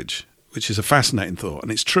language, which is a fascinating thought,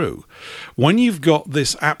 and it's true. When you've got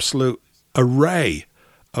this absolute array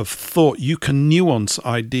of thought, you can nuance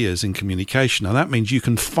ideas in communication, and that means you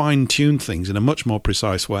can fine-tune things in a much more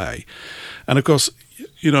precise way. And of course,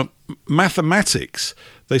 mathematics,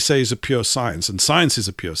 they say, is a pure science, and science is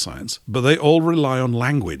a pure science, but they all rely on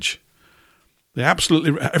language.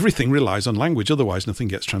 Everything relies on language, otherwise nothing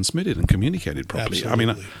gets transmitted and communicated properly.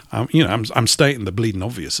 Absolutely. I mean, I'm stating the bleeding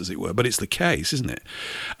obvious, as it were, but it's the case, isn't it?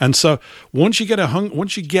 And so once you get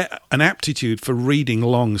an aptitude for reading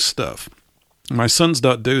long stuff, my sons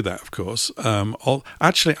don't do that, of course.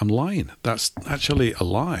 Actually, I'm lying. That's actually a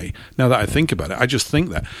lie. Now that I think about it, I just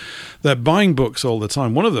think that they're buying books all the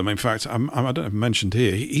time. One of them, in fact, I don't know if I mentioned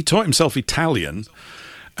here, he taught himself Italian,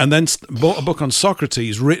 and then bought a book on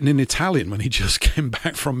Socrates written in Italian when he just came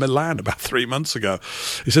back from Milan about 3 months ago.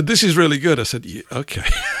 He said, "This is really good." I said, "Yeah, okay."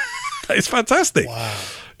 It's fantastic.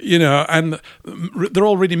 Wow. And they're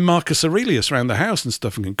all reading Marcus Aurelius around the house and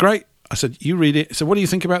stuff and going, "Great." I said, "You read it." He said, "What do you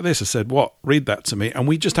think about this?" I said, "What? Read that to me." And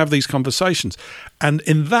we just have these conversations. And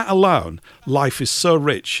in that alone, life is so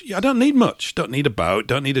rich. I don't need much. Don't need a boat.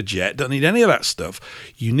 Don't need a jet. Don't need any of that stuff.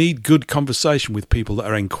 You need good conversation with people that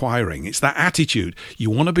are inquiring. It's that attitude. You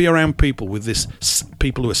want to be around people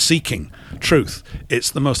people who are seeking truth.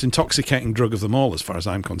 It's the most intoxicating drug of them all, as far as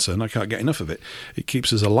I'm concerned. I can't get enough of it. It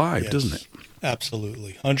keeps us alive, doesn't it?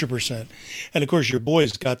 Absolutely. 100%. And of course, your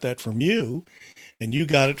boys got that from you. And you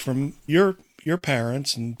got it from your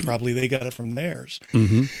parents, and probably they got it from theirs.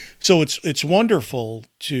 Mm-hmm. So it's wonderful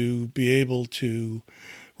to be able to,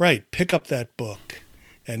 pick up that book,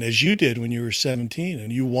 and as you did when you were 17,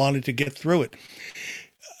 and you wanted to get through it,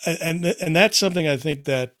 and that's something I think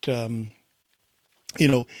that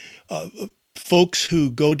folks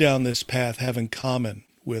who go down this path have in common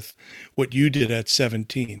with what you did at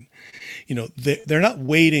 17. They're not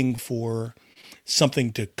waiting for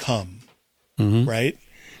something to come. Mm-hmm. Right?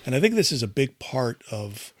 And I think this is a big part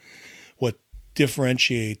of what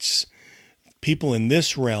differentiates people in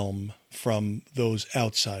this realm from those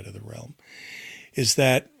outside of the realm, is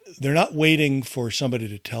that they're not waiting for somebody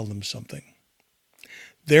to tell them something.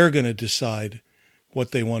 They're going to decide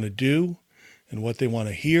what they want to do and what they want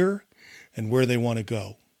to hear and where they want to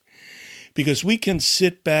go. Because we can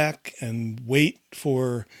sit back and wait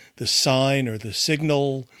for the sign or the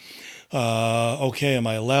signal. Okay, am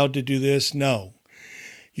I allowed to do this? No.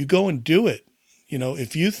 You go and do it.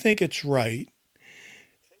 If you think it's right,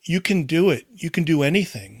 you can do it. You can do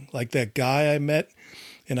anything. Like that guy I met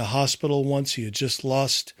in a hospital once, he had just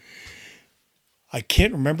lost, I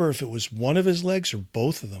can't remember if it was one of his legs or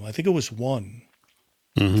both of them. I think it was one.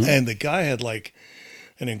 Mm-hmm. And the guy had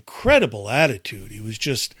an incredible attitude. He was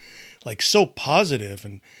just so positive.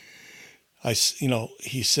 And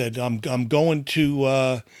he said, I'm going to,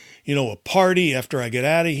 a party after I get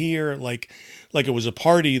out of here, like it was a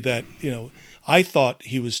party that, I thought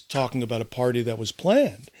he was talking about a party that was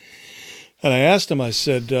planned. And I asked him, I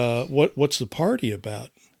said, what's the party about?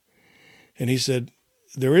 And he said,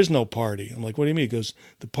 there is no party. I'm like, what do you mean? He goes,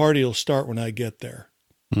 the party will start when I get there.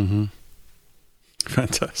 Mm-hmm.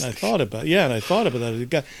 Fantastic. And I thought about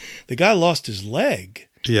that. The guy lost his leg.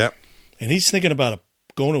 Yeah. And he's thinking about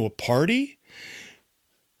going to a party.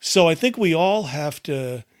 So I think we all have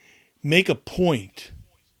to make a point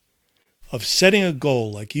of setting a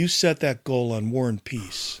goal, like you set that goal on War and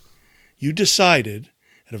Peace. You decided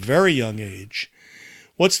at a very young age,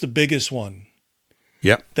 what's the biggest one?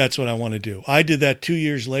 Yep. That's what I want to do. I did that 2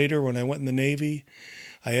 years later when I went in the Navy.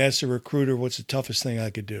 I asked the recruiter, what's the toughest thing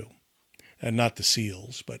I could do? And not the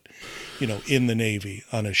SEALs, but, in the Navy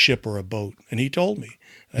on a ship or a boat. And he told me.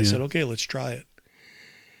 And I said, okay, let's try it.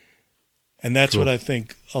 And that's what I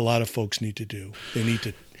think a lot of folks need to do. They need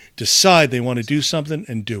to decide they want to do something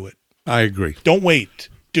and do it. I agree. Don't wait.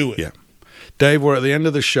 Do it. Yeah. Dave, we're at the end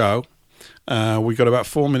of the show. We've got about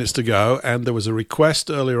 4 minutes to go, and there was a request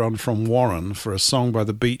earlier on from Warren for a song by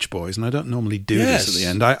the Beach Boys, and I don't normally do this at the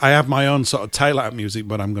end. I have my own sort of tail-out music,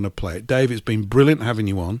 but I'm going to play it. Dave, it's been brilliant having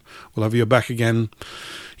you on. We'll have you back again,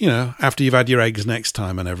 after you've had your eggs next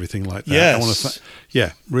time and everything like that.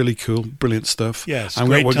 Yes. Really cool, brilliant stuff. Yes,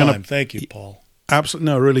 great time. Thank you, Paul. Absolutely,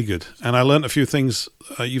 no, really good. And I learned a few things.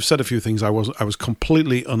 You've said a few things I was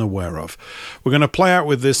completely unaware of. We're going to play out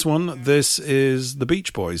with this one. This is the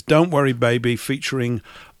Beach Boys, "Don't Worry Baby," featuring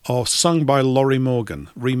or sung by Laurie Morgan,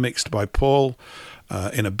 remixed by Paul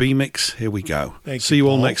in a B mix. Here we go. See you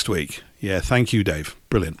all next week. Yeah, thank you, Dave.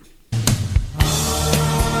 Brilliant.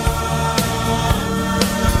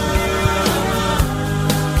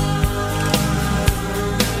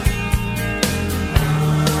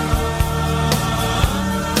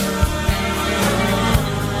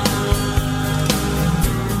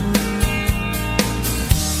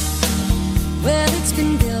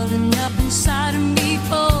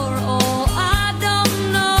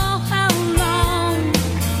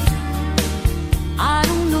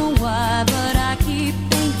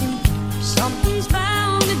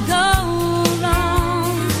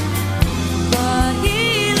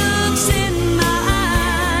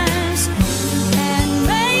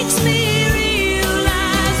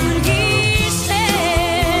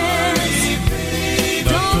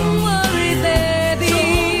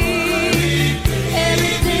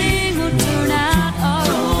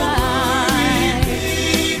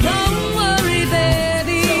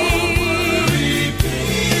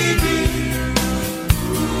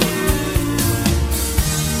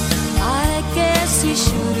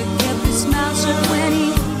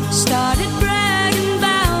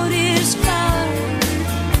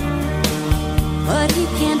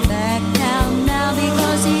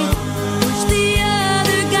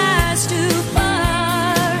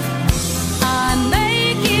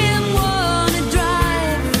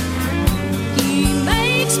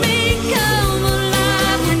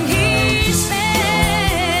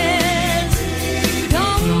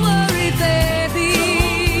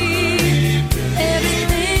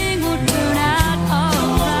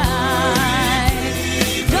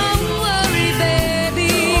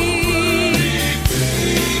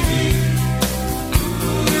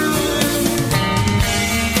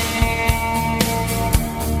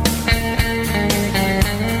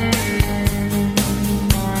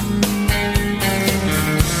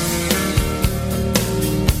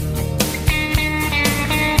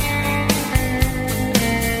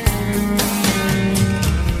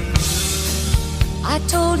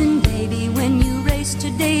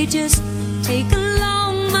 Just take a